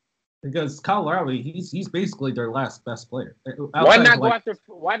lot. Because Kyle Lowry, he's basically their last best player. Why not go after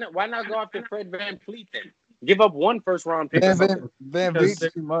Fred VanVleet then? Give up 1 first-round pick.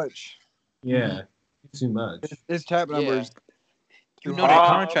 VanVleet's too much. Yeah, too much. His cap numbers. You know that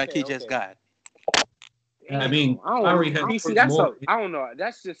contract he just got. I mean, Lowry has I don't know.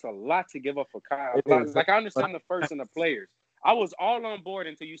 That's just a lot to give up for Kyle. Like I understand the first and the players. I was all on board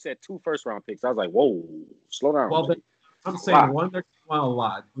until you said 2 first-round picks. I was like, whoa, slow down. Well, I'm saying 1, they're a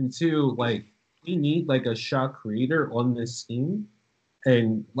lot, and 2, like we need like a shot creator on this team,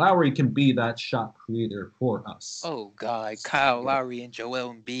 and Lowry can be that shot creator for us. Oh God, Kyle Lowry and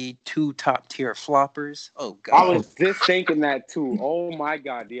Joel Embiid, 2 top-tier floppers. Oh God, I was just thinking that too. Oh my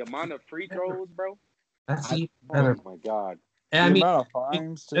God, the amount of free throws, bro. That's even better. Oh my God. And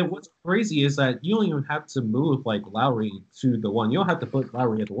and what's crazy is that you don't even have to move like Lowry to the 1. You don't have to put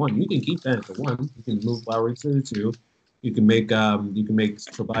Lowry at the 1. You can keep that at the 1. You can move Lowry to the 2. You can make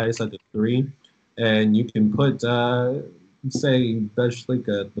Tobias at the 3, and you can put say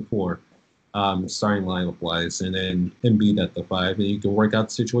Bjelica at the 4, starting lineup wise, and then Embiid at the 5, and you can work out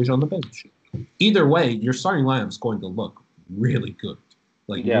the situation on the bench. Either way, your starting lineup is going to look really good.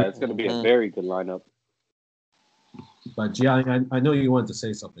 It's going to be a very good lineup. But Gianni, I know you wanted to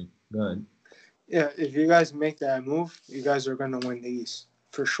say something. Go ahead. Yeah, if you guys make that move, you guys are going to win the East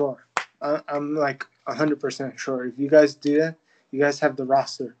for sure. I'm like 100% sure. If you guys do that, you guys have the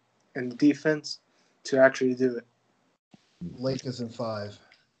roster and the defense to actually do it. Lakers in 5.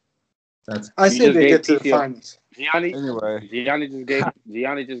 I say they get to the finals. Gianni just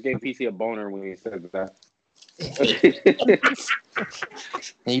gave PC a boner when he said that.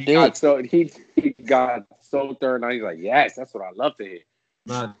 He did. So he He got so third, now he's like, yes, that's what I love to hear.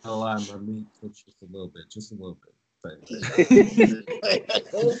 Not gonna lie, my meat twitched just a little bit. But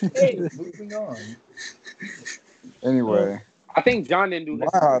Okay, moving on. Anyway, I think John didn't do his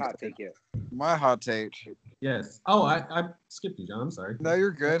hot take yet. my hot take. yes. Oh, I skipped you, John. I'm sorry. No,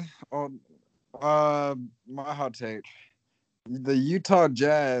 you're good. My hot take: the Utah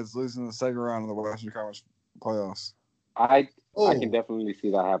Jazz losing the second round of the Western Conference playoffs. I can definitely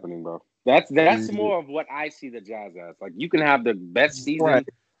see that happening, bro. That's more of what I see the Jazz as. Like, you can have the best season of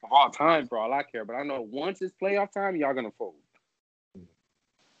all time for all I care, but I know once it's playoff time, y'all gonna fold.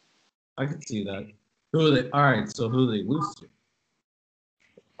 I can see that. Who are they? All right, so who do they lose to?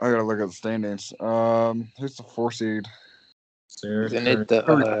 I gotta look at the standings. Who's the 4 seed? Isn't it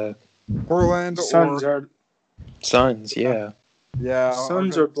the Portland Suns or are Suns? Yeah. yeah?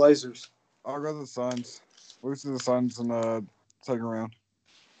 Suns or Blazers. I'll go to the Suns. Lose to the Suns in the second round.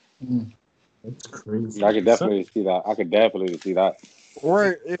 That's crazy. I could definitely see that.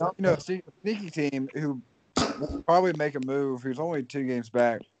 Or if sneaky team who will probably make a move, who's only 2 games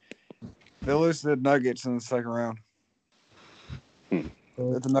back, they lose to the Nuggets in the second round.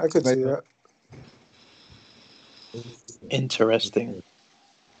 I could see that. Interesting.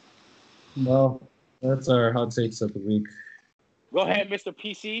 Well, that's our hot takes of the week. Go ahead, Mr.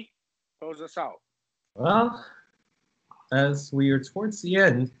 PC. Close us out. Well, as we are towards the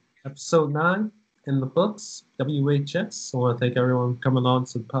end, episode 9 in the books, WHS. I want to thank everyone for coming on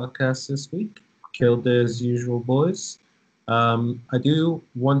to the podcast this week. Killed it as usual, boys. I do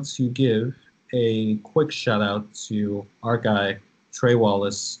want to give a quick shout out to our guy, Trey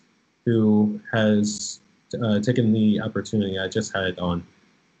Wallace, who has taken the opportunity. I just had it on.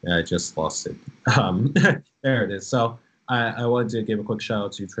 I just lost it. There it is. So I wanted to give a quick shout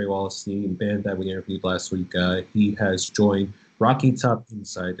out to Trey Wallace, the band that we interviewed last week. He has joined Rocky Top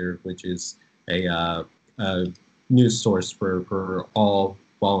Insider, which is a news source for all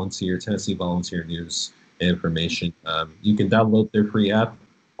Tennessee volunteer news and information. You can download their free app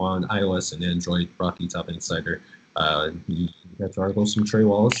on iOS and Android, Rocky Top Insider. You get to articles from Trey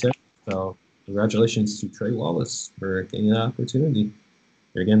Wallace there. So congratulations to Trey Wallace for getting an opportunity.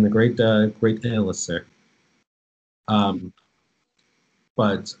 You're getting a great analyst there.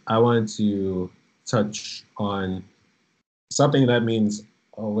 But I wanted to touch on something that means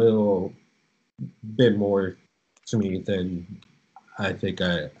a little bit more to me than I think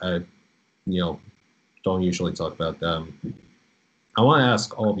I don't usually talk about. I want to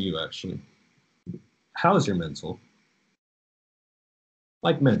ask all of you, actually, how is your mental?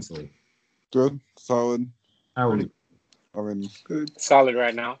 Like, mentally. Good, solid. How are you? I mean, good. Solid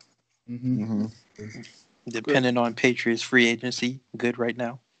right now. Mm-hmm. Depending on Patriots free agency, good right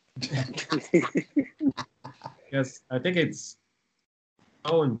now. Yes, I think it's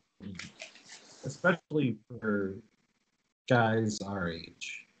especially for guys our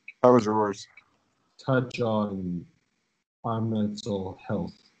age. How was yours? Touch on our mental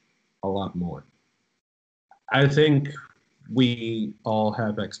health a lot more. I think we all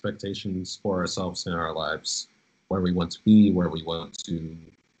have expectations for ourselves in our lives, where we want to be, where we want to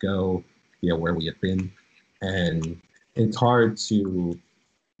go, where we have been. And it's hard to,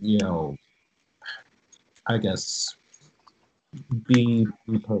 I guess, be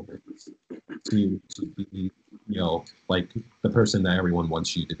perfect, to be, like the person that everyone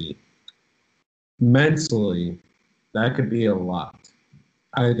wants you to be. Mentally, that could be a lot.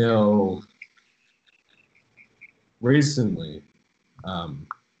 I know recently, I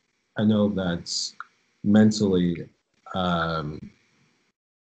know that mentally, I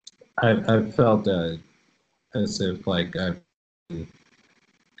felt as if like I've been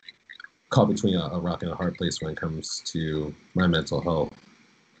caught between a rock and a hard place when it comes to my mental health.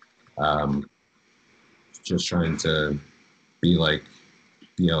 Just trying to be like,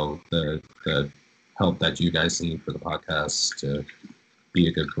 the help that you guys need for the podcast, to be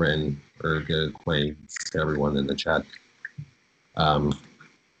a good friend or a good acquaintance to everyone in the chat.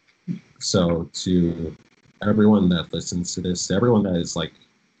 So to everyone that listens to this, to everyone that is like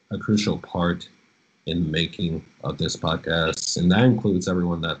a crucial part in the making of this podcast, and that includes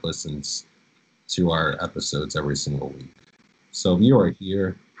everyone that listens to our episodes every single week. So if you are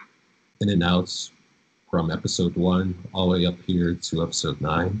here in and out from episode 1 all the way up here to episode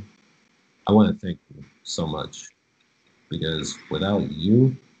 9, I want to thank you so much, because without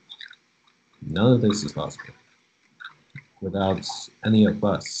you, none of this is possible. Without any of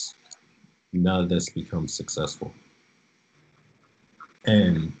us, none of this becomes successful.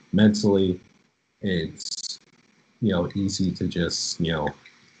 And mentally, it's, easy to just,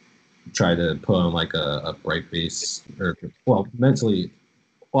 try to put on like a bright face, or, well, mentally,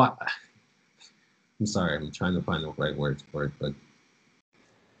 well, I'm sorry, I'm trying to find the right words for it, but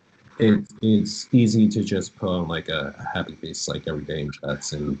it's easy to just put on like a happy face like every day in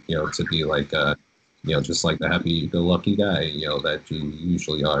chats, and to be like just like the happy-go-lucky guy that you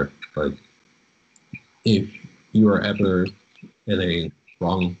usually are. But if you are ever in a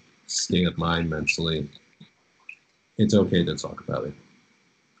wrong state of mind mentally, it's okay to talk about it.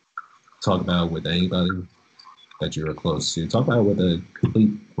 Talk about it with anybody that you are close to. Talk about it with a complete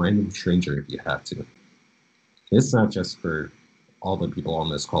random stranger if you have to. It's not just for all the people on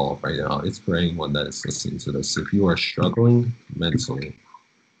this call right now. It's for anyone that is listening to this. If you are struggling mentally,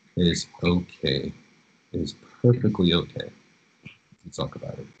 it is okay. It is perfectly okay to talk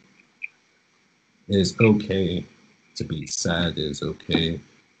about it. It is okay to be sad. It is okay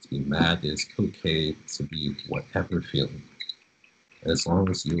to be mad. It is okay to be whatever feeling. As long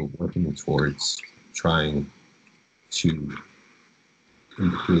as you're working towards trying to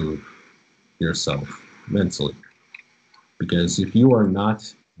improve yourself mentally. Because if you are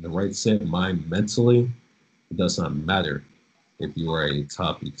not in the right state of mind mentally, it does not matter if you are a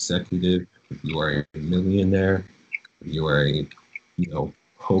top executive, if you are a millionaire, if you are a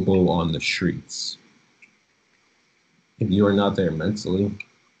hobo on the streets. If you are not there mentally,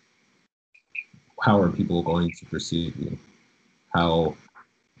 how are people going to perceive you? How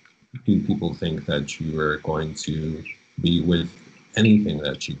do people think that you are going to be with anything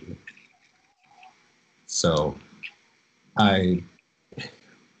that you do? So I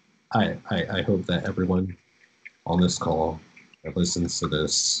hope that everyone on this call that listens to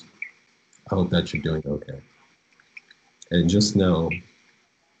this, I hope that you're doing okay. And just know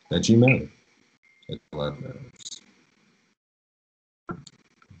that you matter. That love matters.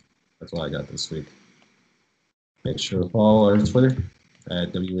 That's all I got this week. Make sure to follow our Twitter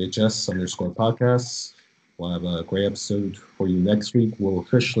at WHS_podcasts. We'll have a great episode for you next week. We'll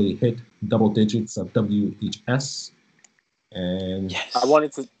officially hit double digits of WHS. And Yes. I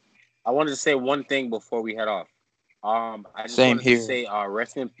wanted to say one thing before we head off. I just wanted to say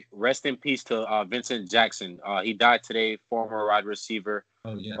rest in peace to Vincent Jackson. He died today, former wide receiver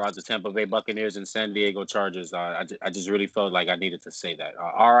for the Tampa Bay Buccaneers and San Diego Chargers. I just really felt like I needed to say that.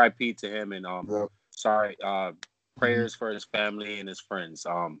 R.I.P. to him, and prayers for his family and his friends.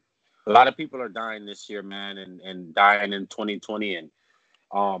 A lot of people are dying this year, man, and dying in 2020, and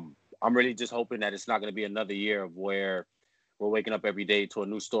I'm really just hoping that it's not going to be another year of where we're waking up every day to a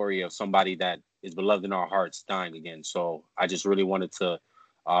new story of somebody that is beloved in our hearts dying again. So I just really wanted to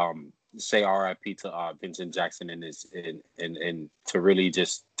say RIP to Vincent Jackson and to really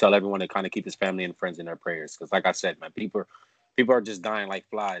just tell everyone to kind of keep his family and friends in their prayers. Because like I said, man, people are just dying like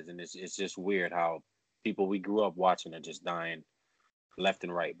flies, and it's just weird how people we grew up watching are just dying left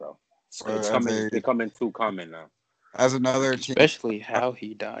and right, bro. It's becoming too common now. As another team, especially how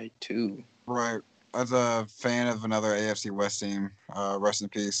he died too. Right. As a fan of another AFC West team, rest in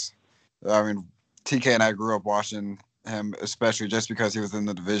peace. I mean, TK and I grew up watching him, especially just because he was in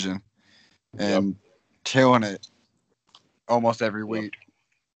the division and killing it almost every week.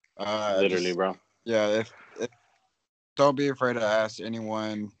 Literally, bro. Yeah, if don't be afraid to ask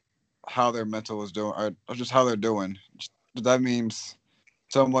anyone how their mental is doing, or just how they're doing. That means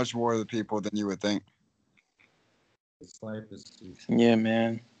so much more to the people than you would think. This life is too short. Yeah,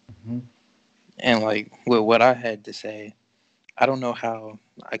 man. Mm-hmm. And like with what I had to say, I don't know how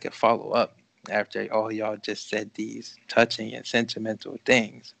I could follow up after all y'all just said these touching and sentimental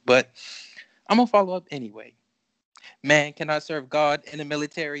things. But I'm going to follow up anyway. Man cannot serve God in the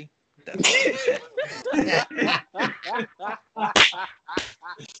military. That's what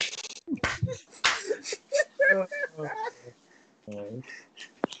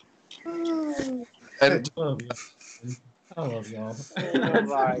I I love y'all. Oh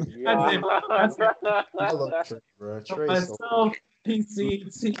my God. I love Trey, bro. Trey Myself, PC,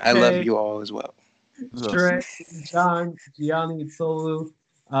 TK, I love you all as well. Trey, John, Gianni, Solu.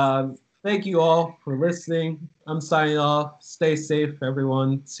 Thank you all for listening. I'm signing off. Stay safe,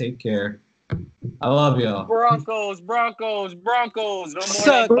 everyone. Take care. I love y'all. Broncos. No more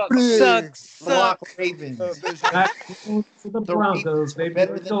Suck. Ravens. Back to the Broncos, baby.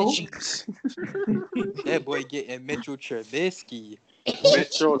 Better than the Chiefs. That boy getting Mitchell Trubisky.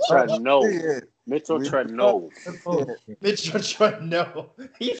 Mitchell Trubisky. Mitchell Trubisky.